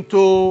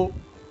into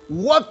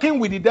working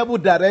with the devil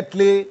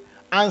directly,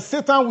 and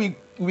Satan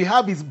will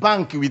have his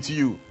bank with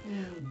you.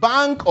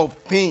 bank of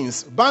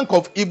things, bank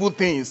of evil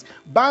things,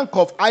 bank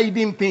of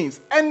hiding things.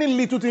 Any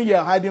little thing you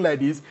are hiding like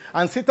this,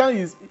 and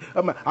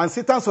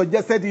Satan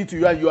suggested it to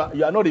you, and you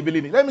are not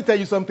revealing it. Let me tell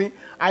you something.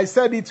 I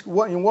said it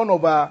in one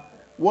of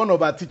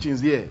our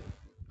teachings here.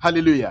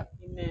 Hallelujah.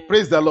 Amen.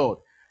 Praise the Lord.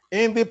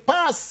 In the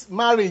past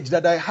marriage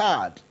that I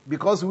had,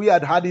 because we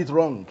had it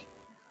wrong.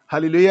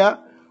 Hallelujah.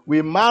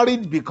 We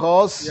married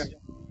because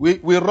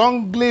we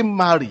wrongly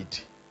married.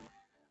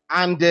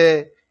 And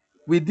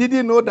we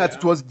didn't know that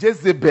it was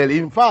Jezebel.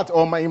 In fact,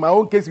 in my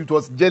own case, it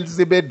was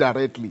Jezebel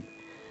directly,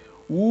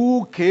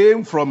 who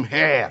came from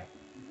her,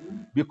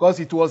 because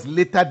it was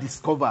later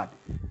discovered.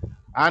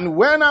 And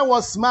when I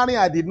was married,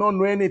 I did not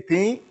know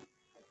anything,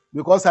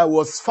 because I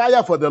was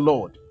fire for the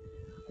Lord.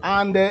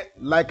 And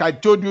like I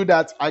told you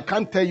that I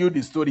can't tell you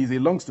the story, it's a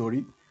long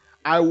story.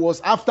 I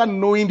was, after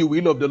knowing the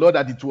will of the Lord,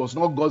 that it was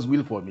not God's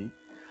will for me,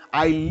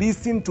 I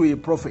listened to a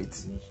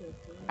prophet.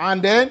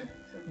 And then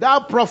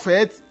that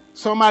prophet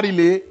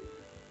summarily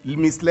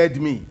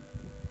misled me.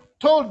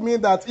 Told me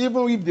that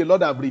even if the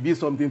Lord have revealed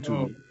something to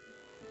me,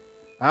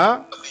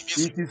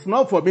 it is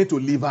not for me to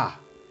leave her.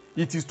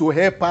 It is to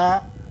help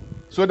her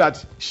so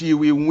that she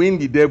will win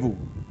the devil.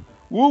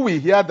 Who will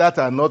hear that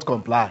and not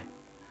comply?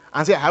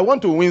 And say, I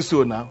want to win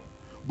soul now,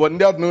 but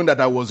not knowing that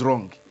I was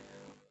wrong.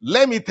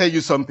 Let me tell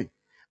you something.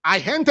 I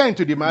enter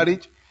into the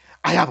marriage.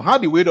 I have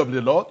heard the word of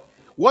the Lord.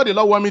 What the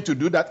Lord want me to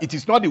do, that it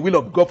is not the will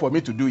of God for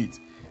me to do it.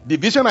 The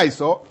vision I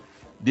saw,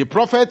 the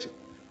prophet,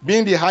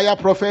 being the higher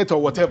prophet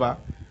or whatever,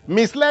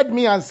 misled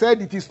me and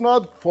said it is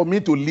not for me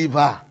to leave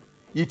her.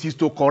 It is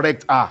to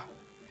correct her.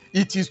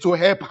 It is to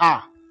help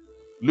her.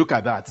 Look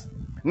at that.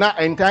 Now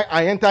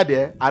I entered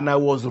there and I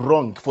was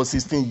wrong for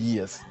 16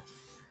 years.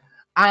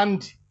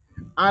 And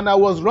I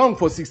was wrong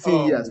for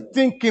 16 years,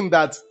 thinking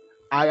that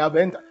I have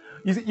entered.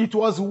 It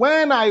was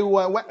when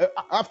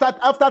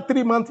after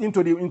 3 months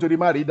into the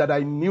marriage that I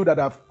knew that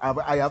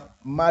I have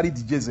married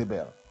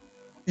Jezebel.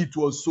 It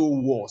was so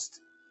worst.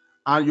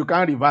 And you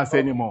can't reverse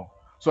anymore.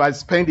 So I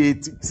spent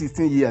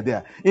 16 years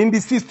there. In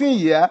the 16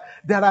 year,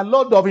 there are a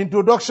lot of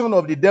introduction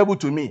of the devil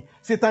to me.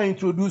 Satan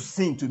introduced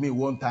sin to me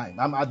one time.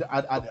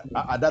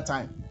 At that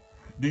time.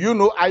 Do you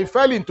know, I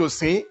fell into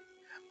sin.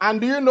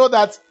 And do you know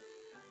that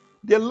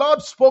the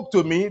Lord spoke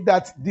to me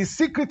that the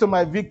secret of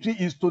my victory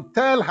is to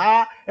tell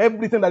her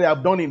everything that I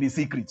have done in the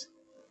secret.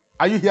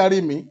 Are you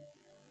hearing me?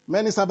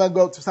 Many servants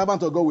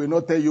of God will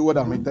not tell you what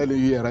I'm telling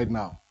you here right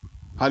now.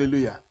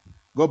 Hallelujah.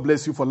 God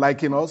bless you for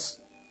liking us.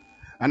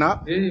 And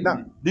now,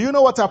 do you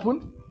know what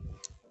happened?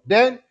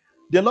 Then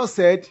the Lord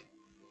said,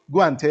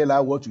 go and tell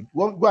her what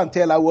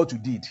you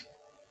did.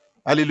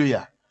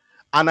 Hallelujah.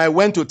 And I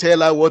went to tell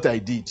her what I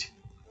did.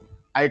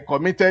 I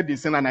committed the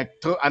sin, and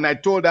I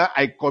told her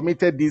I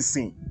committed this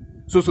sin.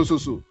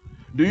 So.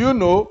 Do you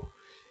know?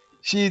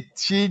 She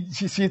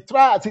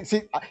tried.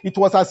 It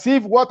was as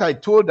if what I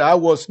told her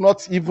was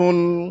not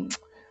even.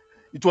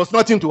 It was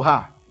nothing to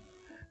her.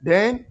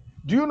 Then,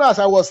 do you know? As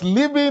I was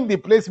leaving the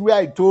place where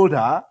I told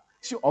her,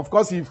 she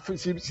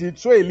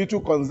showed a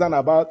little concern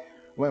about.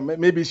 Well,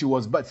 maybe she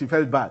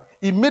felt bad.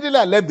 Immediately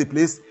I left the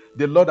place.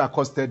 The Lord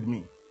accosted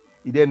me.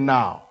 He said,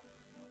 now,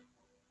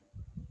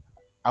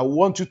 I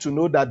want you to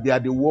know that they are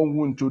the one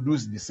who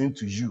introduced the sin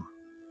to you.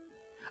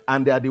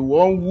 And they are the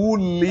one who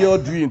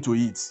lured you into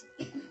it.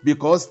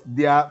 Because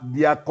they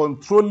are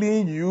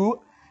controlling you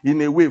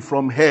in a way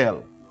from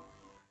hell.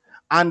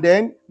 And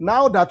then,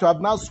 now that you have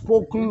now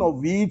spoken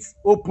of it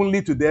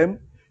openly to them,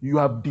 you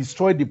have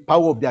destroyed the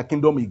power of their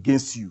kingdom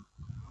against you.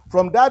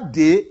 From that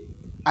day,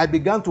 I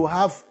began to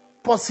have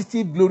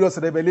positive, glorious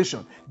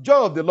revelation.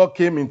 Joy of the Lord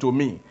came into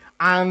me.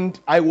 And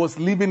I was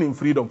living in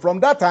freedom. From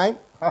that time,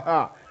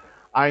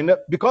 I know,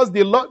 because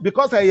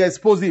I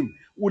exposed him.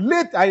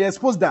 I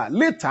exposed her.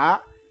 Later,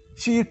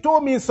 she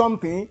told me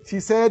something. She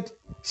said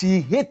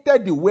she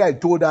hated the way I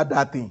told her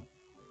that thing.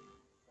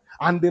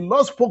 And the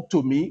Lord spoke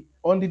to me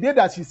on the day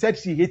that she said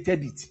she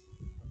hated it.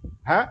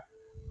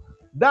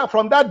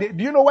 From that day,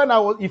 do you know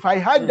if I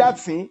hide that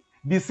sin,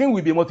 the sin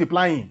will be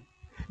multiplying.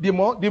 The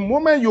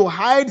moment you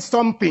hide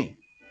something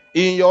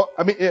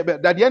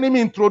that the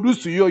enemy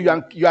introduced to you,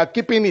 you are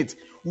keeping it,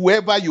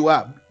 whoever you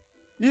are.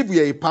 If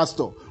you are a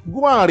pastor,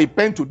 go and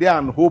repent today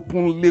and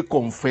openly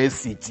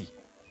confess it.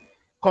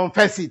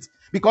 Confess it.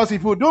 Because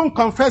if you don't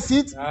confess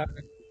it,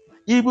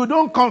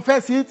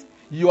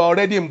 you are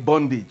already in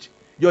bondage.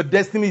 Your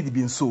destiny is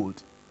being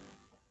sold.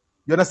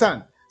 You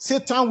understand?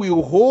 Satan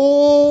will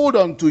hold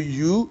on to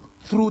you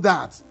through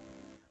that.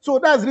 So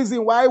that's the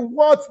reason why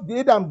what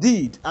Adam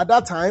did at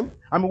that time,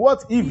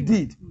 what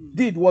Eve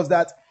did was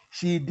that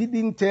she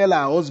didn't tell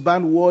her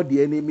husband what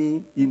the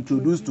enemy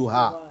introduced to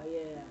her.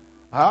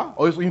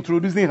 Or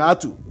introducing her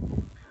to.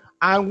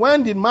 And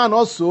when the man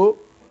also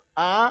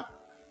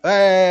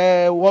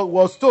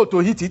was told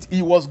to eat it,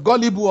 he was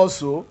gullible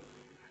also.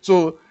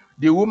 So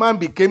the woman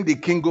became the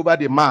king over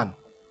the man.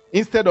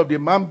 Instead of the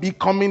man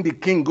becoming the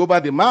king over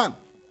the man,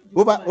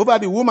 over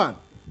the woman.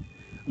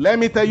 Let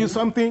me tell you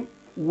something.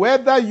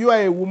 Whether you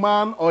are a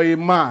woman or a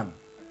man,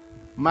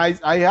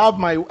 I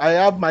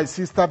have my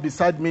sister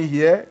beside me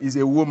here is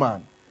a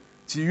woman.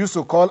 She used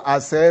to call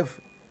herself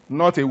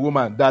not a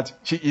woman, that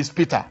she is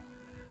Peter,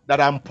 that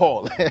I'm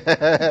Paul.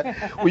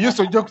 We used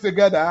to joke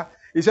together.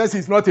 He says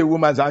he's not a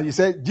woman. And he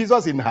said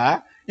Jesus in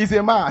her is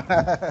a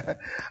man.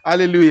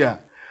 Hallelujah.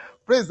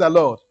 Praise the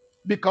Lord.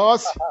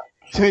 Because,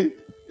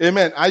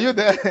 amen. Are you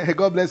there?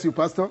 God bless you,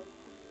 Pastor.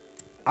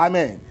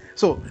 Amen.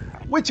 So,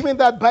 which means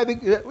that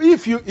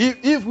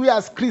if we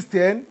as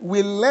Christians,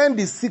 we learn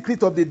the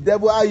secret of the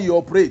devil, how he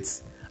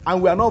operates,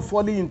 and we are not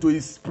falling into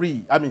his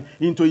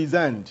into his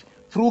hand,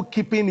 through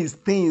keeping his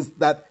things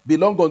that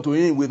belong unto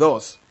him with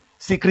us.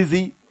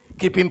 Secrecy,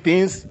 keeping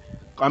things,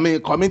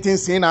 committing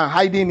sin and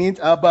hiding it.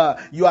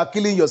 You are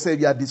killing yourself,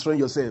 you are destroying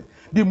yourself.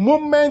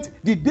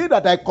 The day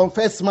that I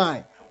confessed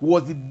mine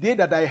was the day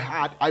that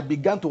I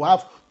began to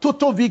have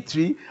total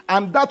victory,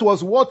 and that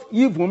was what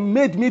even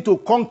made me to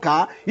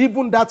conquer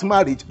even that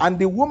marriage. And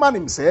the woman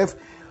himself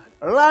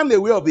ran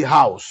away of the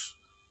house.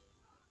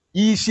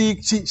 She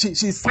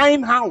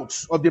signed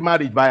out of the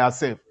marriage by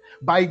herself,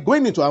 by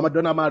going into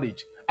another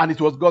marriage, and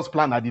it was God's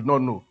plan. I did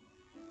not know.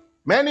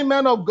 Many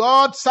men of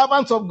God,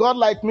 servants of God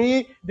like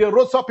me, they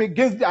rose up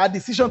against our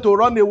decision to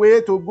run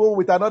away, to go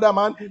with another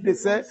man, they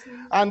said.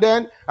 And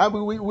then,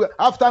 we,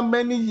 after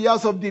many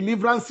years of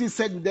deliverance, he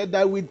said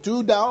that we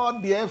do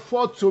all the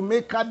effort to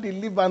make her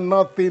deliver,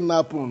 nothing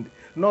happened.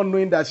 Not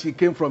knowing that she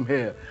came from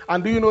hell.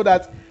 And do you know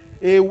that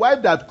a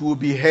wife that could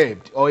be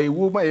helped, or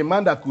a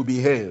man that could be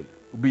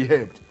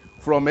helped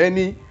from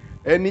any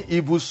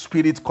evil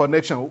spirit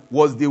connection,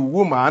 was the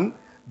woman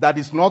that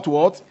is not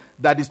what?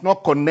 That is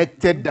not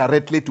connected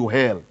directly to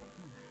hell.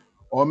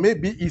 Or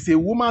maybe it's a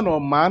woman or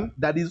man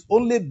that is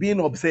only being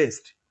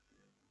obsessed.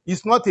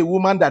 It's not a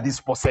woman that is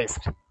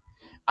possessed.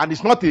 And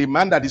it's not a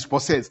man that is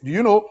possessed. Do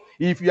you know,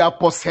 if you are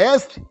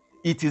possessed,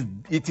 it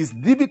is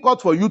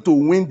difficult for you to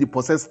win the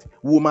possessed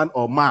woman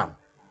or man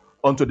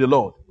unto the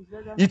Lord.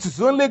 It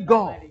is only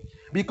God.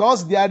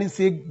 Because there is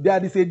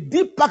a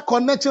deeper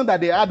connection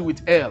that they had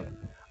with hell.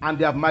 And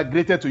they have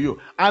migrated to you.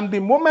 And the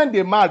moment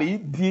they marry,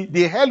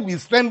 the hell will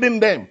strengthen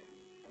them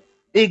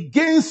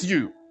against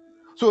you.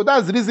 So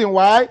that's the reason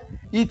why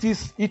it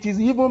is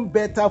even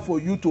better for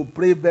you to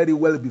pray very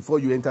well before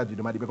you enter into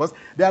the marriage, because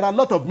there are a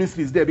lot of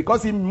mysteries there.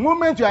 Because the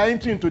moment you are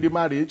entering into the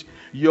marriage,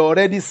 you're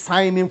already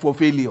signing for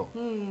failure.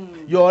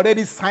 You're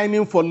already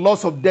signing for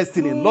loss of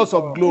destiny, loss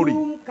of glory.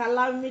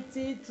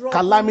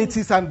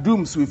 Calamities and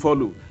dooms will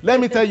follow.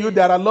 Let me tell you,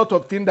 there are a lot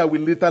of things that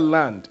will later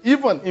land.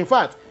 Even, in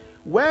fact,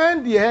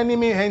 when the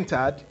enemy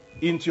entered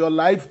into your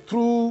life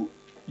through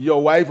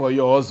your wife or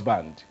your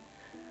husband,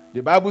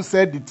 the Bible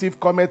said the thief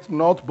cometh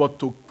not but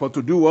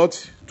to do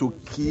what? To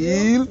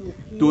kill,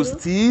 to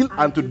steal,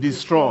 and to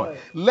destroy.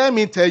 Let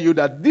me tell you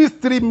that these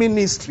three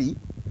ministries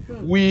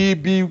will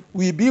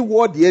be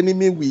what the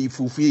enemy will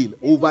fulfill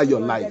over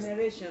your life.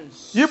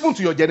 Even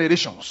to your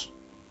generations.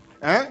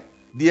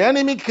 The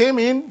enemy came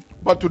in,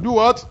 but to do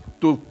what?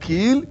 To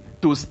kill,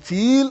 to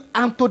steal,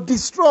 and to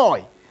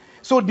destroy.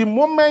 So the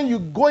moment you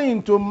go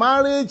into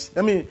marriage,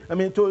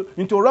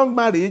 into wrong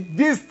marriage,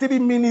 these three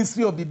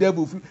ministries of the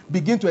devil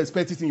begin to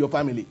expect it in your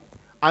family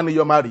and in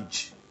your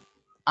marriage.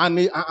 And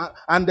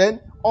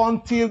then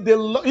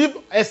until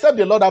except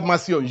the Lord have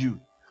mercy on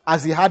you,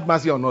 as he had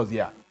mercy on us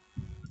here.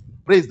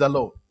 Praise the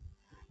Lord.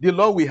 The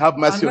Lord will have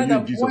mercy on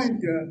you, Jesus.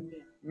 Point,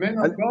 men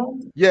of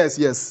God. Yes.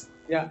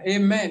 Yeah,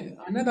 amen.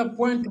 Another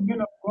point,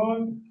 men of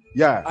God.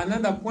 Yeah.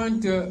 Another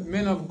point,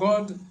 men of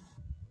God,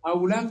 I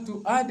would like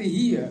to add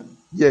here.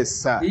 Yes,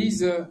 sir. Is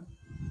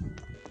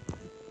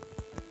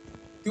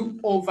to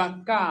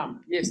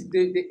overcome. Yes,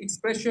 the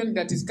expression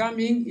that is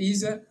coming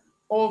is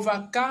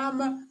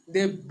overcome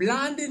the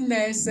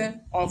blindness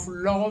of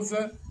love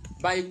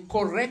by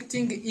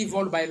correcting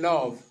evil by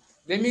love.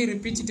 Let me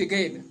repeat it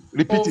again.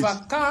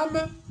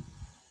 Overcome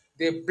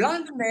the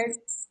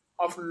blindness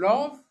of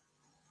love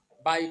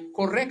by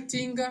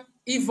correcting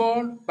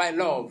evil by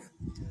love.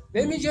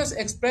 Let me just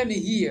explain it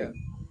here.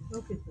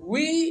 Okay.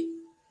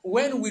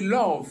 When we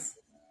love,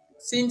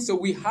 since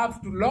we have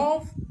to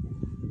love,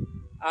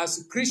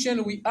 as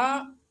Christian we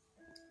are,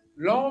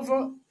 love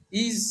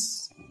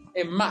is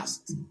a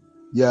must.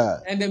 Yeah.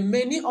 And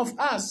many of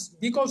us,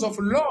 because of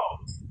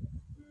love,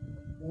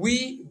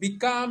 we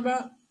become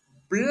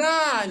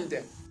blind.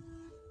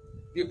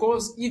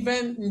 Because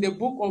even in the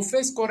book of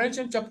 1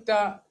 Corinthians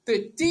chapter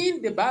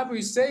 13, the Bible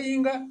is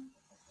saying,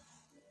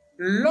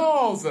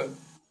 love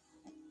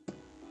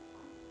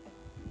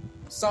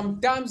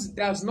sometimes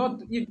does not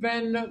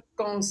even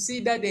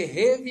consider the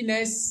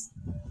heaviness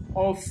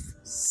of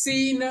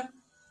sin,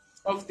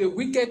 of the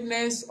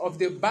wickedness, of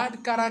the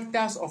bad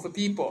characters of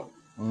people.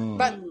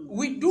 But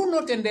we do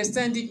not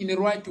understand it in the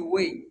right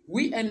way.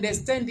 We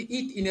understand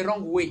it in the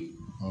wrong way.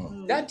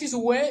 That is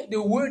where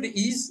the word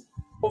is,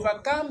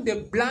 overcome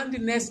the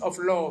blindness of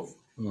love.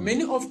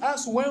 Many of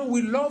us, when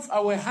we love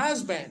our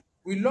husband,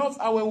 we love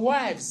our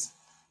wives,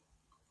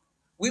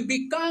 we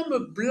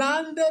become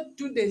blind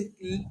to the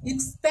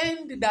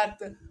extent that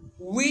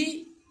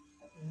we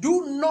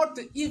do not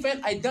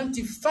even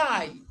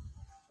identify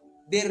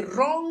the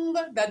wrong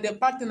that the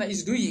partner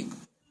is doing.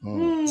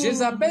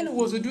 Jezebel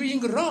was doing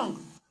wrong,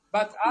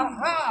 but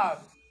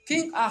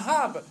King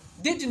Ahab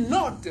did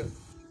not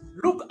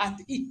look at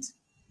it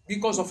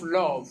because of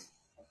love.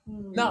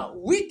 Now,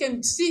 we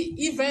can see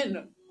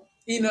even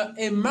in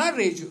a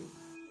marriage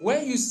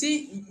where you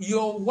see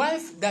your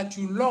wife that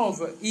you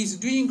love is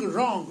doing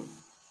wrong.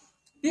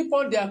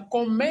 People, they are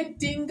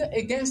commenting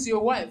against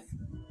your wife.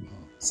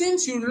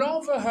 Since you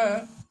love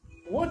her,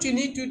 what you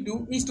need to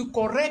do is to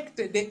correct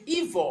the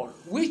evil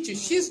which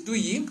she's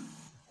doing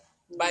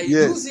by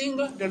using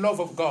the love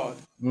of God.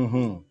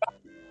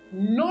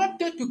 Not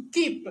to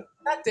keep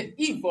that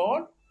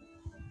evil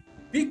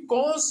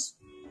because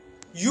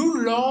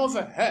you love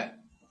her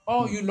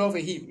or you love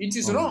him. It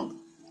is wrong.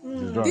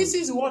 This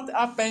is what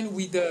happened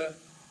with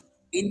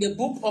in the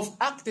book of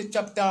Acts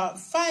chapter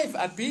 5,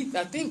 I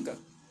think.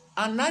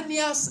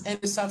 Ananias and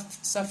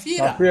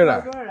Sapphira.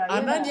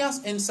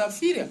 Ananias and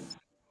Sapphira.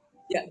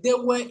 Yeah, they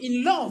were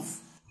in love.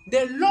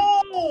 They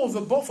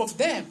love both of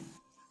them.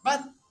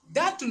 But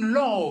that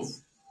love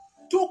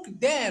took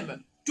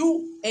them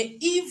to an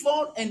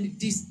evil and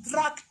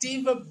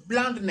destructive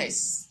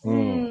blindness.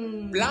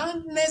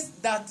 Blindness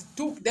that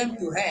took them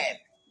to hell.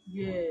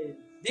 Yes.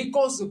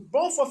 Because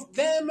both of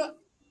them,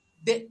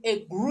 they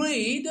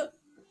agreed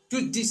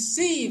to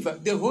deceive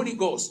the Holy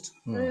Ghost,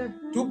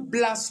 to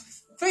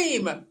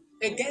blaspheme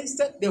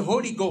against the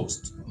Holy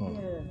Ghost.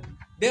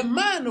 The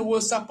man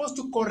was supposed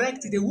to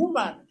correct the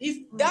woman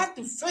if that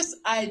first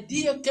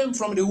idea came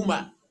from the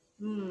woman.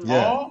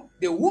 Or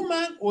the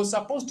woman was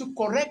supposed to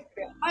correct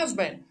the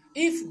husband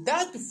if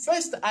that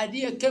first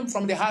idea came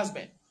from the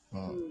husband.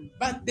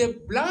 But the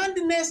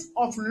blindness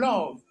of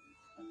love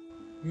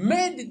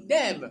made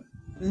them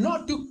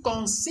not to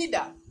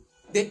consider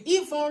the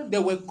evil they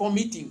were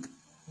committing.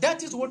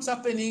 That is what's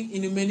happening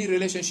in many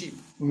relationships.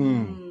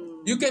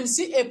 You can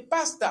see a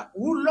pastor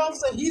who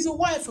loves his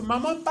wife,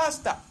 mama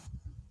pastor.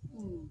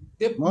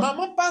 The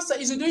mama pastor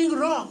is doing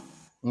wrong.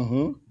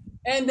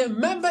 And the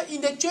member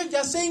in the church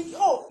are saying,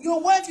 oh, your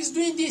wife is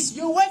doing this,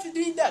 your wife is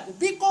doing that.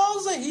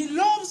 Because he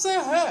loves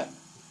her.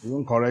 He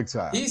won't correct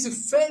her. He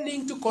is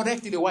failing to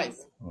correct the wife.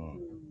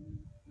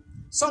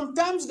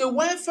 Sometimes the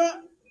wife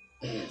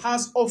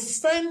has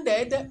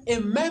offended a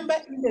member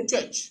in the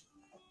church.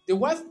 The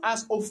wife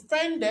has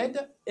offended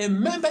a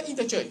member in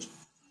the church.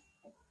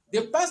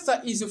 The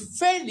pastor is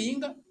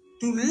failing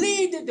to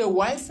lead the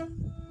wife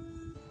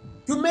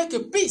to make a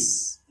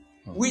peace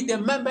with the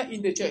member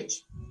in the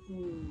church.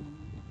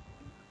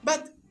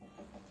 But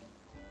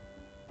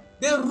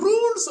the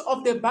rules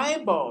of the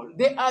Bible,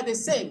 they are the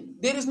same.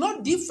 There is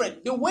no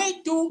different. The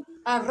way to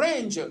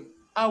arrange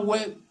our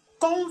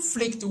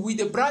conflict with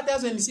the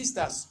brothers and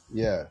sisters,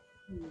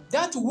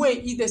 that way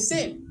is the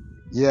same.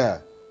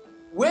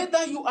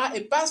 Whether you are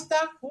a pastor,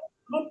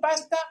 no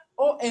pastor,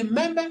 or a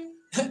member,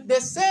 the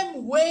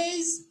same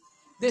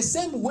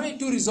way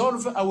to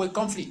resolve our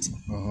conflict.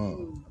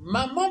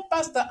 Mama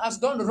pastor has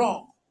done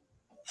wrong,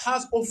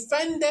 has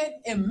offended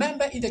a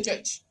member in the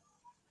church,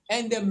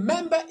 and the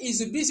member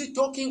is busy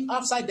talking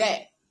upside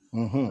there.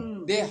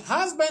 The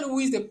husband who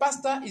is the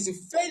pastor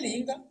is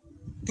failing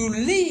to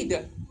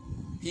lead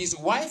his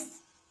wife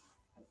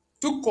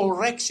to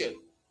correction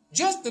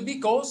just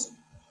because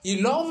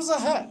he loves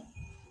her,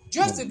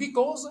 just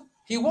because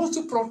he wants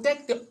to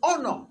protect the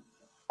honor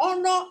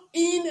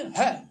in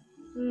her.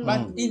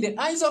 But in the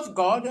eyes of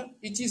God,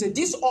 it is a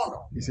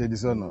dishonor. It's a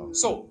dishonor.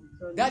 So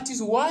that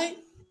is why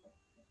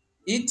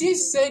it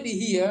is said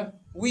here,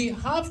 we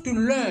have to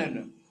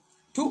learn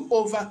to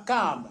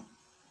overcome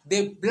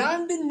the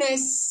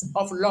blindness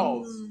of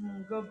love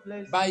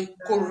by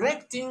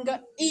correcting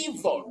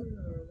evil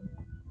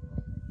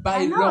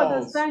by love. I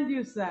understand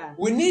you, sir.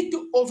 We need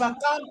to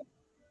overcome.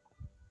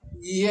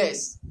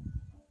 Yes,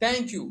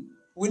 thank you.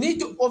 We need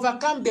to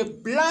overcome the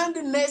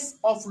blindness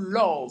of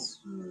love.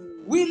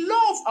 We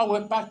love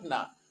our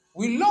partner.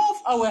 We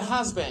love our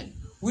husband.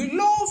 We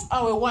love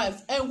our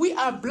wife, and we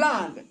are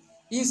blind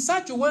in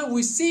such a way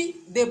we see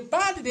the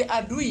bad they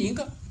are doing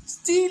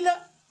still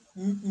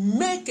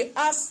make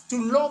us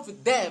to love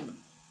them.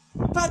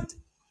 But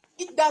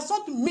it does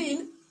not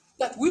mean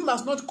that we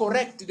must not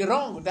correct the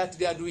wrong that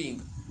they are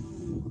doing.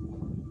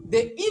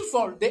 The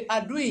evil they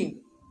are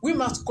doing, we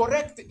must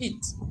correct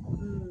it.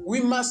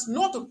 We must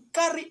not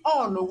carry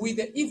on with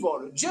the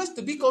evil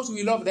just because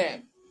we love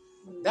them.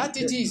 That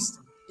it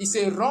is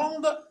a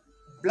wrong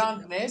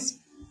blindness,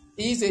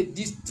 is a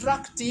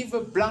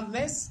destructive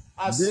blindness,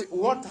 as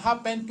what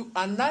happened to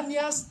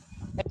Ananias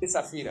and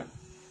Sapphira.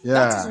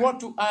 That is what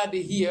to add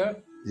here.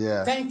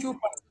 Thank you,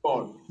 Pastor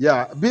Paul.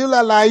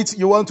 Beulah Light,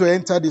 you want to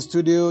enter the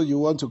studio, you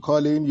want to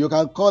call in, you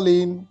can call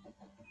in.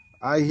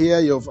 I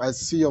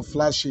see your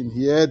flashing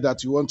here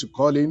that you want to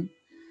call in.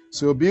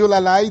 So Beulah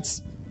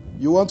Light,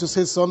 you want to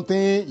say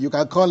something, you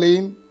can call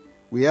in.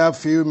 We have a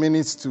few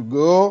minutes to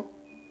go.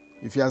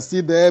 If you are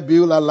still there,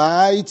 Beulah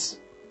Light,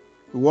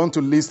 we want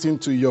to listen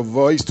to your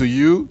voice, to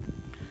you.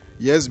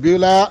 Yes,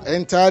 Beulah,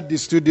 enter the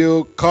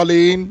studio, call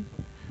in.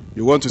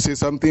 You want to say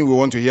something, we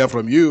want to hear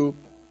from you.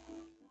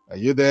 Are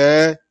you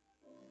there?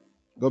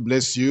 God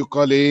bless you.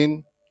 Call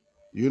in.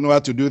 You know how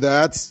to do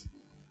that?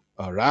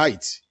 All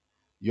right.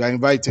 You are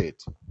invited.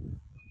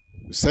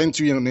 We sent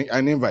you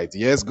an invite.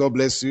 Yes, God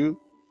bless you.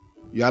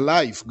 You are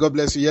live. God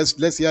bless you. Yes,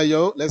 let's hear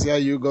you. Let's hear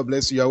you. God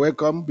bless you. You are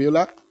welcome,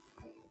 Beulah.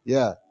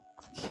 Yeah.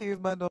 Thank you,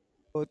 man.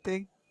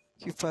 Thank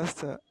you,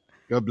 Pastor.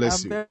 God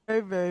bless I'm you.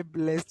 very, very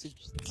blessed to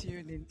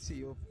tune into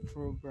your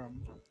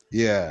program.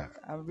 Yeah.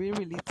 I'm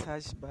really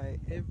touched by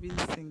every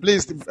single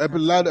Please,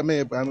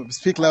 discussion.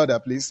 speak louder,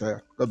 please.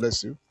 God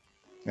bless you.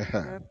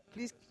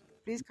 Please,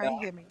 can you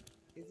hear me?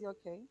 Is it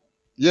okay?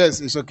 Yes,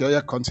 it's okay.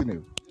 Yeah,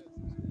 continue.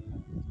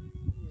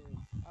 Yes.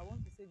 I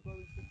want to say God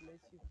will bless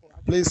you for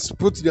actually Please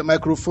put the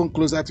microphone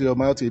closer to your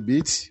mouth a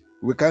bit.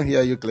 We can't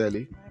hear you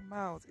clearly. my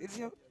mouth. Is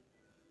it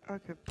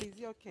okay? Please,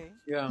 is it okay?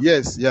 Yeah.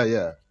 Yes,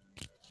 yeah.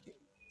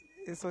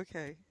 It's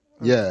okay.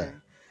 Yeah. Okay.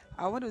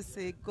 I want to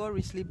say God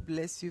richly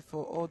bless you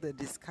for all the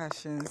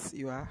discussions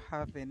you are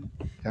having,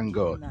 Thank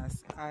God. giving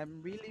us.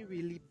 I'm really,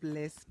 really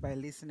blessed by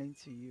listening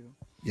to you.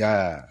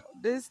 Yeah.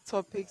 These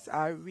topics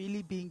are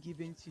really being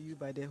given to you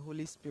by the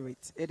Holy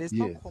Spirit. It is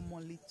Yes. not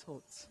commonly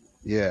taught.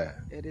 Yeah.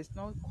 It is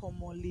not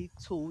commonly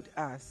told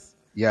us.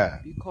 Yeah.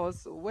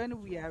 Because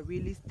when we are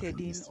really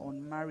studying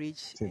on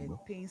marriage and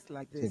things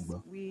like this,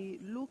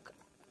 we look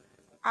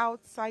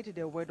outside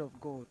the Word of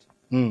God.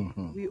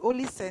 Mm-hmm. We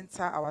only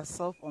center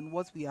ourselves on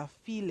what we are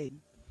feeling,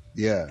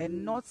 Yeah.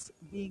 and not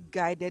being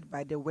guided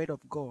by the Word of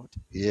God.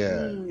 Yeah.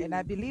 And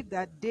I believe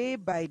that day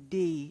by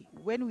day,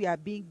 when we are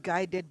being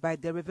guided by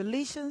the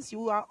revelations,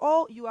 you are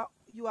all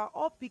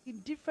picking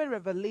different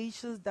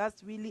revelations that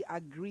really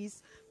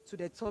agrees to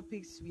the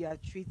topics we are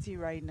treating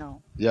right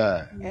now.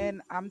 Yeah.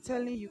 And I'm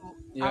telling you,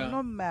 Yeah. I'm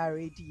not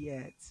married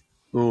yet.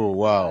 Oh,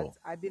 wow.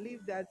 But I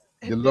believe that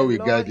The Lord will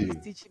guide is you.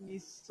 teaching me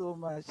so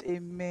much.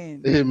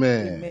 Amen.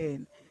 Amen.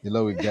 Amen. The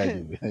Lord will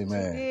guide you.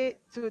 Amen.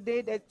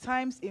 Today, the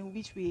times in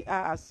which we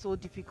are so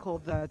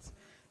difficult that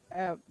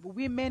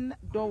women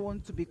don't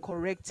want to be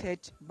corrected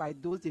by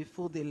those they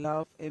feel they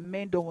love, and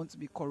men don't want to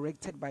be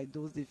corrected by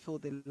those they feel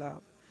they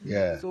love.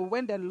 Yeah. So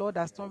when the Lord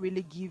does not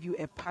really give you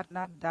a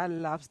partner that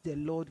loves the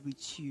Lord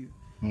with you,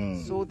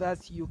 so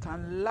that you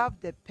can love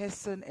the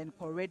person and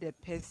correct the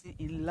person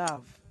in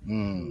love,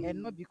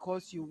 and not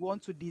because you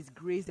want to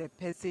disgrace the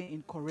person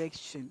in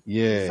correction.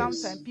 Yes.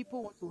 Sometimes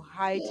people want to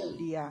hide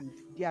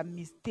their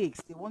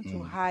mistakes. They want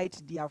to hide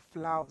their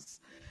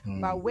flaws.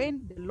 But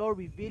when the Lord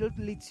revealed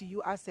it to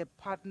you as a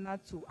partner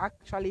to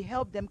actually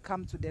help them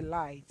come to the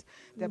light,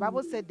 the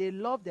Bible said they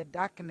love the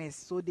darkness,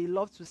 so they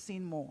love to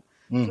sin more.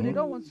 So they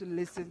don't want to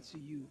listen to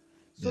you.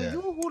 So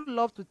you who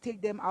love to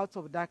take them out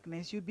of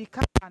darkness, you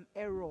become an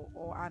error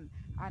or an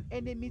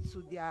enemy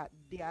to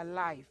their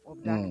life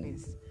of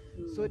darkness.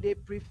 So they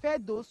prefer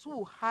those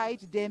who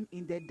hide them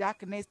in the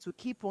darkness to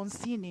keep on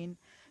sinning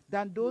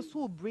than those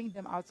who bring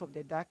them out of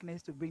the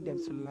darkness to bring them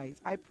to light.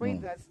 I pray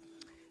that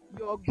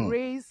your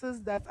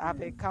graces that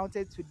I've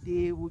encountered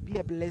today will be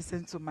a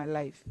blessing to my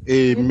life.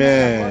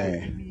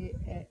 Amen.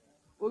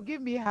 Will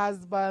give me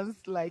husbands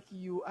like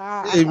you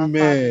are.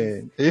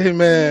 Amen.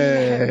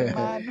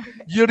 Amen.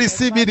 You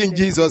receive it in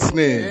Jesus'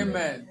 name.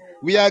 Amen.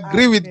 We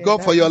agree with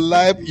God for your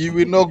life. You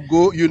will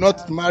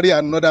not marry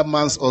another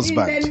man's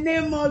husband. In the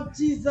name of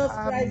Jesus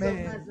Christ of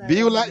Nazareth.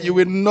 Beulah, you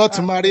will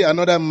not marry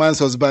another man's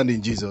husband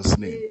in Jesus'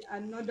 name.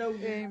 Another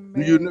woman.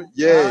 You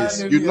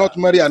will not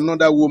marry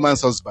another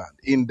woman's husband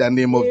in the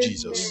name of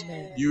Jesus.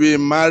 You will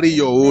marry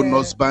your own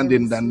husband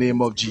in the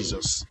name of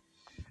Jesus.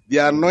 The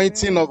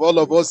anointing of all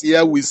of us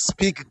here will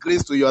speak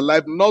grace to your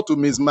life, not to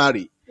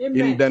mismarry.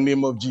 In the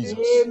name of Jesus.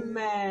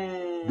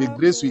 Amen. The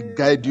grace will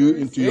guide you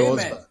into your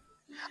husband.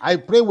 I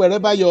pray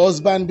wherever your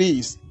husband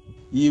is,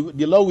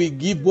 the Lord will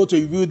give both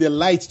of you the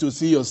light to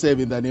see yourself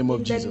in the name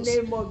of Jesus.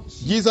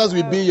 Jesus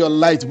will be your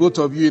light, both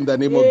of you, in the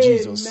name of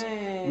Jesus.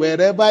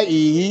 Wherever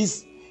he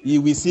is, he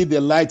will see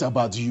the light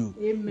about you.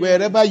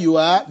 Wherever you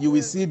are, you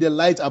will see the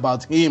light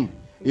about him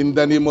in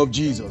the name of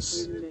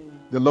Jesus.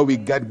 The Lord will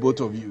guide both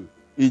of you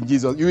in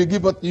Jesus. You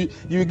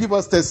will give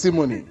us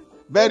testimony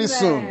very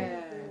soon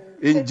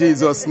in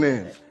Jesus'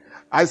 name.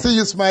 I see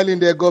you smiling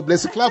there. God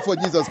bless you. Clap for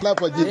Jesus. Clap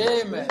for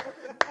Jesus. Amen.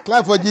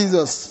 Clap for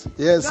Jesus.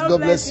 Yes, God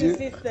bless you.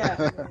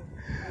 Sister.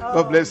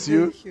 God bless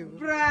you.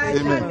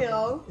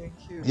 Amen. Thank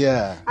you.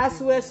 Yeah.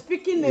 As we're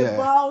speaking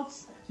about,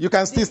 you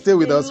can still stay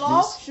with us,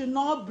 love please. should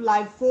not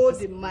blindfold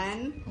the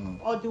man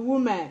or the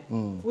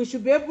woman. We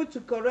should be able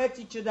to correct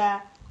each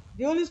other.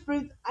 The Holy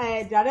Spirit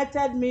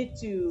directed me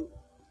to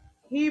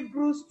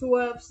Hebrews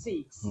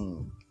 12:6.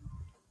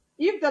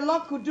 If the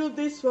Lord could do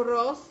this for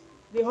us,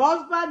 the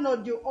husband or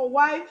the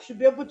wife should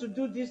be able to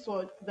do this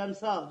for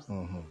themselves.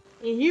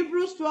 In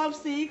Hebrews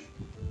 12:6,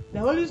 the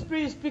Holy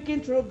Spirit is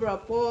speaking through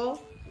Brother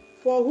Paul.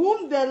 For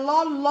whom the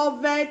Lord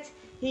loveth,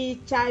 he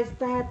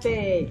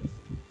chastiseth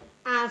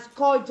and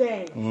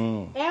scourgeth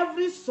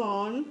every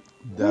son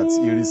that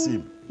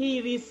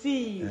he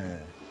received.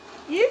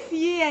 If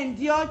ye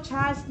endure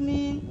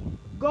chastening,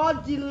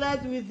 God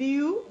dealeth with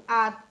you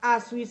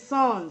as with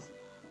sons.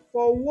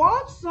 For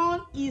what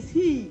son is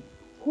he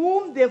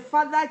whom the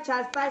Father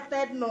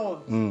chastiseth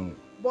not?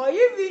 But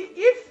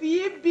if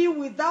ye be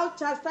without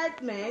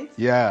chastisement,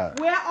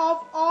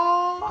 whereof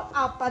all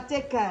are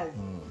partakers,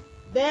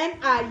 then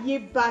are ye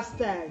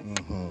bastards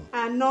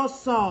and not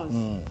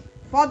sons.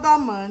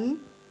 Furthermore,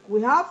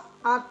 we have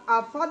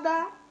our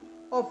father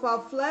of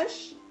our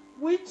flesh,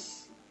 which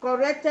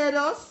corrected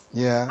us,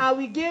 and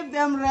we gave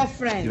them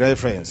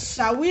reference.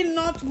 Shall we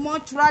not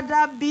much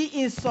rather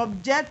be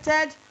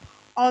subjected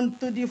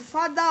unto the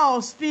Father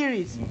of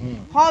spirits,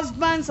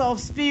 husbands of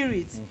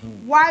spirits,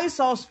 wives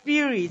of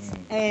spirits,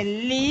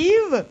 and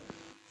live?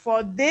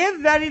 For they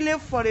verily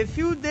for a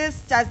few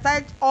days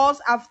chastised us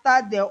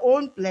after their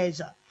own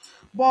pleasure,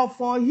 but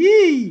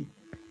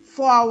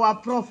for our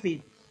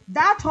profit.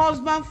 That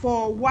husband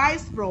for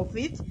wife's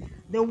profit,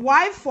 the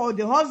wife for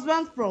the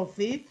husband's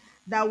profit,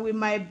 that we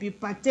might be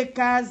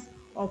partakers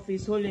of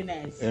his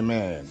holiness.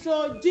 Amen.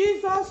 So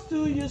Jesus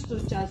too used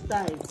to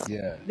chastise.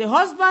 Yeah. The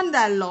husband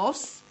that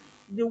loves,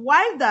 the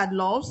wife that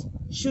loves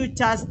should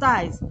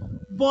chastise,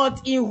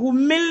 but in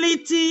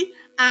humility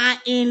and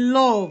in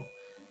love.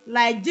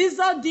 Like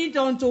Jesus did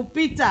unto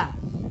Peter,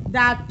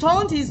 that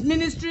turned his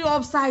ministry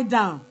upside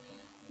down.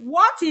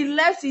 What he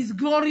left his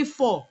glory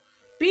for.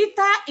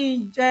 Peter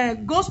in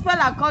Gospel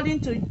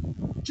according to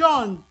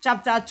John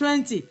chapter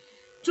 20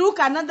 took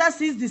another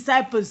 6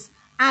 disciples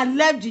and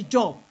left the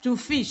job to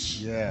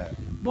fish. Yeah.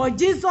 But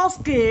Jesus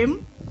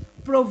came,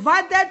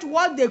 provided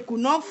what they could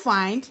not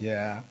find,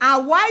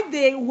 and while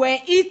they were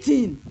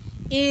eating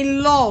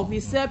in love, he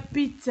said,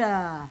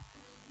 Peter,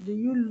 do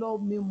you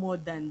love me more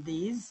than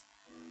this?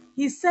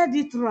 He said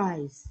it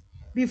right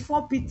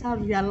before Peter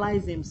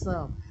realized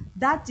himself.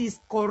 That is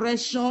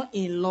correction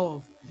in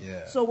love.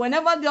 Yeah. So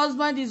whenever the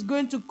husband is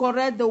going to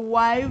correct the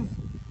wife,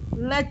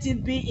 let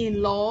it be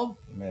in love.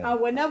 Amen. And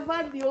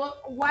whenever the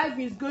wife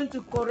is going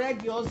to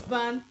correct the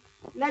husband,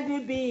 let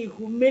it be in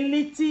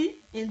humility,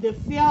 in the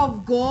fear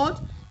of God,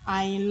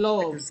 and in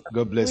love.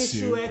 God bless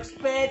you. We should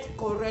expect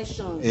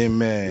correction.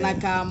 Amen.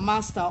 Like our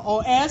master,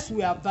 or else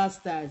we are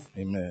bastards.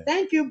 Amen.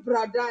 Thank you,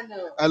 brother.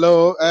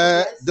 Hello,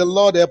 the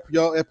Lord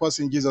help us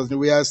in Jesus' name.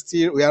 We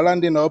are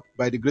rounding up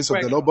by the grace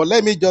of the Lord. But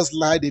let me just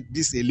light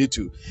this a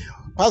little.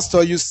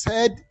 Pastor, you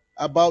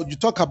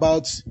talk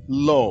about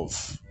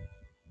love,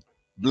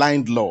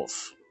 blind love.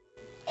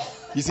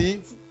 You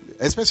see,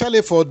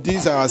 especially for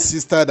this our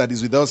sister that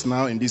is with us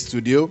now in this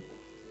studio,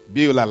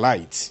 Beulah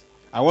Light.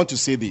 I want to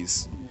say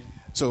this.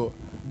 So,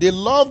 the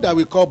love that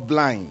we call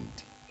blind,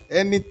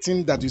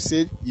 anything that you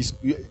say is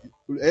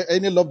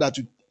any love that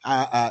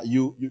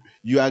you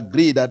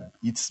agree that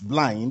it's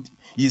blind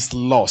is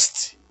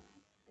lost.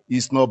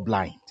 It's not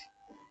blind,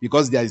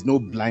 because there is no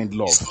blind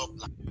love.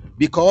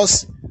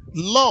 Because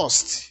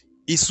lost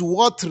is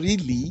what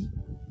really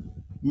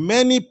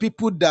many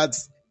people that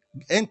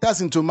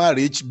enters into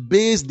marriage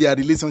base their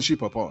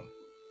relationship upon.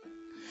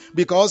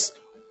 Because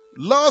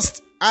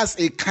lust has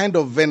a kind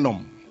of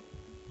venom.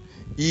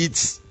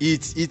 It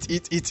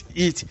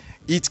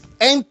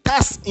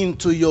enters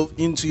into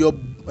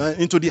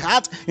the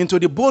heart, into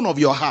the bone of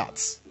your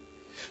heart,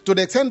 to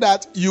the extent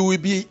that you will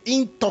be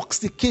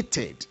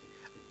intoxicated.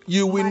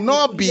 You will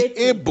not be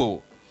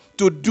able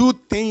to do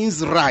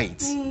things right.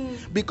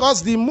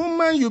 Because the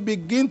moment you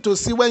begin to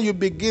see, when you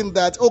begin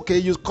that, okay,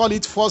 you call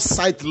it first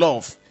sight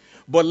love.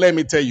 But let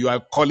me tell you, I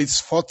call it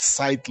first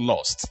sight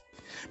lust.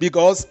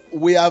 Because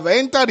we have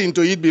entered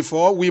into it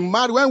before.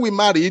 When we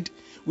married,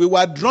 we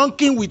were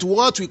drunken with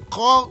what you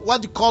call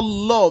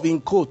love in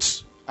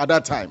quotes at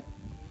that time.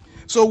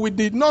 So we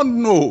did not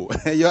know.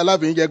 You're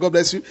laughing, God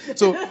bless you.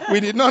 So we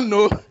did not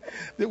know.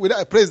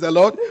 Praise the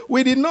Lord.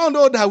 We did not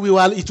know that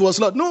it was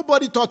love.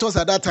 Nobody taught us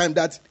at that time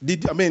that the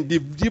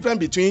difference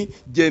between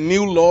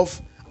genuine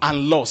love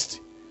and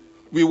lust.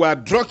 We were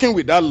drunken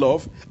with that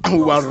love, and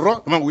we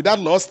were with that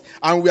lust,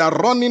 and we are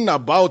running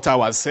about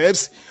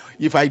ourselves.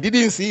 If I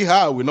didn't see her,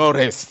 I will not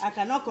rest. I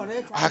cannot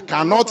correct her. I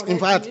cannot.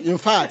 In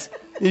fact.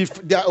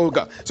 If they are, oh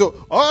God.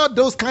 So all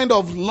those kind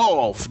of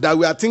love that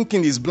we are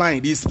thinking is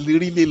blind is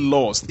really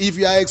lost. If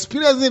you are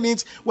experiencing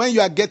it when you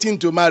are getting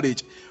to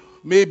marriage,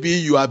 maybe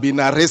you have been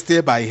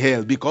arrested by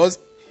hell, because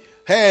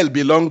hell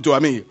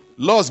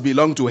lust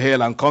belong to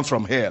hell and comes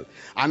from hell.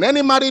 And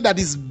any marriage that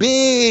is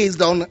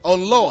based on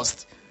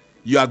lust,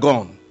 you are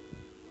gone.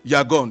 You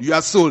are gone. You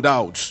are sold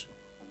out.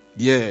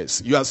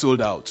 Yes, you are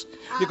sold out.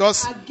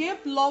 Because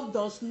agape love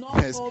does not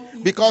come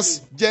easily.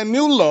 Because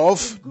genuine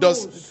love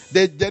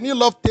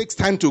takes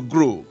time to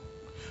grow.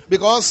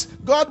 Because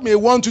God may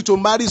want you to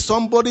marry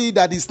somebody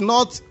that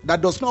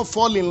does not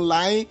fall in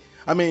line.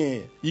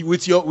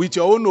 With your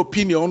own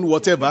opinion,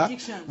 whatever,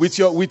 with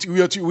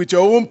your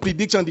own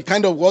prediction, the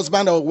kind of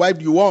husband or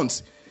wife you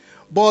want.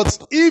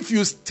 But if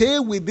you stay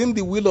within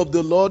the will of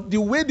the Lord, the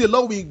way the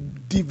Lord will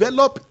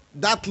develop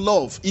that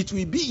love, it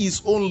will be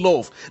His own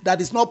love that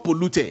is not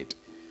polluted.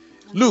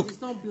 Look,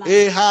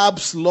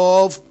 Ahab's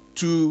love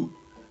to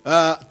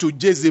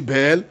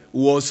Jezebel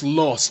was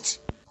lost.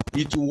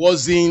 It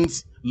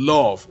wasn't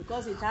love.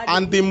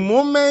 And the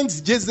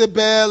moment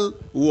Jezebel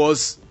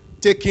was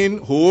taken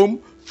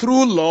home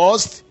through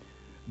lust,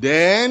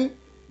 then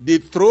the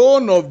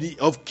throne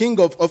of king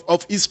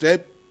of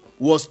Israel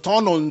was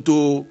turned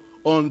onto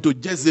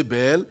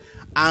Jezebel,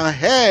 and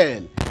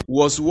hell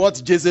was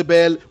what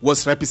Jezebel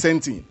was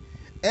representing.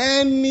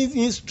 Any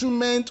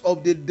instrument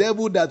of the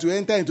devil that you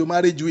enter into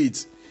marriage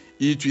with,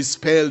 it will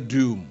spell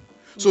doom.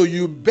 So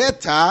you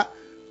better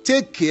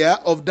take care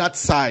of that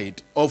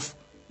side of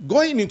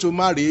going into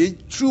marriage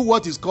through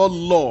what is called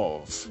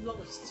love,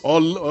 or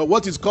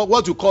what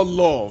you call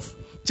love.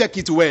 Check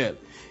it well.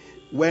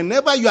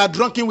 Whenever you are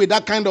drunken with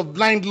that kind of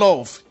blind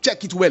love,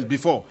 check it well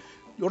before.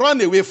 You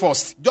run away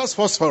first. Just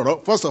first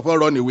of all,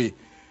 run away.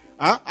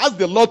 Ask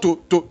the Lord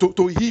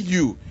to heal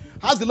you.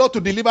 Ask the Lord to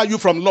deliver you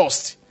from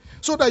lust,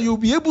 so that you'll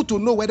be able to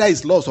know whether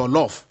it's lust or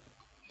love.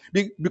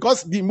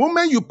 Because the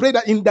moment you pray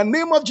that in the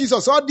name of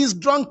Jesus, all this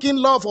drunken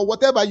love or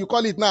whatever you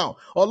call it now,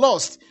 or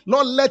lust,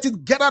 Lord, let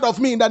it get out of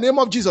me in the name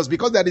of Jesus,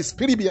 because there is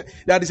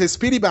a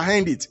spirit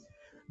behind it.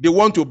 They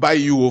want to buy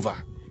you over.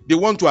 They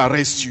want to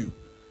arrest you.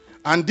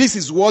 And this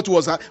is what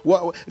was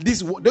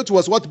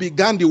what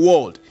began the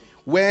world.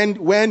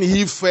 When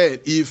he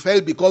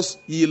fell because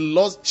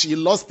she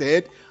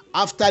lusted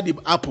after the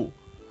apple.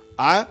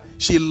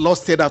 She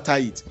lusted after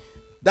it.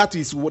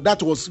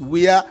 That was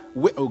where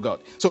oh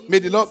God. So may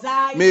the Lord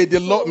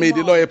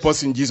help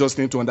us in Jesus'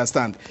 name to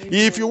understand. Amen.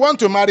 If you want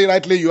to marry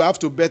rightly, you have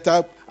to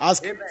better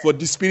ask for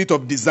the spirit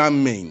of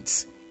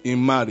discernment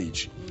in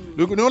marriage.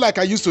 You know, like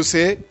I used to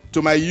say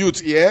to my youth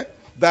here,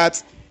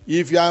 that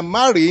if you are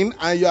marrying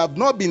and you have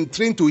not been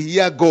trained to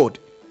hear God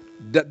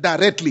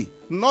directly,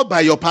 not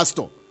by your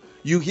pastor,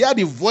 you hear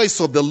the voice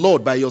of the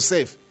Lord by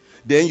yourself,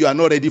 then you are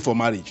not ready for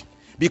marriage.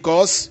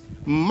 Because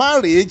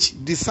marriage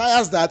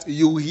desires that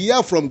you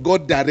hear from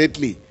God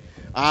directly.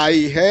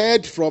 I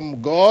heard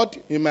from God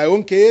in my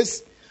own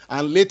case,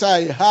 and later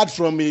I heard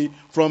from a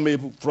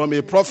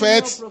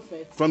prophet,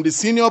 from the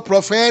senior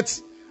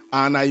prophet,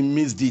 and I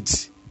missed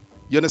it.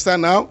 You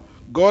understand now?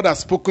 God has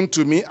spoken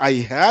to me,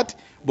 I heard,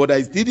 but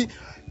I didn't.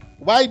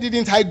 Why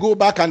didn't I go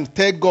back and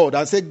tell God?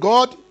 I said,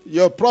 God,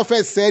 your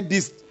prophet said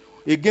this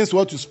against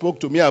what you spoke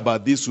to me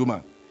about this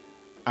woman.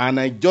 And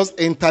I just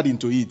entered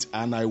into it,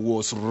 and I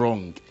was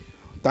wrong.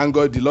 Thank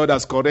God the Lord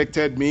has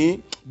corrected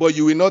me, but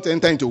you will not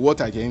enter into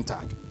what I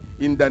entered.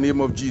 In the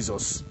name of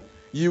Jesus.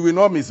 You will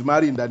not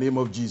mismarry in the name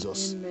of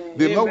Jesus. Amen.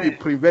 The Lord will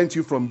prevent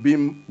you from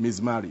being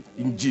mismarried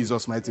in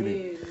Jesus' mighty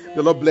name. Amen.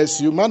 The Lord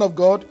bless you. Man of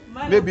God,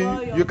 maybe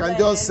you can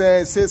just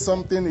say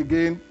something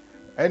again,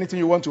 anything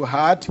you want to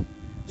add.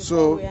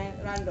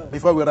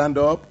 Before we round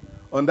up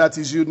on that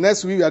issue,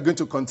 next week we are going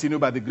to continue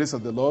by the grace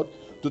of the Lord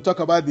to talk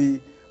about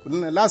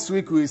last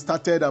week we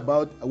started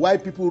about why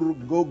people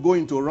go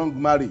into wrong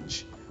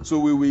marriage. So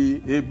we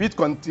will a bit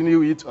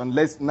continue it on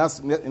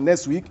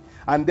next week,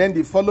 and then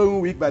the following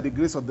week by the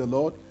grace of the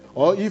Lord,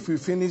 or if we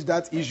finish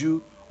that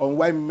issue on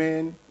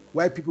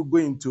why people go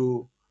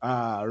into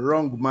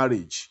wrong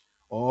marriage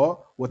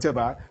or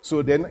whatever.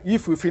 So then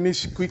if we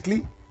finish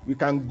quickly, we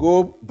can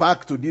go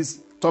back to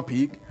this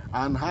topic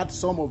and add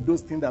some of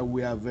those things that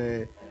we have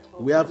had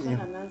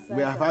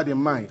in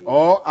mind,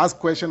 or ask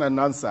question and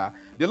answer.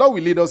 The Lord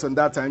will lead us on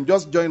that time.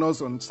 Just join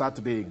us on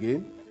Saturday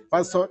again.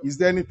 Pastor, is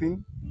there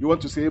anything you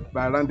want to say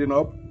by rounding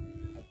up?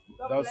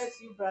 God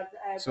bless you, brother.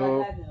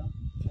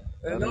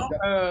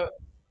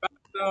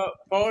 Pastor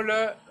Paul,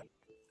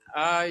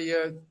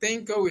 I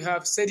think we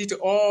have said it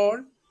all.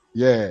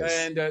 Yes.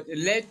 And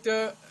let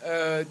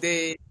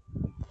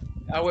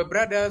our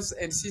brothers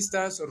and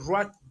sisters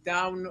write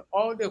down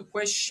all the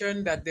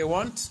questions that they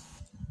want.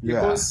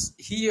 Because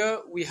here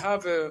we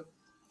have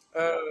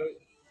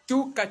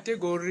two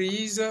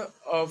categories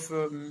of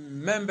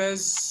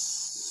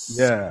members.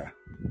 Yeah.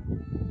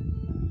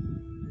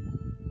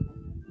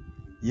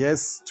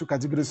 Yes, two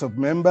categories of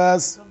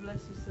members. God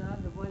bless you, sir.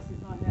 The voice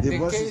is not heard.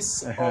 The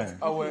case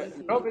of our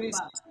lovely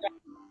sister,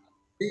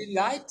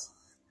 Light,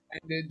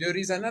 and there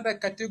is another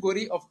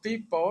category of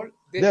people.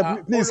 They are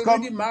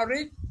already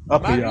married,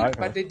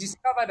 but they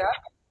discover that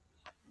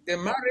the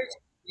marriage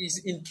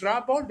is in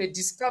trouble. They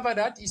discover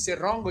that it's a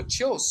wrong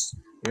choice.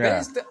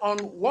 Based on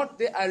what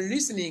they are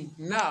listening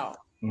now,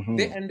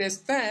 they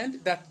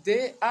understand that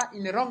they are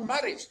in a wrong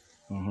marriage.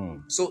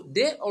 So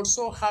they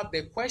also have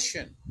the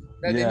question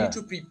that they need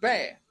to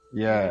prepare.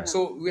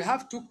 So we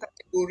have two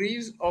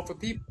categories of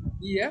people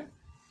here.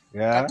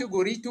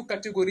 Two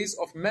categories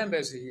of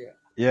members here.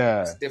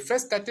 The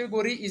first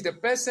category is the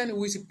person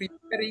who is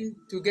preparing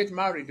to get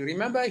married.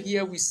 Remember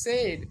here we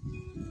said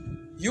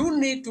you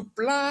need to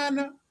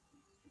plan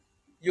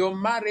your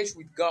marriage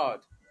with God.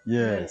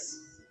 Yes.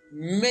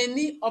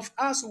 Many of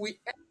us, we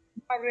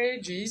end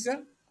marriages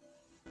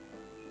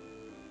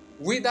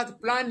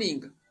without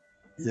planning.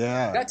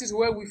 That is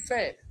where we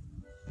fail.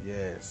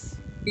 Yes.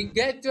 We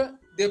get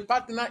the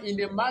partner in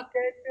the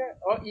market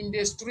or in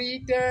the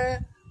street.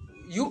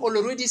 You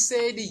already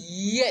said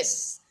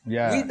yes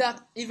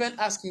without even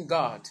asking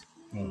God.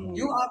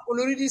 You have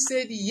already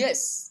said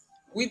yes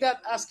without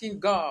asking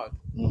God.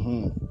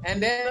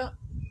 And then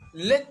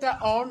later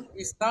on,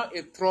 it's now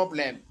a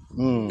problem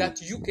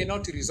that you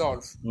cannot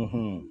resolve.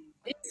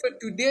 If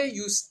today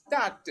you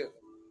start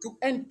to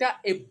enter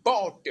a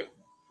boat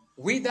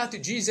without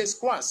Jesus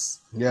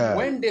Christ,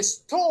 when the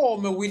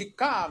storm will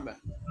come,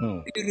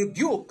 you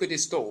rebuke the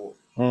storm.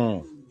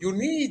 You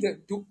need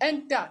to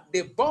enter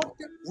the boat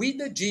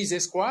with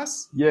Jesus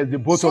Christ. Yes, the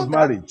boat of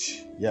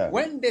marriage.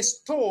 When the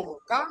storm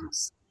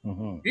comes,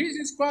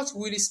 Jesus Christ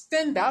will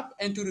stand up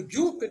and to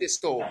rebuke the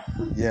storm.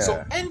 Yeah.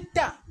 So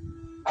enter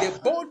the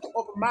boat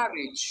of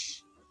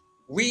marriage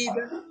with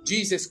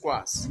Jesus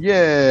Christ.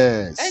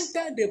 Yes.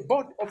 Enter the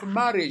boat of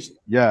marriage.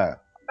 Yeah.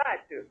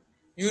 But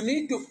you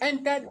need to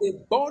enter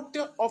the boat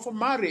of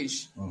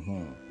marriage.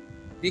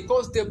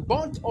 Because the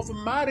boat of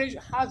marriage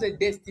has a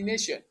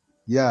destination.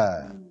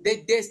 Yeah.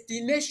 The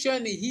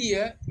destination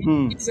here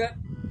is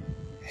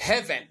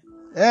heaven.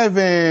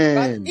 Heaven.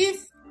 But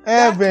if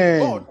Heaven. that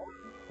boat,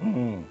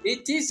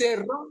 it is a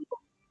wrong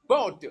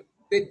boat,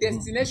 the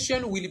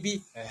destination will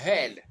be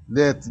hell.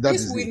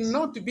 This will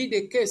not be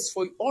the case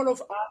for all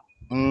of us.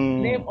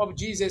 In the name of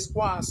Jesus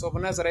Christ of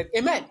Nazareth.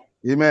 Amen.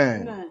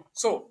 Amen.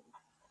 So,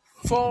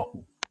 for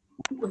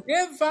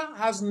whoever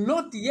has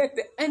not yet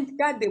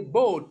entered the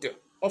boat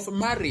of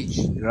marriage,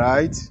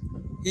 right,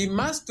 he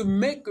must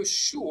make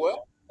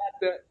sure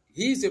that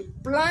he is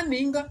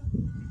planning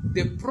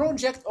the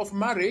project of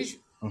marriage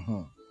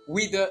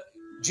with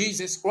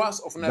Jesus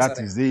Christ of Nazareth.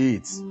 That is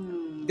it.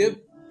 The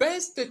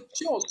best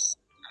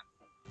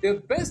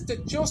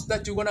choice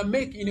that you're going to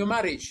make in your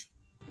marriage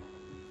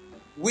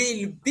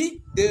will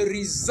be the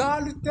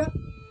result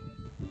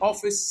of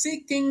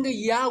seeking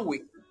Yahweh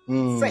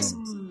first.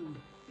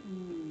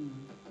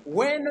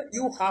 When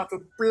you have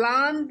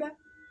planned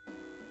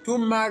to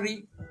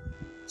marry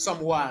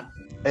someone,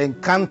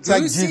 encounter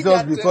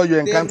Jesus before you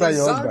encounter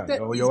your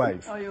husband or your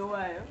wife.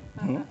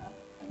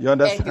 You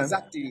understand?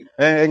 Exactly.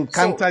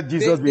 Encounter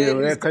Jesus before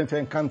you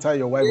encounter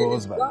your wife or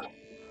husband.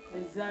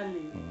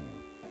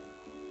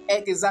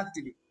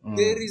 Exactly.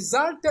 The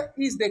result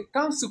is the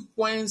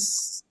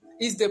consequence,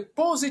 is the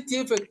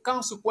positive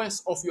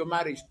consequence of your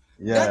marriage.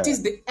 Yeah. That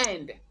is the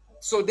end.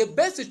 So the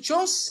best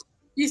choice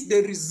is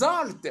the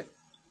result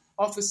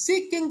of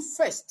seeking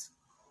first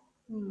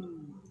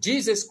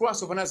Jesus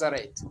Christ of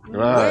Nazareth.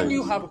 Right. When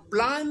you have a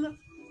plan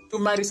to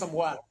marry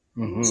someone,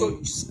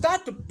 so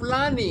start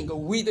planning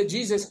with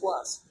Jesus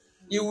Christ.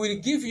 He will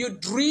give you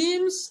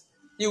dreams.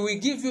 He will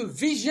give you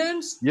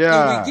visions. Yeah. He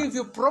will give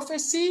you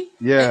prophecy.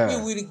 Yeah. And he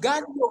will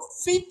guard your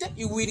feet.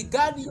 He will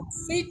guard your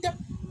feet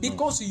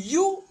because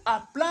you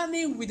are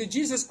planning with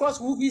Jesus Christ,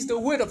 who is the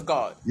Word of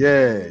God.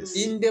 Yes.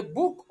 In the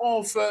book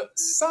of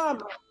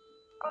Psalm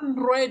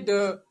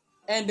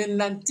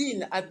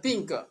 119, I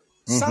think,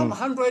 Psalm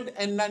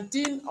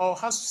 119 or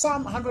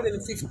Psalm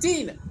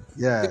 115,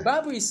 the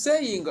Bible is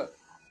saying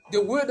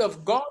the Word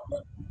of God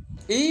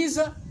is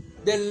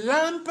the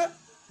lamp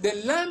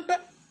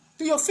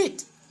to your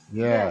feet.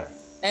 Yeah.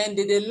 And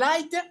the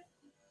light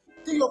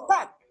to your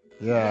path.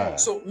 Yeah.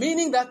 So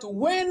meaning that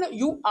when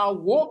you are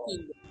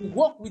walking, you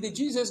walk with the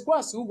Jesus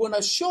Christ, who's going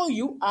to show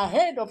you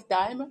ahead of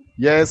time.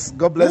 Yes.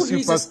 God bless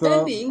you, Pastor.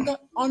 Standing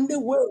on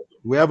the way.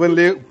 We have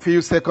only a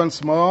few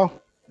seconds more.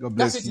 God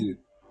bless you.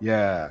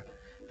 Yeah.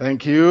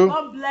 Thank you.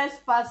 God bless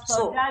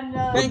Pastor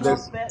Daniel.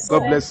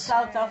 God bless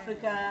South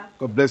Africa.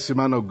 God bless you,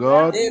 man of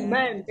God.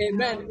 Amen.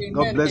 Amen.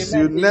 God bless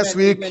you. Next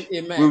week,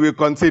 we will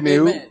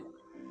continue. Amen.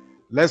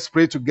 Let's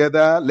pray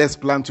together. Let's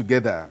plan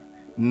together.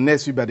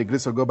 Next week, by the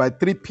grace of God, by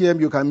 3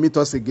 p.m., you can meet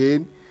us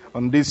again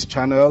on this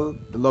channel.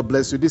 The Lord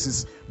bless you. This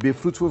is Be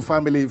Fruitful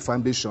Family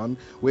Foundation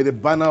with a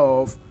banner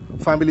of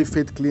Family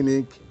Faith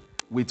Clinic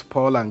with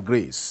Paul and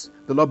Grace.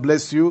 The Lord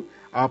bless you.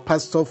 Our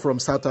pastor from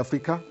South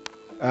Africa,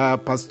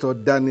 Pastor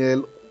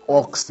Daniel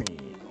Ouakson.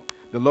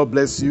 The Lord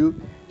bless you.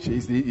 He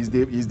is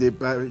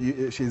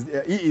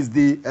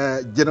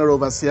the general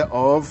overseer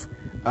of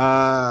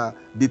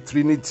the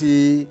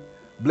Trinity.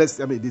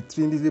 The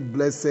Trinity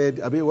Blessed.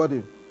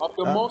 Of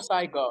the Most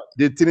High God.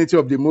 The Trinity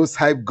of the Most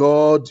High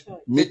God.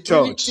 The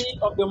Trinity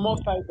of the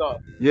Most High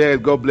God. Yeah,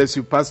 God bless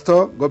you,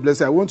 Pastor. God bless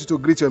you. I want you to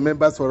greet your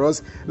members for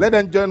us. Let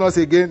them join us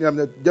again.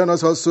 Join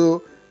us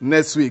also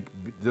next week.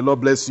 The Lord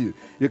bless you.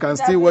 You can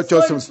still watch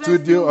us on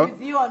studio.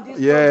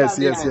 Yes.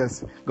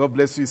 God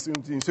bless you.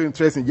 It's so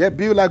interesting. Yeah,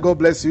 Beulah, God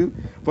bless you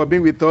for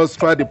being with us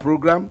throughout the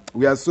program.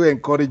 We are so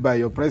encouraged by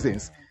your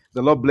presence.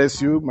 The Lord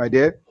bless you, my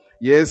dear.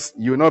 Yes,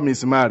 you will not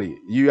mismarry.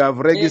 You have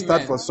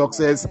registered for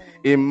success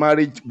in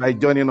marriage by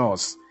joining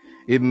us.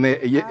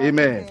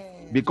 Amen.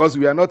 Because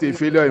we are not a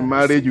failure in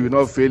marriage, you will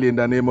not fail in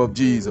the name of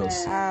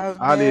Jesus. Amen.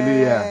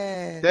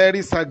 Hallelujah. Terry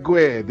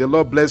Sagwe, the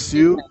Lord bless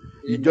you.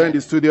 You joined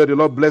the studio. The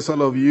Lord bless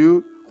all of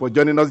you for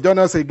joining us. Join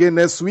us again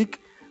next week.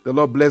 The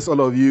Lord bless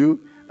all of you.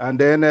 And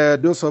then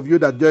those of you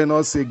that join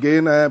us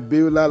again,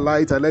 Beulah,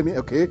 Light,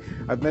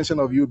 I've mentioned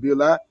of you,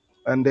 Beulah.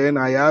 And then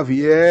I have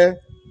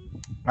here,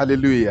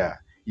 hallelujah.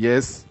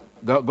 Yes.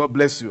 God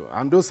bless you.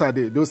 And those are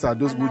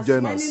those who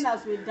join us.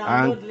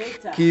 And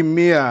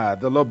Kimia,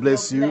 the Lord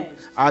bless you.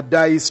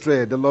 Ada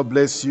Israel, the Lord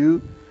bless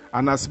you.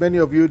 And as many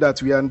of you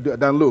that we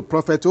download,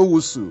 Prophet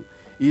Owusu,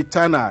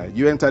 Eternal,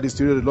 you enter the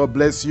studio, the Lord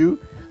bless you.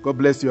 God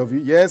bless you of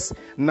you. Yes.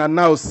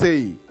 Now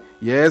say,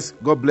 yes,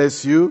 God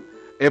bless you,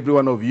 every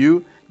one of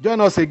you.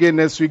 Join us again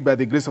next week by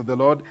the grace of the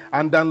Lord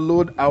and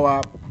download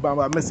our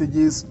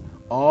messages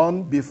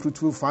on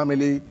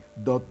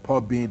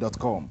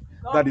befruitfulfamily.podbean.com.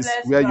 That is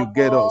where you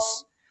get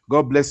us.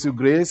 God bless you,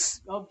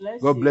 Grace. God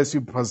bless you,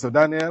 Pastor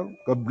Daniel.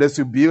 God bless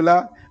you,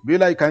 Beulah.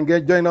 Beulah, you can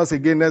join us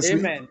again next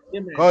week. Amen.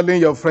 Call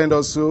in your friend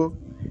also.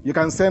 You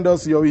can send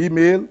us your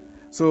email.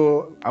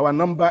 So our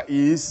number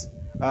is,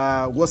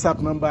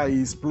 WhatsApp number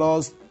is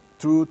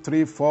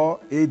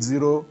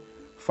 +23480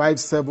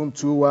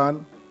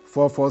 5721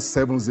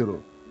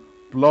 4470.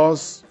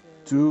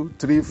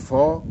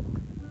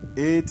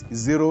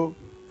 +23480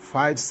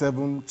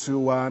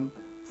 5721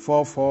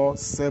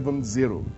 4470.